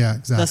sweetheart. Yeah,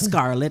 exactly. The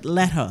scarlet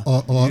letter.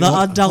 Or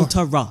the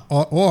adulterer.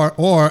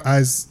 Or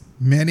as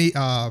many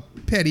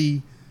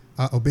petty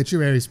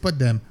obituaries put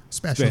them,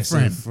 special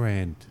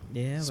friend.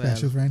 Yeah,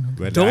 Special friend.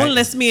 But Don't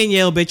list me in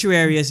your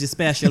obituary as your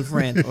special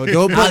friend. Oh,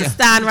 don't I'll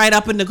stand right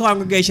up in the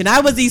congregation. I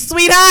was his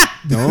sweetheart.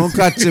 Don't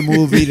cut the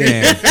movie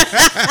then.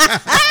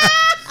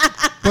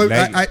 But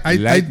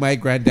Like my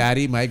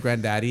granddaddy,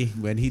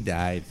 when he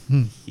died,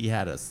 he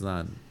had a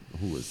son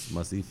who was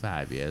must be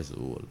 5 years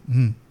old.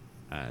 And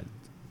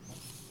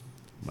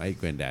my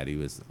granddaddy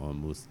was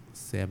almost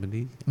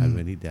 70 and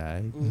when he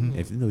died.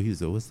 If you know, he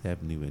was over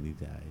 70 when he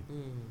died.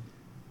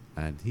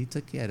 And he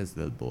took care of this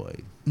little boy.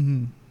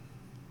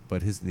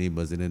 But his name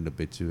wasn't in the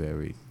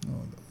obituary. Oh,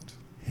 Lord.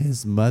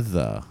 His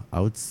mother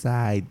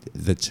outside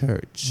the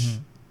church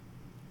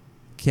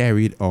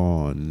carried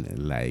on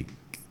like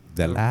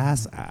the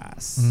last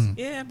ass.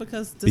 Yeah,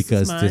 because this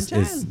is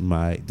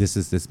my child. This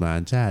is this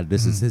man's child.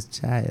 This is his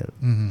child.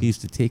 He used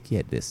to take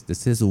care of this. This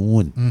is his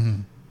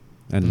own.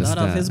 Blood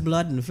of his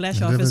blood and flesh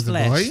And of if his it's a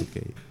flesh. boy?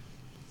 Okay.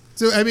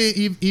 So I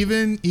mean,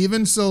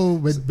 even so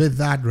with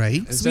that,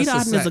 right? It's Sweetheart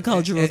just is a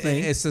cultural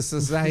thing. It's a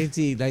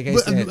society, like I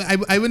But,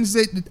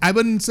 said. I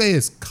wouldn't say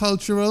it's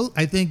cultural.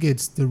 I think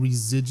it's the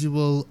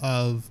residual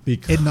of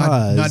it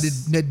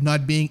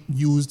not being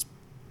used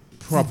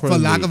Properly. for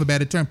lack of a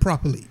better term,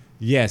 properly.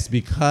 Yes,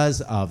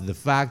 because of the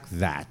fact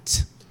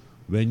that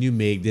when you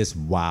make this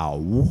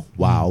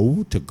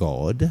wow to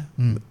God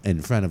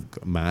in front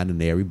of man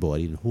and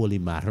everybody in holy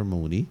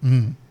matrimony,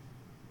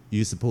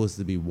 you're supposed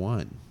to be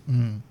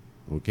one.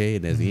 Okay?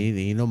 There's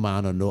ain't no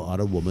man or no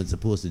other woman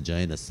supposed to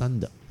join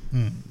asunder.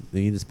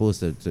 They ain't supposed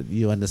to,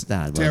 you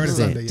understand what Tear I'm it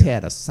saying? asunder, yeah.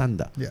 Tear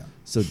asunder. Yeah.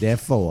 So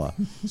therefore,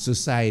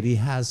 society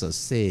has us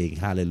saying,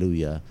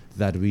 hallelujah,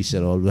 that we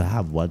shall always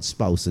have one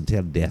spouse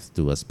until death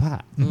do us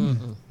part.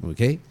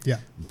 Okay? Yeah.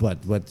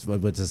 But what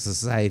the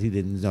society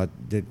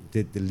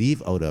did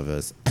leave out of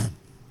us,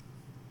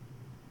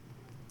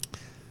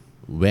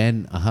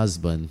 when a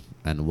husband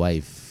and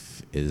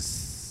wife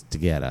is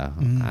together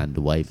and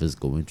the wife is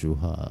going through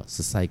her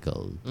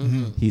cycle,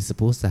 he's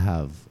supposed to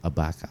have a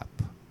backup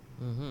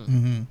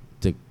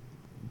to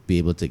be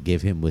able to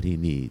give him what he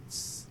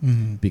needs.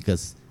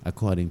 Because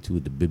according to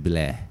the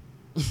Bible,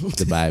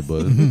 the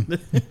Bible,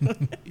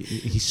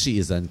 she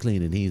is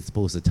unclean and he ain't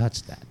supposed to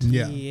touch that.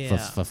 Yeah.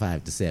 For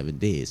 5 to 7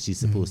 days. She's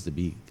supposed to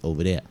be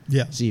over there.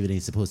 Yeah. She even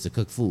ain't supposed to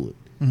cook food.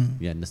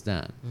 You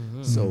understand?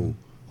 So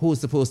who's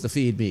supposed to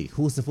feed me?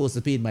 Who's supposed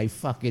to feed my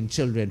fucking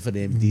children for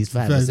them these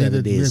 5 to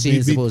 7 days? She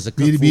ain't supposed to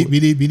cook food. We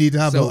need to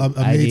have So a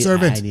maid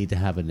servant. I need to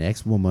have an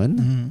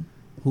ex-woman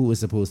who is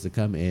supposed to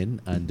come in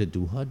and to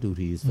do her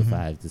duties for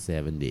 5 to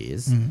 7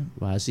 days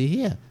while she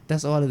here.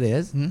 That's all it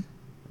is.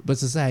 But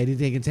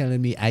society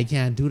telling me I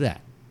can't do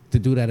that. To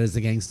do that is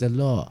against the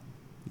law.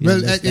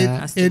 That's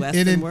the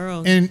Western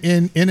world.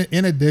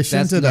 In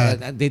addition to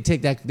that, they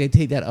take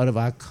that out of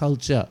our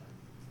culture.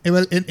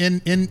 Well,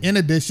 in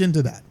addition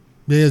to that,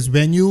 because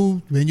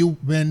when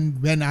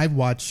I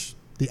watch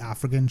the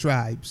African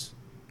tribes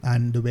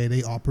and the way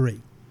they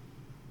operate,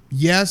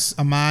 yes,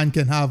 a man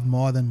can have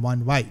more than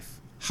one wife.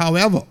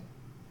 However,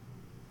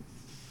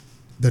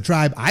 the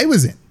tribe I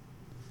was in,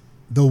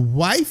 the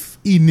wife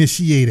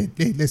initiated,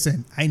 hey,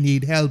 listen, I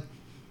need help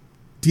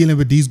dealing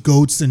with these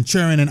goats and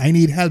churning, and I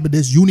need help with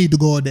this. You need to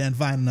go out there and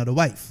find another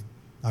wife.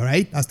 All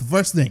right? That's the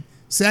first thing.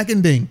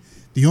 Second thing,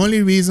 the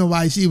only reason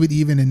why she would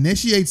even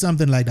initiate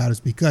something like that is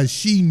because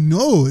she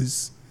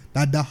knows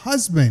that the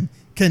husband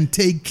can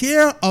take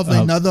care of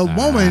another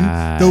woman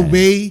the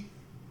way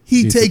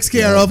he takes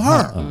care of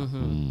her.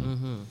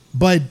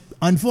 But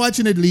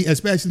unfortunately,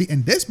 especially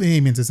in this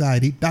Bahamian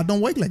society, that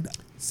don't work like that.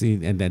 See,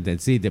 and then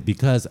see that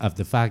because of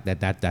the fact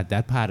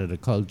that part of the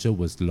culture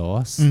was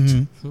lost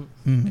through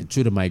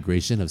the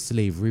migration of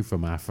slavery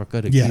from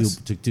Africa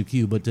to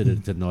Cuba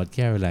to North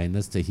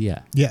Carolinas to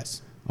here.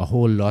 Yes. A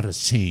whole lot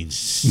has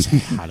changed.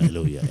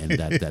 Hallelujah. And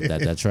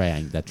that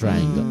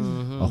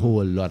triangle. A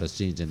whole lot has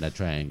changed in that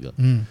triangle.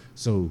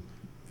 So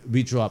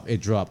it dropped,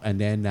 and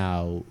then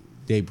now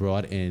they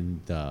brought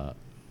in the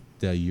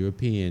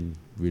European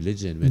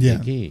religion when they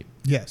came.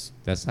 Yes.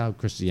 That's how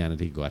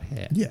Christianity got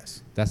here.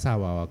 Yes. That's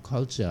how our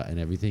culture and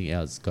everything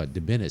else got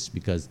diminished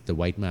because the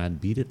white man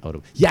beat it out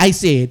of us. Yeah, I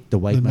say it. The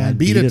white man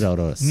beat it out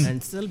of us.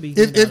 And still beat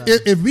it out of us.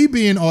 If we're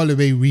being all the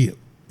way real,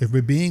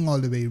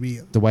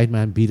 the white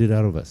man beat it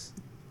out of us.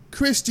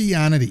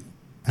 Christianity,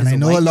 and I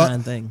know a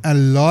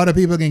lot of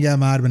people can get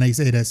mad when I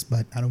say this,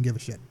 but I don't give a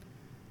shit.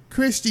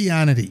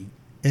 Christianity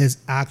is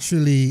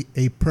actually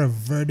a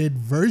perverted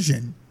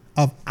version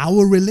of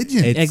our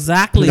religion.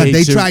 Exactly. That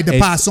they tried to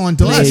pass on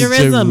to us.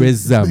 Plagiarism.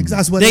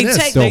 That's what it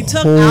is. They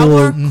took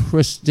our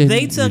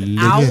Christian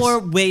our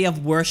way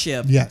of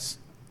worship. Yes.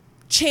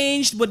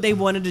 Changed what they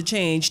wanted to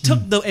change,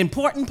 took the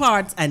important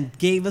parts and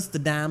gave us the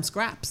damn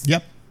scraps.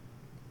 Yep.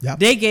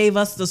 They gave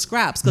us the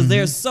scraps because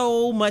there's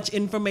so much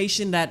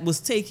information that was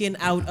taken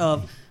out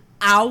of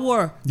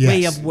our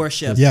way of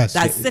worship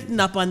that's sitting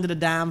up under the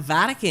damn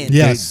Vatican.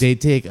 Yes. They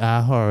take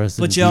our Horus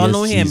and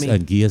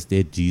give us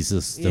their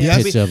Jesus,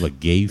 the picture of a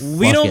gay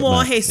We don't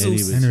want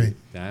Jesus. Anyway.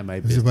 That my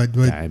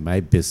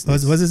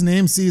business. What's his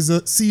name?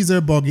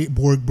 Caesar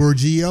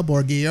Borgia,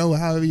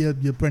 however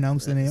you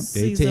pronounce the name.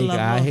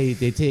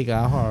 They take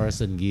our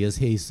Horus and give us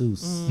Jesus.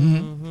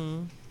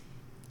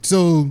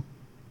 So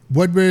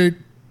what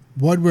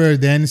we're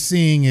then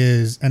seeing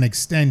is an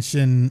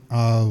extension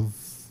of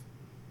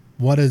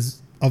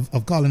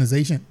of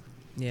colonization.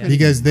 Yeah.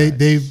 Because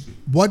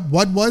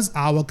what was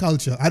our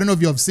culture? I don't know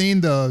if you have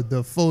seen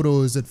the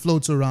photos that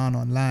floats around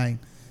online.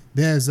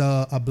 There's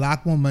a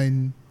black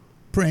woman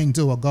praying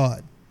to a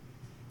god.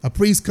 A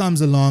priest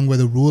comes along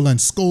with a rule and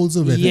scolds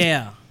her with it.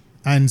 Yeah.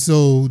 And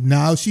so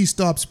now she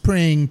stops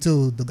praying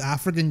to the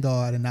African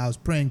god and now is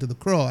praying to the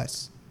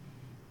cross.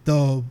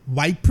 The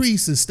white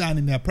priest is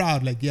standing there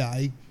proud, like,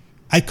 I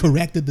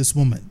corrected this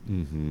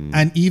woman.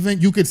 And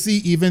even you could see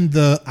even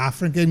the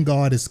African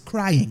god is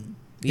crying.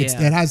 It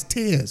has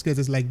tears because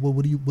it's like, well,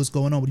 what's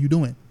going on? What are you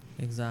doing?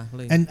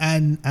 Exactly.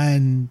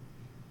 And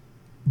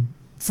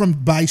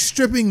by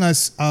stripping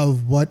us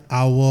of what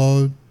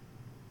our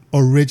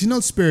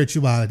original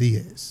spirituality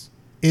is,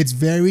 it's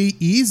very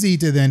easy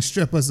to then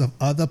strip us of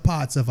other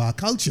parts of our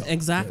culture.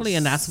 Exactly,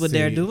 and that's what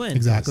they're doing.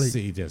 Exactly.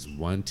 See, there's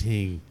one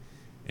thing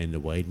in the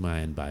White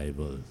Man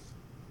Bible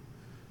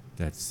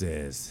that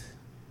says,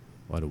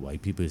 or the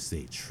white people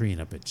say, train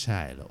up a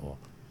child or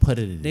put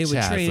it in the child. They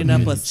were training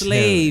up a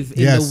slave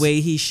in the way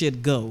he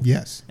should go.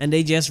 Yes. And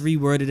they just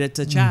reworded it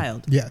to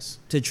child. Yes.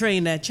 To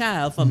train that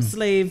child from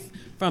slave,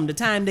 from the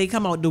time they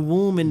come out the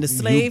womb in the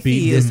slave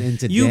field,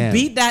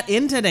 beat that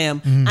into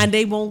them and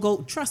they won't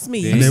go, trust me.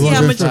 You see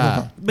how much,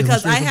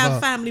 because I have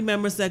family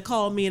members that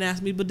call me and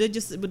ask me, but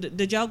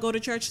did y'all go to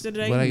church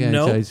today? What I got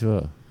to church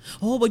for?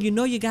 Oh, but you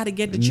know you got to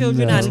get the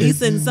children at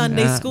least in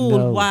Sunday school.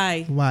 No.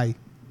 Why?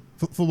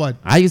 For what?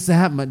 I used to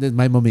have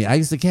my mommy. I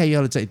used to carry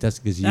all the church. That's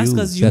because you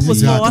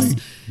was lost.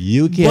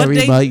 You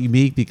carry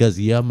me because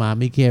your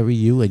mommy carry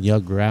you and your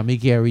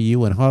Grammy carry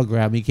you and her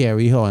Grammy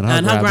carry her and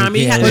her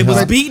Grammy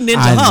was beaten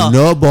into and her.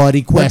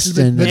 Nobody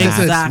questioned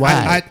exactly.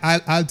 why.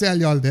 I'll tell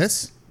you all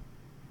this.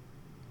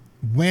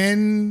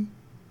 When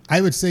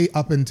I would say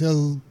up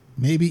until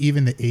maybe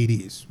even the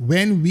 80s,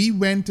 when we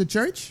went to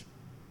church,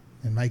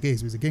 in my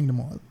case it was a Kingdom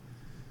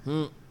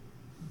Hall.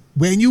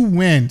 When you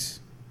went,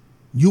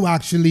 you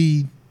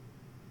actually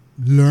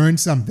learn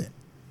something.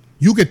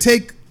 You could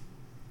take,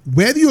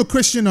 whether you're a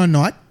Christian or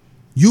not,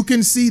 you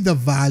can see the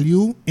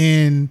value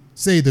in,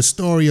 say, the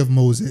story of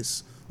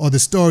Moses or the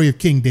story of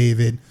King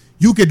David.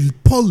 You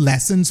could pull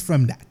lessons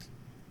from that,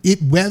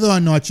 whether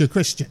or not you're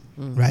Christian,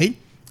 right?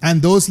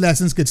 And those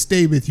lessons could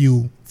stay with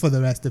you for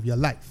the rest of your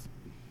life.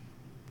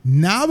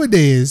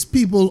 Nowadays,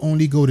 people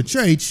only go to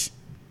church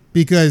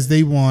because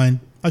they want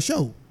a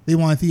show. They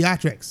want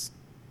theatrics.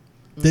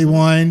 They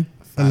want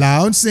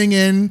loud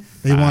singing.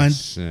 They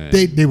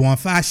want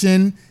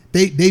fashion.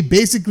 They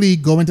basically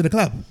go into the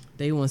club.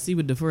 They want to see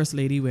what the first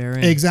lady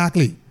wearing.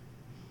 Exactly.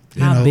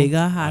 How big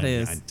her hat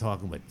is. I'm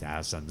talking about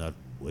thou shalt not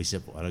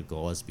worship other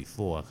gods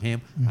before him,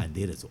 and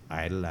they just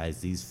idolize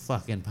these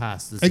fucking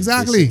pastors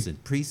Exactly. and bishops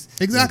and priests.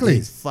 Exactly. They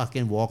just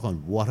fucking walk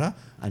on water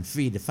and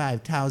feed the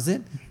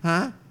 5,000.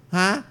 Huh?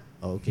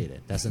 Okay, then.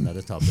 That's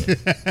another topic.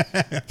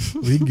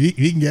 we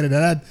can get into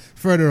that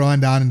further on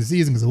down in the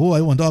season because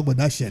I won't talk about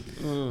that shit.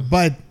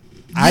 But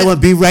I will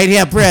be right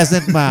here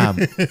present, Mom.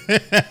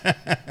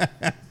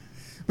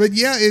 But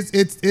yeah,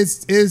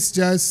 it's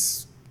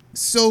just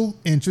so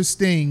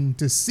interesting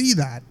to see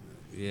that.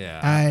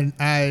 Yeah.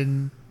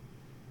 And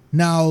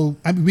now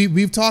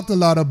we've talked a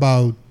lot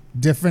about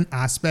different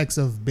aspects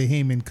of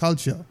Bahamian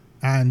culture,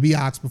 and we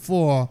asked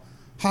before,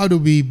 how do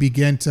we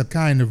begin to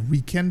kind of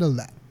rekindle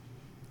that?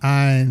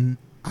 And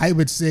I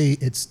would say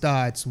it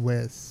starts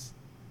with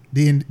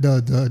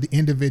the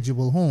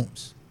individual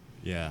homes.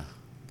 Yeah.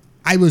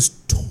 I was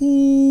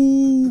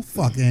too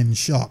fucking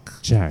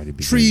shocked. Charity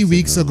 3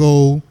 weeks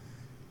ago,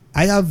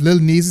 I have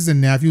little nieces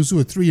and nephews who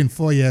are 3 and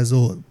 4 years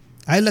old.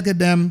 I look at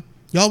them.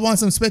 Y'all want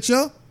some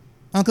switcher?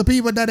 Uncle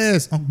P, what that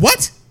is?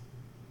 What?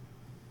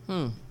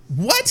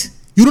 What?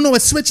 You don't know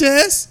what switcher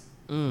is?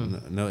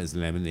 No, it's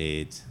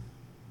lemonade.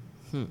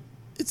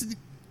 It's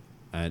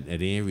And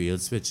it ain't real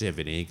switcher if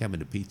it ain't coming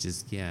to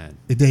peaches can.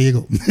 there you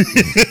go.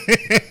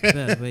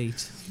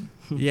 Wait.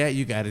 Yeah,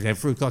 you got it. That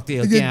fruit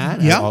cocktail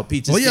can. Yeah. Or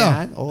peaches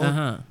can.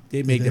 Or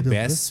they make the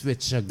best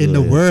switcher good. In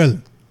the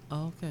world.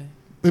 Okay.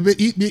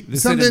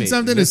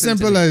 Something as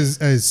simple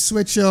as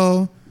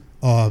switcher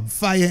or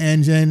fire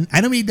engine.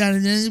 I don't eat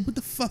that. What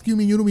the fuck you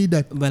mean you don't eat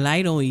that? Well,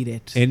 I don't eat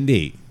it.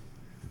 Indeed.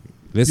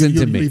 Listen to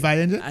You me. eat fire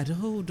engine? I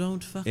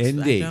don't fuck.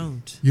 Indeed. I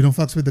don't. You don't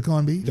fucks with the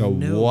corned beef? The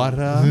No.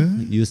 water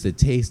used to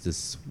taste the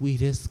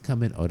sweetest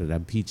coming out of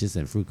them peaches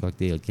and fruit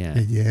cocktail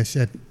can. Yeah,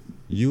 shit.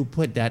 You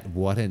put that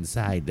water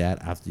inside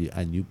that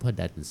and you put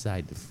that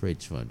inside the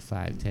fridge for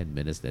 5-10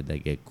 minutes, let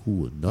that get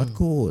cool. Not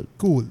cold.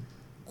 Cool.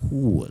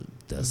 Cool.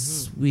 The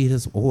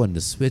sweetest. Oh, and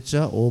the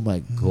switcher. Oh my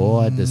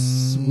God, the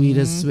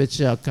sweetest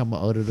switcher come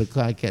out of the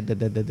car.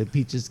 The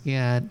peaches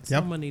can.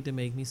 Someone need to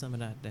make me some of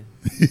that then.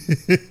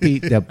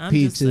 The I'm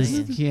just peaches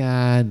saying.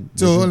 can.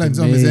 So hold on, Listen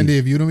so to Miss me. Andy,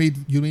 if you don't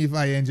eat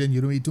fire engine,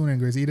 you don't eat tuna and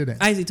grits either then.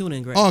 I eat tuna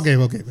and grits. Okay.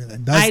 Well,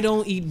 then that's, I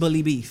don't eat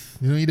bully beef.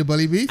 you don't eat the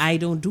bully beef? I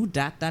don't do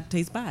that. That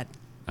tastes bad.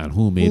 And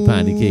who made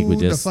patty cake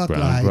with Who just the fuck brown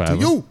lied to gravel?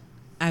 you?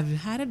 I've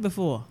had it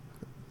before.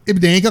 If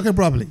they ain't cooking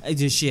properly. I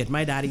just shit.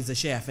 My daddy's a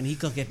chef and he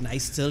cook it and I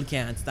still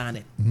can't stand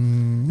it.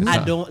 Mm-hmm.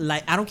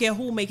 I don't care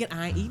who make it.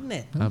 I ain't eating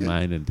it. I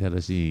mind and tell her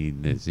she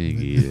ain't it. She ain't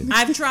eat it.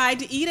 I've tried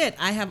to eat it.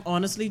 I have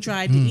honestly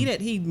tried to eat it.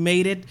 He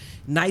made it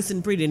nice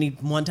and pretty. And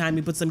one time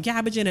he put some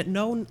cabbage in it.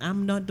 No,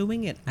 I'm not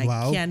doing it.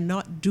 Wow. I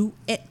cannot do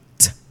it.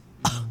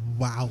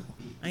 Wow.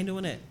 I ain't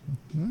doing it.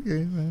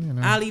 Okay, well, you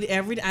know. I'll eat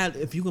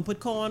if you can put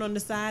corn on the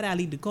side, I'll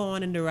eat the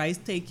corn and the rice.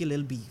 Take your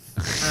little beef.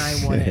 I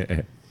ain't want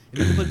it. If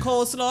you can put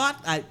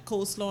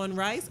coleslaw and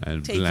rice,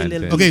 And take your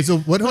plantain. little Okay, beef. so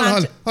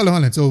hold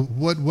on. So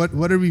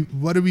what are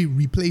we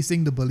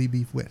replacing the bully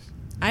beef with?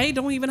 I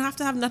don't even have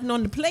to have nothing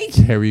on the plate.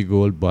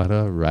 Kerrygold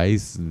butter,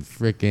 rice, and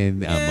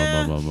freaking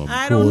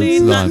I don't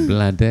need coleslaw nothing. and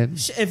plantain.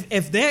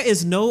 If there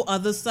is no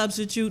other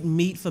substitute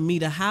meat for me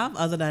to have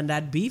other than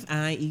that beef,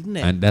 I ain't eating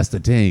it. And that's the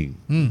thing.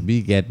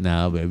 We get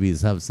now where we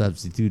have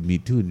substitute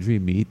meat, 2 and 3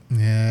 meat.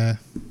 Yeah.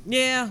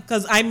 Yeah,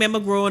 because I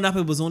remember growing up,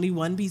 it was only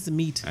one piece of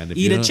meat. And if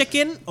you Either don't-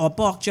 chicken or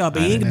pork chop.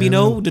 It And- ain't be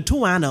the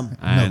two on them.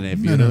 And No, if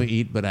no, you no. don't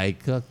eat but I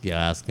cook, your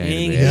ass kind of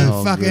Ain't very Yeah,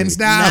 hungry. fucking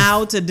stop.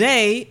 Now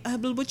today,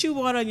 what you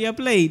want on your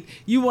plate?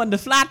 You want the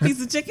flat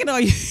piece of chicken or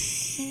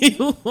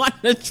you want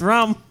the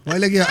drum? Well,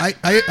 like yeah,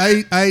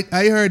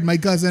 I heard my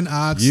cousin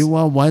ask. You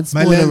want one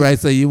spoon little- of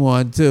rice or you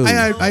want 2?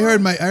 I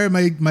heard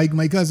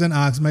my cousin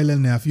ask my little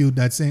nephew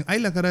that saying, I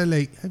look at her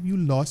like, have you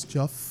lost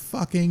your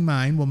fucking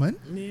mind, woman?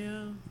 Yeah.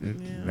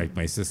 Like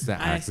my sister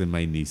asking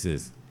my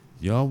nieces,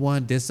 y'all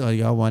want this or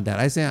y'all want that?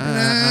 I say,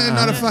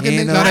 Not a fucking ain't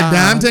thing, not a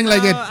damn thing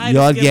like it. I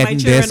Y'all just give my getting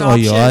children this or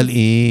y'all options.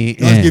 eat.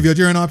 Y'all give your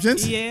children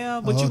options? Yeah,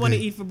 what you want to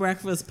Okay. eat for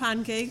breakfast?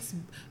 Pancakes,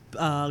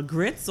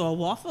 grits, or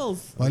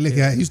waffles? Well, look,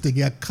 I used to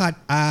get cut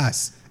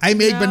ass. I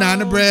make No.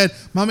 banana bread.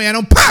 Mommy, I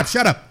don't pop.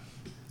 Shut up.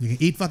 You can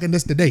eat fucking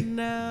this today.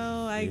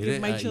 No, I Either-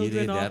 give my either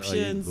children that or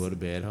you options. go to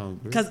bed hungry.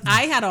 Because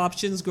I had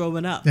options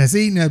growing up. Yeah,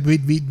 see, now, we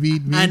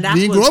And that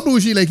didn't grow was- up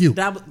bougie like you.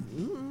 That was,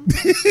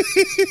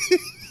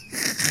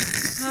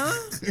 huh?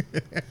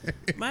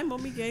 My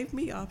mommy gave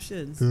me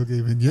options.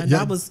 Okay, man. Yeah, And yeah.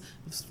 that was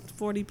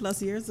 40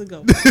 plus years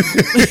ago.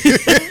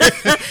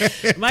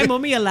 My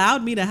mommy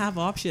allowed me to have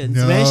options.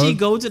 No. When she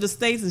go to the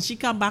States and she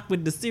come back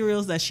with the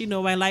cereals that she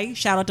know I like,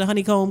 shout out to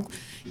Honeycomb.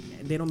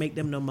 They don't make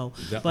them no more.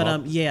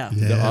 But yeah.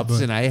 Yeah, The but-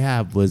 option I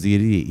have was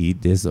either you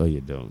eat this or you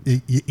don't.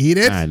 You eat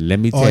it, And let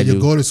me or tell you you,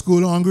 go to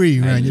school hungry,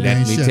 man. and You let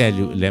damn me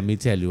shit.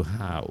 tell you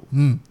how.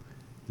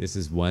 This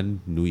is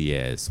one New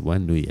Year's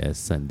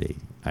Sunday.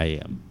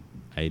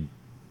 I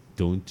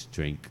don't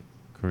drink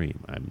cream.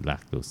 I'm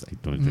lactose. I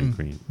don't drink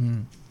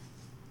cream.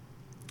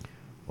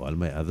 All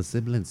my other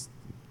siblings,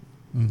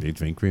 they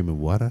drink cream and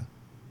water.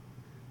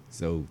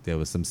 So there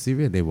was some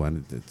cereal. They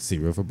wanted the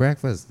cereal for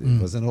breakfast.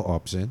 It wasn't an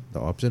option. The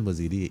option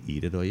was either you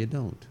eat it or you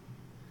don't.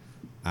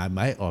 And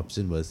my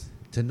option was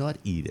to not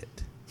eat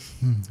it.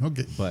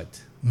 Okay.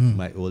 But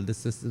my older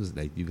sister was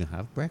like, you can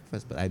have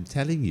breakfast. But I'm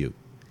telling you,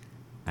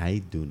 I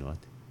do not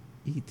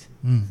eat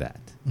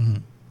that.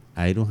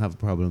 I don't have a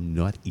problem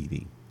not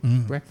eating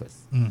breakfast.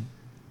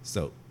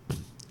 So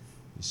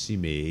she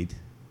made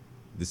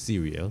the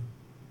cereal,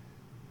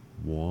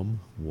 warm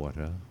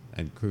water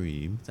and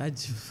cream and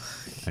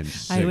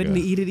sugar. I wouldn't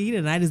eat it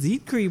either. I just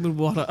eat cream and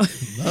water.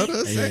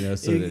 And,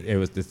 so it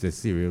was the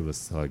cereal was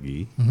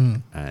soggy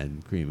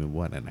and cream and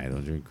water, and I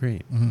don't drink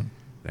cream.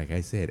 Like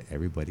I said,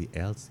 everybody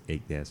else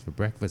ate theirs for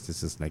breakfast.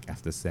 This is like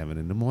after 7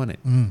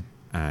 a.m.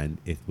 And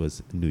it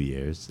was New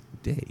Year's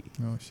Day.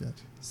 Oh,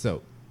 shit.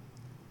 So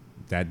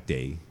that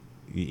day,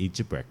 you eat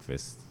your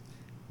breakfast.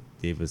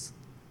 They was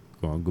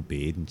going to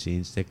bed and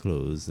change their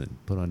clothes and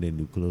put on their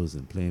new clothes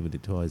and playing with the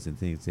toys and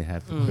things they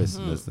had for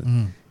Christmas.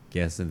 And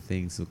guests and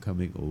things were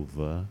coming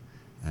over,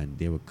 and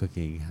they were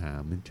cooking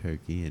ham and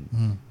turkey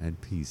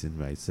and peas and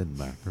rice and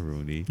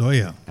macaroni. Oh,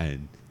 yeah.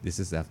 And this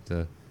is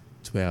after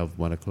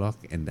 1 o'clock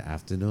in the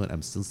afternoon.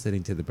 I'm still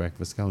sitting to the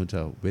breakfast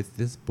counter with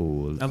this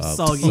bowl of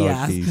soggy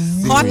ass.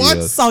 cereal,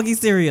 Hot soggy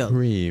cereal.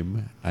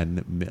 cream,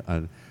 and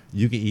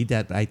you can eat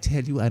that. But I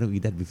tell you, I don't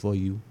eat that before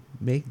you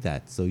make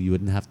that, so you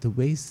wouldn't have to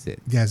waste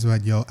it. Guess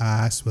what? Your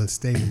ass will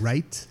stay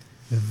right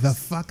the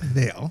fuck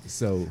there.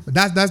 So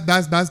That's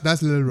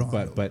a little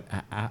wrong. but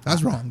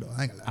That's wrong though.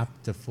 I ain't gonna lie.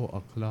 up to 4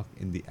 o'clock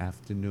in the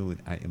afternoon,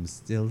 I am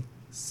still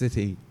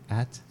sitting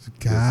at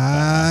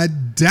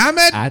God damn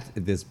it! at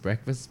this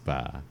breakfast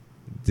bar.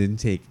 Didn't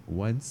take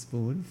one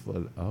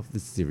spoonful of the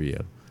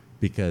cereal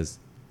because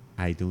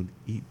I don't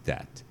eat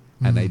that.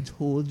 And I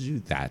told you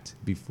that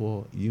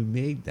before you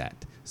made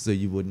that, so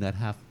you would not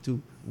have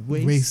to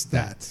waste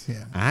that.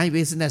 Yeah. I ain't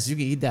wasting that, so you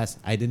can eat that.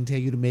 I didn't tell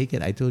you to make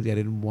it. I told you I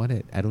didn't want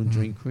it. I don't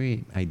drink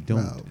cream. I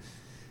don't. Wow.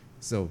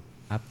 So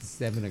after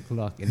 7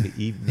 o'clock in the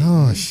evening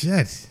Oh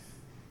shit!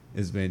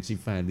 is when she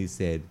finally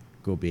said,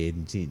 go bed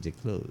and change your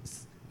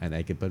clothes. And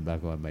I could put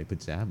back on my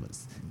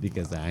pajamas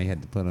because I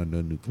had to put on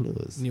no new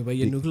clothes. You wear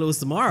your new clothes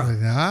tomorrow.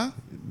 Yeah.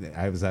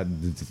 I was at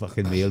the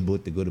fucking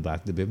mailboat to go to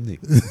back to Bimini.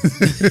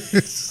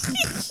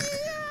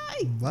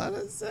 What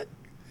is it?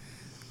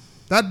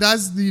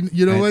 That's the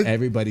you know And what?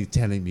 everybody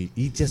telling me,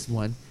 eat just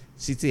one.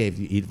 She said, if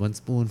you eat one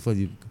spoonful,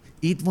 you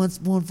eat one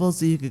spoonful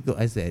so you could go.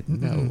 I said,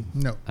 no,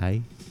 No.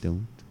 I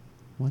don't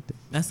want it.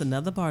 That's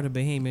another part of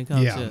Bahamian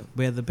culture Yeah.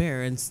 where the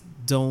parents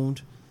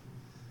don't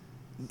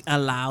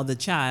allow the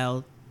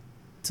child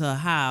to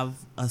have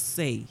a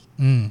say.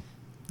 Now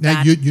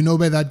That- you know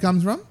where that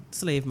comes from?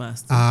 Slave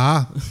master.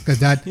 Because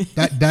that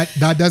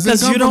doesn't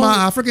 'Cause come you from don't-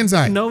 our African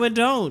side. No, it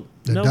don't.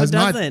 It No, does it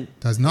not. doesn't.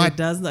 Does not. It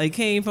does not. It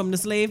came from the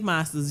slave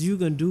masters. You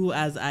can do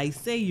as I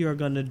say you're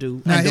gonna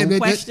do. Now, And don't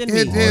question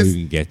me. Or Yes. you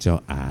can get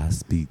your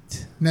ass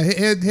beat. Now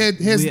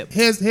here's Whip.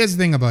 the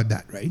thing about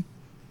that, right?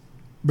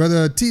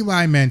 Brother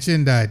T.Y.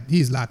 mentioned that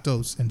he's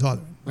lactose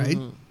intolerant, right?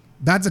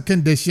 That's a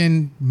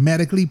condition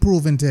medically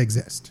proven to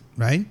exist,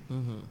 right?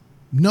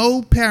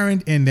 No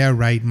parent in their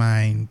right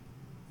mind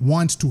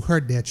wants to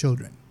hurt their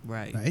children,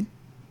 Right. right?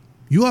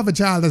 You have a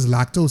child that's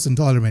lactose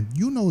intolerant.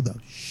 You know the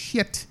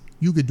shit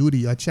you could do to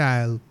your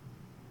child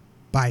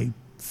by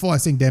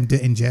forcing them to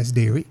ingest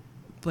dairy.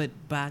 But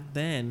back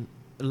then,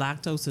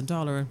 lactose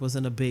intolerant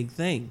wasn't a big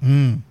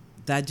thing.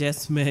 That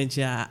just meant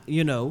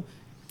you know.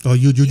 Or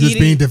you just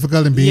eating- being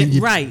difficult and being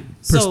right.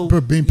 So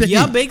being picky.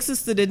 your big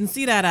sister didn't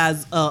see that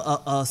as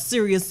a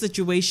serious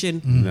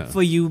situation No.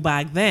 for you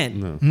back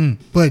then. No.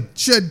 But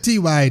should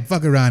T.Y.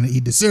 fuck around and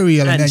eat the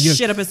cereal And then you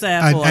shit up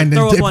himself or then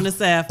throw up dip- on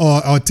himself.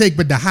 or take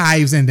with the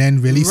hives and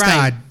then really Right.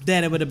 start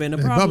Then it would have been a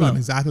the problem.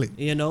 exactly.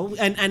 You know,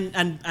 and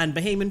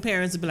Bahamian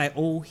parents would be like,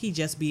 "Oh, he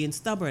just being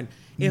stubborn."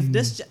 If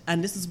this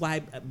and this is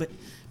why, but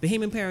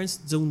Bahamian parents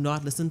do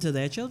not listen to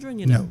their children.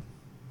 You know, No.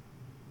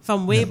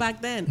 from way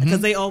back then,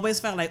 because they always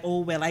felt like,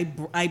 "Oh, well,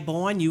 I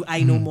born you,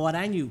 I know more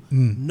than you."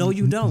 No,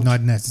 you don't.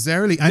 Not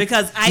necessarily. And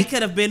Because I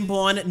could have been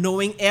born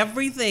knowing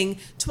everything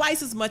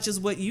twice as much as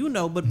what you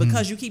know, but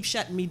because you keep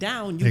shutting me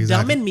down, you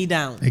Exactly. dumbing me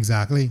down.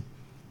 Exactly.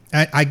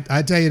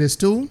 I tell you this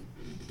too.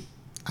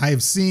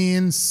 I've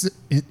seen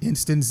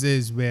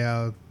instances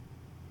where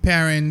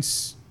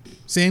parents,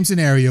 same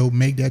scenario,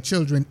 make their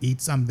children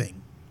eat something.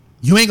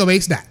 You ain't gonna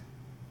waste that.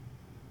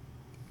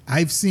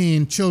 I've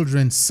seen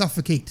children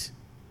suffocate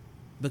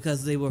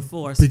Because they were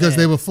forced. because fed.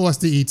 they were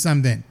forced to eat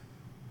something.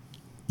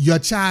 Your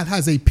child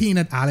has a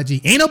peanut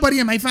allergy. Ain't nobody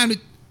in my family.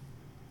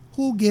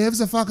 Who gives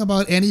a fuck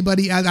about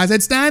anybody else? As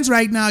it stands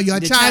right now,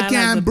 your The child child has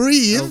can't a-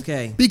 breathe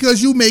okay.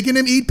 because you making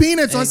him eat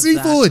peanuts or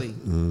seafood.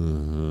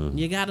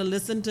 You gotta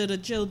listen to the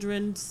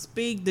children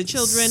speak. The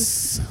children,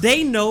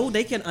 they know,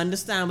 they can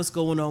understand what's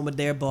going on with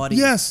their body.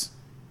 Yes.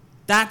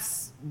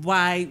 That's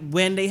why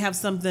when they have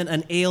something,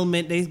 an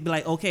ailment, they be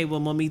like, okay,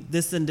 well, mommy,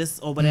 this and this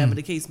or whatever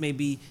the case may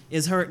be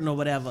is hurting or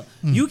whatever.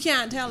 You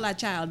can't tell that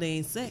child they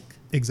ain't sick.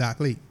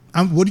 Exactly.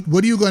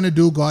 What are you going to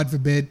do, God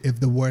forbid, if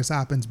the worst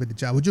happens with the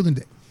child? What you going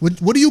to do?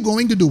 What are you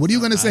going to do? What are you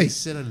going to say? I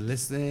should have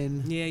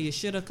listened. Yeah, you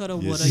shoulda, coulda,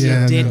 woulda.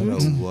 shoulda, You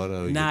coulda,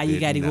 didn't. Now you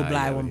got to go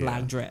buy one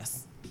black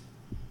dress.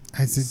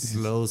 I said,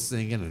 Slow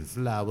singing and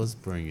flowers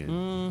bringing.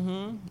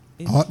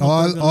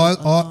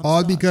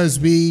 all because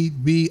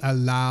we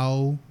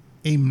allow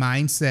a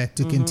mindset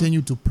to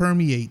continue to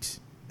permeate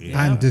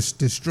and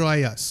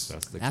destroy us.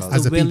 That's the That's culture.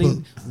 As the a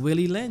people.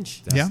 Willie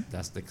Lynch.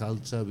 That's the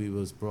culture we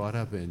was brought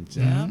up in,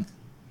 Jack.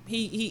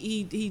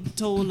 He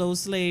told those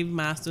slave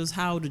masters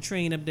how to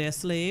train up their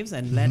slaves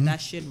and let that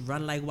shit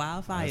run like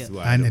wildfire. That's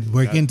why And it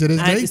working to this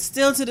And day. it's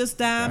still to this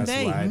damn That's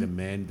day.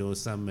 why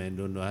some men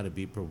don't know how to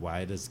be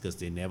providers because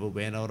they never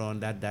went out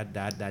on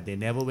that. They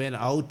never went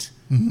out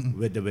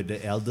with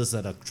the elders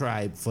of the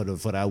tribe for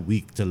that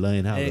week to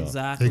learn how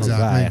Exactly. to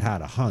provide, how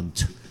to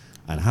hunt,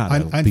 and how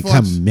to Un-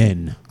 become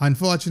men.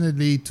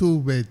 Unfortunately, too,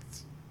 with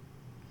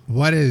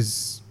what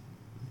has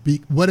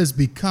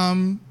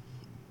become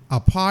a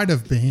part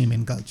of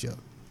Bahamian culture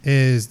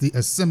is the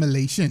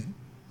assimilation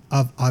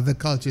of other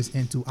cultures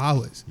into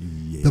ours.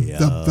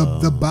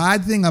 The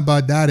bad thing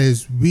about that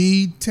is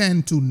we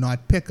tend to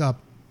not pick up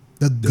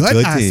the good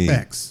good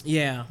aspects.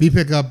 Yeah. We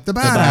pick up the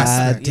bad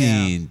aspects.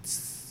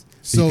 teens.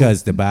 So-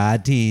 Because the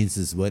bad teens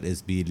is what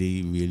is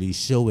really, really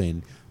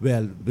showing.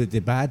 Well, but the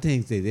bad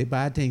things, they're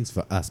bad things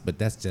for us, but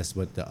that's just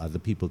what the other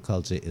people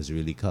culture is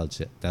really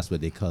culture. That's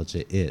what their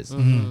culture is.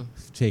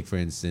 Take, for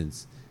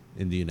instance,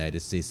 in the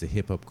United States, the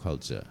hip-hop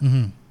culture.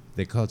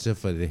 The culture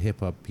for the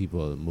hip-hop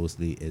people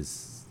mostly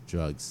is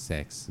drugs,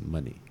 sex,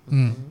 money.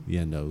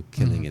 You know,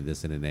 killing and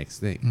this and the next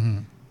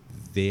thing.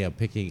 They are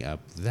picking up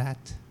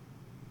that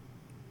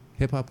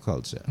hip-hop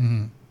culture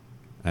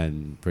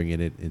and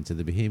bringing it into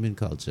the Bahamian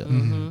culture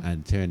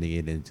and turning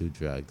it into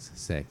drugs,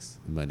 sex,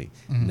 money.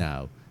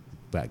 Now,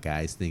 but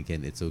guys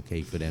thinking it's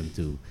okay for them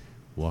to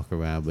walk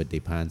around with their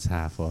pants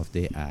half off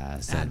their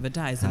ass.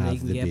 Advertising and they have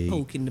can the get big-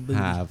 poke in the booty.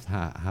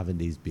 having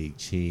these big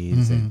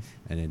chains and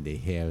then their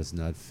hair is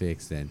not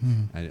fixed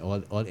and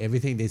all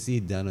everything they see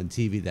done on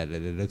TV that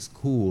it looks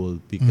cool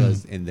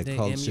because in the They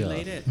culture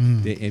emulate it.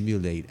 they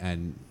emulate.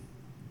 And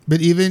But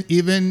even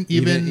even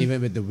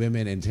with the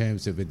women in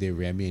terms of with their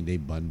Remy and their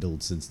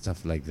bundles and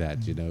stuff like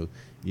that, you know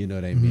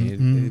what I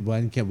mean.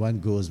 One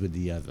goes with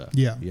the other.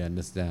 Yeah. You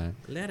understand.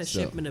 Let a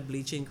So- shipment of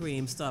bleaching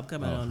cream stop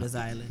coming on this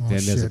island. Oh,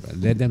 Then there's shit.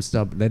 let them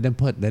stop. Let them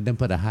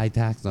put a high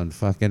tax on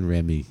fucking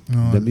Remy.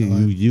 Oh,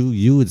 Lord.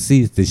 You would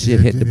see the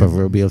shit hit the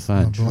proverbial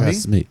fan. Oh, boy.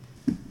 Trust me.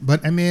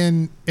 But I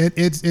mean,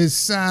 it's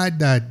sad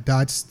that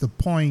that's the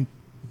point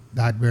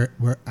that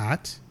we're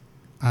at,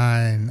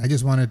 and I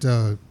just wanted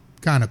to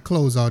kind of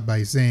close out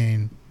by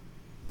saying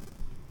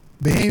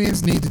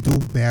Bahamians need to do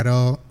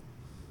better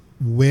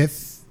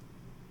with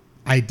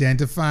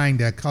identifying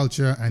their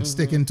culture and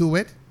sticking to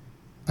it.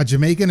 A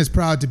Jamaican is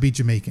proud to be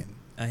Jamaican.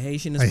 A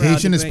Haitian A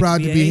Haitian is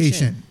proud to be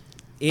Haitian.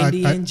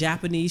 Indian,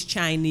 Japanese,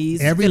 Chinese,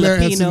 Everywhere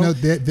else, Filipino.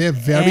 they're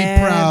very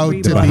proud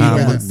to The be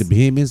Bahamas, that. the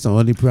Bahamians are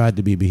only proud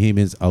to be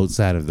Bahamians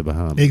outside of the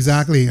Bahamas.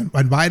 Exactly.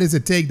 And why does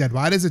it take that?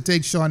 Why does it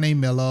take Shawnee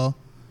Miller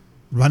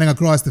running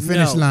across the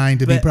finish No, line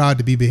to be but- proud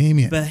to be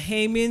Bahamian?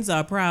 Bahamians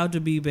are proud to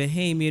be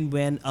Bahamian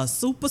when a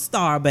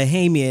superstar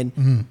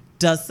Bahamian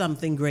does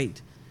something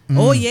great.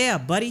 Oh yeah,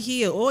 Buddy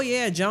Hill. Oh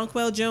yeah,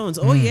 Jonquel Jones.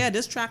 Oh yeah,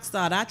 this track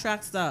star, that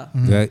track star.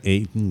 That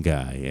Aiton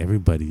guy,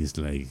 everybody is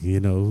like,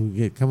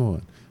 yeah, come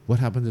on. What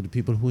happened to the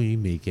people who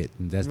ain't make it?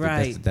 And that's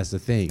Right. that's the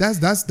thing. That's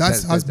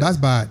That-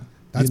 bad.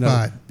 That's you know,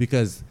 bad.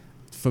 Because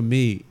for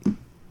me,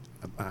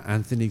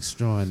 Anthony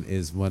Strawn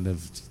is one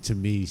of, to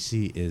me,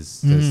 she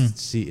is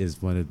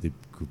one of the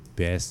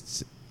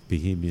best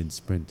Bahamian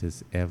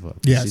sprinters ever.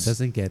 Yes. She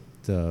doesn't get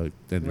the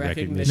recognition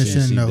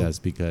Recognition, she no. does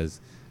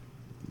because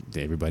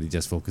everybody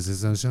just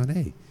focuses on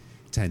Shawnee.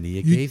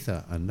 Tania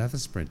Gaither, another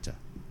sprinter.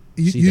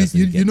 She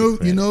doesn't get the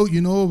credit.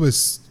 It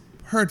was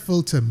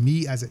hurtful to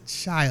me as a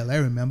child. I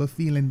remember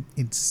feeling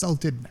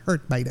insulted and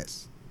hurt by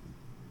this.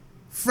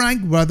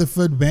 Frank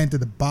Rutherford went to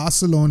the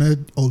Barcelona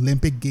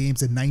Olympic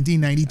Games in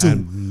 1992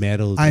 and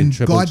medals in and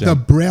triple got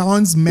jump. the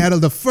bronze medal,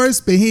 the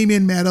first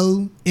Bahamian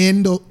medal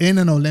in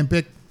an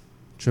Olympic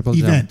Triple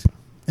event, jump.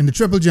 in the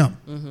triple jump.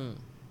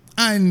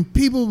 And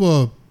people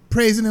were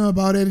praising him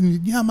about it,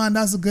 and yeah, man,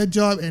 that's a good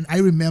job. And I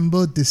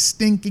remember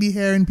distinctly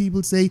hearing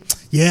people say,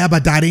 yeah,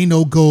 but that ain't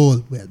no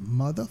goal. Well,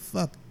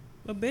 motherfucker.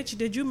 But bitch,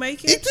 did you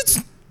make It it? just,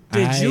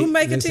 Did you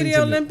make it to listen the to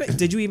me. Olympics?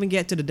 Did you even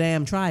get to the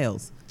damn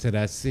trials? To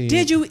that same,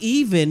 Did you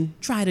even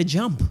try to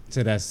jump?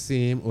 to that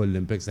same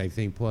Olympics, I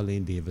think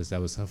Pauline Davis,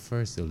 that was her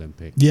first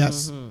Olympic.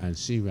 yes. And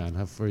she ran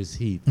her first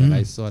heat. And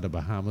I saw the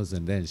Bahamas,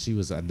 and then she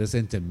was,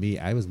 listen to me,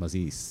 I was must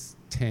be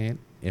 10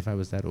 if I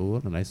was that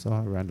old, and I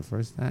saw her run the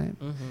first time.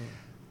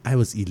 I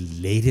was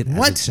elated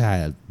What? as a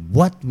child.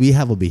 What? We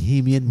have a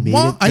Bahamian made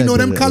What? it to I know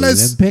the them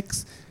colours.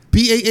 Olympics.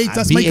 BAH,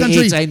 that's my BAH,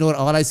 country. I know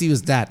all I see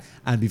was that.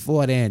 And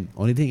before then,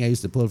 only thing I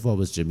used to pull for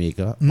was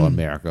Jamaica or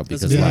America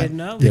because we why? didn't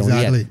know. They only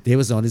Exactly. had, there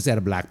was the only set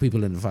of black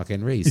people in the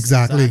fucking race.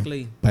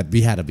 Exactly. But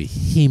we had a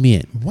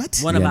Bahamian. What?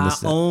 One You of our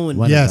understand? own.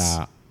 One Yes. of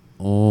our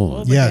Oh,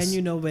 own. but Yes. then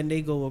you know when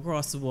they go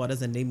across the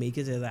waters and they make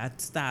it to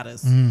that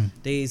status,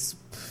 It's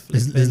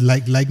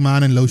like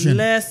man and lotion.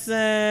 listen,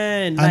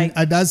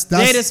 And that's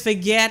they just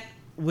forget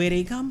where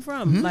they come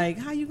from. Like,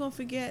 how you gonna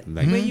forget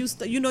Like- where you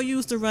you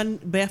used to run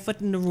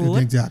barefoot in the road?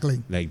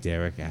 Exactly. Like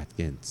Derek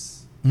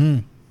Atkins.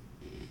 Mm.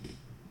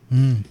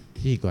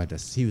 He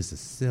was a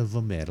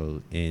silver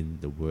medal in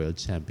the World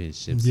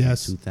Championships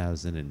Yes. in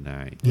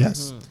 2009.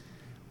 Yes.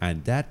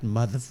 And that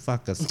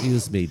motherfucker,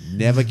 excuse me,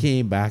 never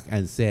came back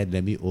and said,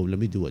 let me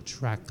do a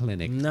track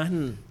clinic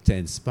Nothing. to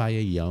inspire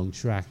young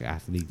track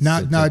athletes.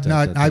 I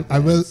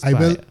will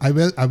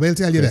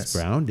tell you Chris this.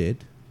 Brown did.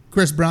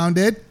 Chris Brown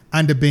did,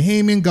 and the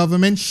Bahamian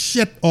government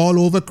shit all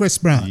over Chris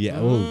Brown. Yeah.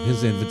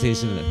 His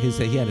invitational.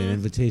 He had an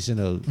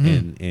invitational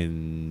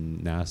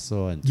in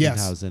Nassau in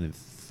Yes.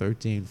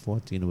 2013,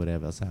 14, or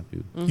whatever else have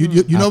you.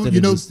 You know After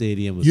the new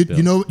stadium was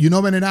built. you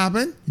know when it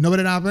happened? You know when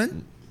it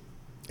happened?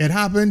 It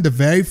happened the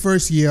very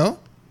first year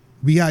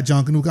we had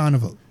Junkanoo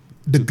Carnival.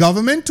 The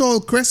government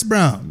told Chris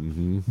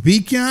Brown,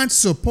 we can't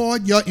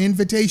support your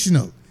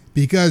invitational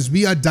because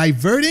we are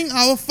diverting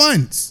our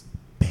funds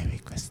Very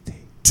Christy.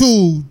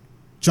 to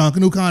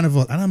Junkanoo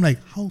Carnival. And I'm like,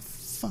 how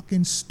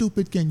fucking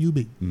stupid can you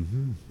be?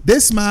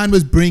 This man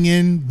was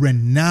bringing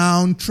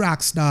renowned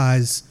track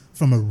stars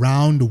from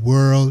around the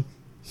world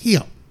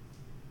here.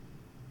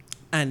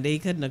 And they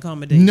couldn't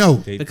accommodate. No.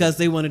 Because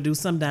they want to do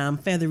some damn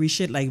feathery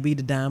shit like be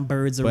the damn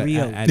birds of But,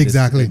 Rio.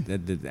 Exactly.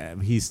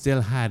 He still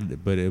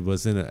had, but it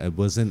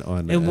wasn't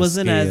on. It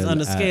wasn't as on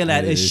the scale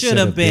that it should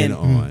have been.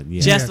 on.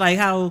 Yeah. Just like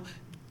how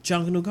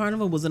Junkanoo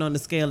Carnival wasn't on the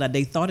scale that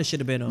they thought it should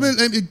have been on. Well,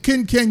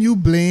 can you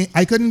blame?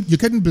 You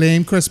couldn't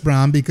blame Chris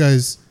Brown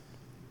because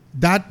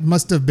that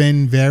must have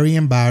been very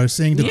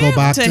embarrassing to go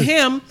back to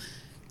him.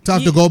 to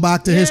have to go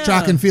back to his Yeah.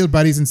 track and field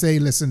buddies and say,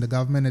 listen, the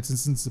government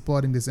isn't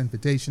supporting this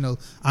invitational.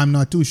 I'm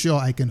not too sure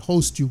I can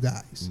host you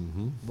guys.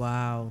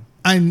 Wow.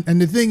 And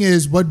the thing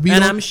is, what we And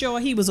don't- I'm sure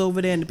he was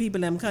over there in the people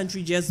in them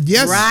country just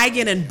Yes.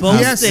 bragging and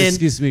boasting Yes.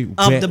 Excuse me.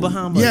 of the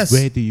Bahamas. Yes.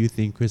 Where do you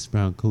think Chris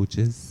Brown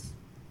coaches?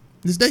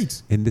 the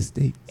States, In the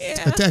States.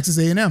 at Texas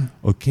A&M.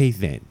 Okay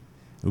then.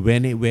 Where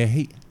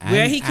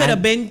he could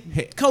have been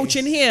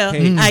coaching here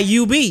hey. at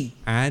UB.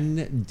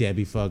 and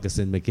Debbie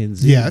Ferguson McKenzie.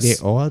 Yes.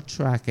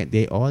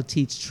 They all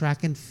teach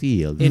track and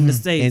field In the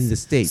States. In the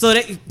States.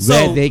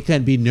 So they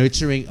can be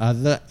nurturing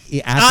other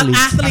athletes,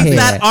 athletes here.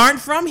 that aren't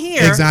from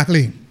here.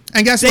 Exactly.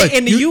 And guess They what?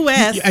 in the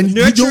US and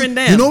nurturing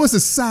them. You know what's the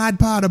sad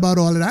part about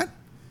all of that?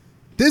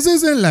 This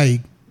isn't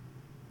like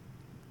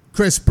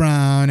Chris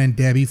Brown and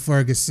Debbie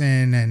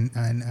Ferguson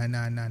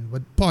and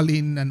what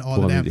Pauline and all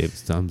Pauline of them.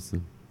 Davis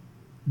Thompson.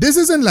 This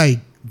isn't like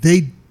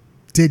they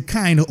did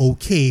kind of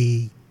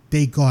okay.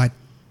 They got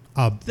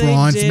a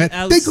bronze did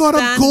medal. They got a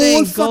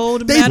outstanding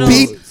gold medal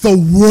They beat the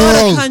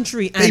world.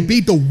 country. They And-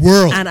 beat the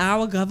world. And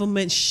our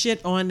government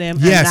shit on them.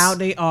 Yes. And now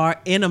they are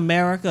in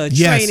America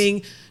Yes.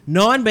 training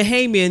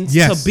non-Bahamians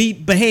Yes. to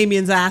beat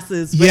Bahamians'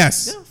 asses. But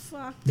Yes. the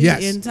fuck the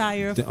Yes.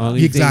 entire The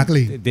only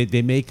Exactly. thing,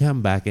 they may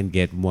come back and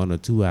get one or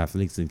two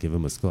athletes and give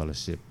them a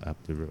scholarship up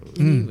the road.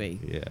 anyway.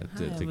 Yeah,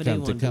 However to they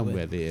come wanna do it.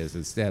 where they is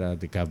instead of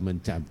the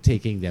government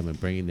taking them and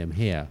bringing them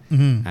here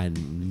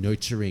and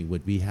nurturing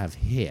what we have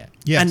here.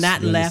 Yes. And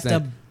that You left a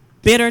understand?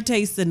 bitter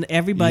taste in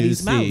everybody's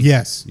You mouth. see-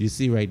 Yes. You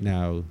see right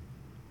now,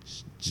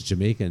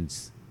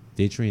 Jamaicans,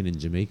 they train in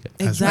Jamaica.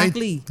 That's right.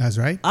 Exactly. That's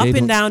right. Up They and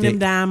don't- down them they-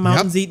 damn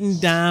mountains, eating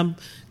damn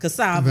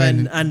cassava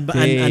When and they-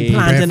 plantain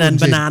and barefoot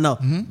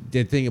banana.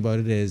 The thing about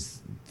it is,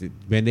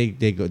 when they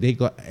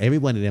go, every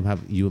one of them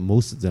have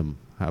most of them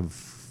have.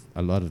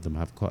 A lot of them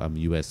have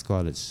U.S.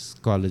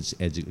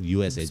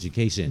 U.S.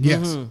 education.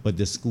 Yes. But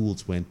the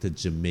schools went to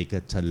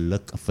Jamaica to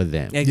look for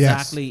them.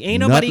 Exactly. Ain't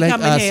Not nobody like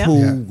coming us here. who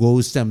Yeah.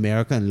 goes to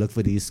America and look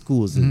for these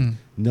schools. And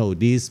no,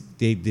 the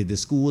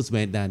schools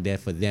went down there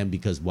for them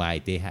because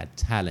why? They had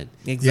talent.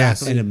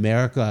 Exactly. In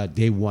America,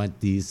 they want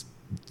these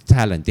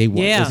talent. They want.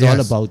 Yeah. It's all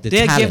Yes. about the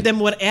They'll talent. give them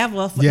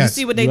whatever. You Yes.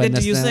 see what they You did to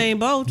understand? Usain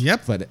Bolt?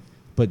 Yep.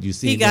 But you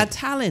see, He got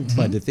talent.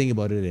 But the thing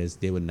about it is,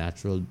 they were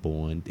natural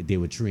born. They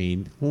were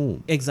trained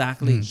home.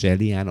 Exactly.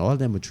 Shelly and all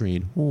them were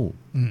trained home.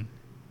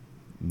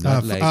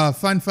 Not like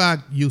Fun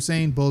fact,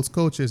 Usain Bolt's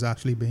coach is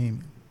actually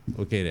Bahamian.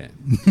 okay then.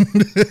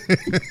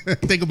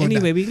 Think about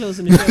Anyway, that. we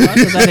closing the show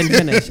because I didn't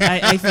finish.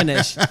 I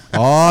finished.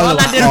 All All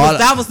I did was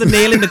that was the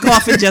nail in the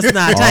coffin just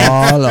now.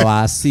 all of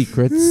our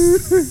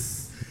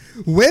secrets.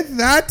 With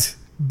that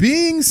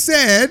being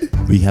said,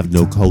 We have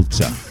no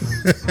culture.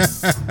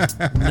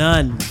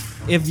 None.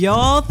 If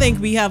y'all think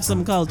we have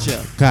some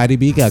culture, Cardi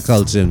B got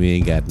culture and we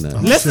ain't got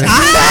none. listen.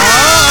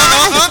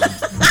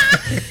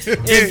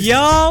 If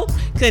y'all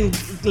can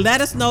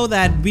let us know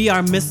that we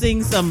are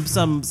missing some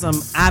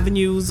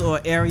avenues or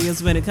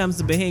areas when it comes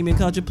to Bahamian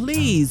culture,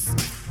 please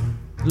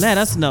let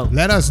us know.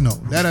 let us know.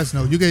 Let us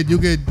know.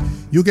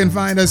 You can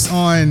find us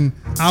on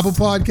Apple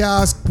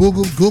Podcasts,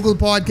 Google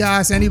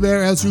Podcasts,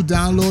 anywhere else you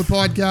download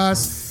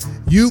podcasts.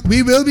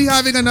 We will be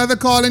having another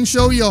call-in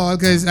show, y'all,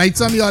 because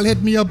some of y'all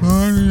hit me up.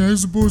 I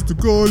was supposed to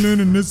call in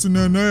and this and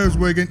that. And I was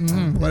working.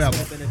 Whatever.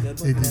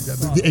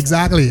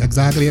 Exactly.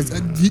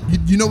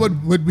 You know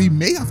what we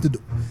may have to do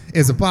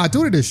is a part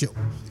 2 to this show.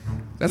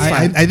 That's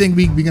fine. I think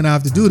we're going to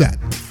have to do that.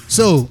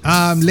 So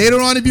later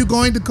on, if you're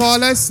going to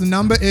call us, the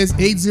number is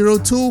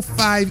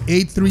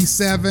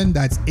 802-5837.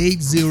 That's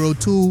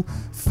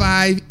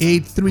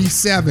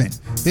 802-5837.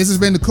 This has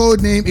been the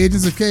Codename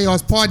Agents of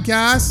Chaos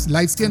podcast.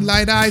 Light skin,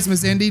 light eyes,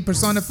 Miss Indy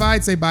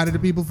personified. Say bye to the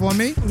people for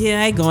me.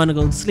 Yeah, I gonna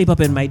go sleep up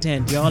in my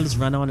tent. Y'all just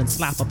run on and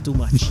slap up too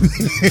much.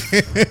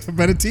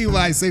 Better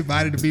TY, say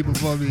bye to the people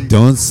for me.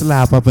 Don't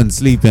slap up and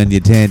sleep in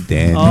your tent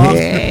then. Oh,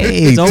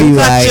 hey, don't TY,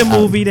 cut your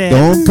movie then.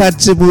 Don't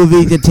cut your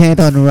movie in your tent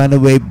on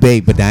Runaway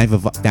Bay. But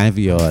time for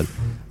y'all.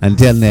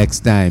 Until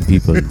next time,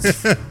 people.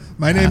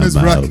 My name is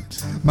Ruck.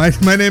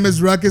 My name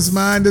is Ruckus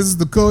Man. This is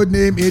the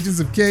Codename Agents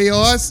of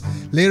Chaos.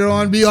 Later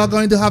on, we are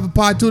going to have a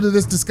part 2 to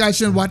this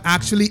discussion, what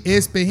actually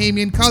is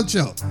Bahamian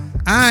culture.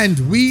 And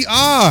we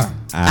are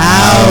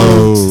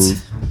out.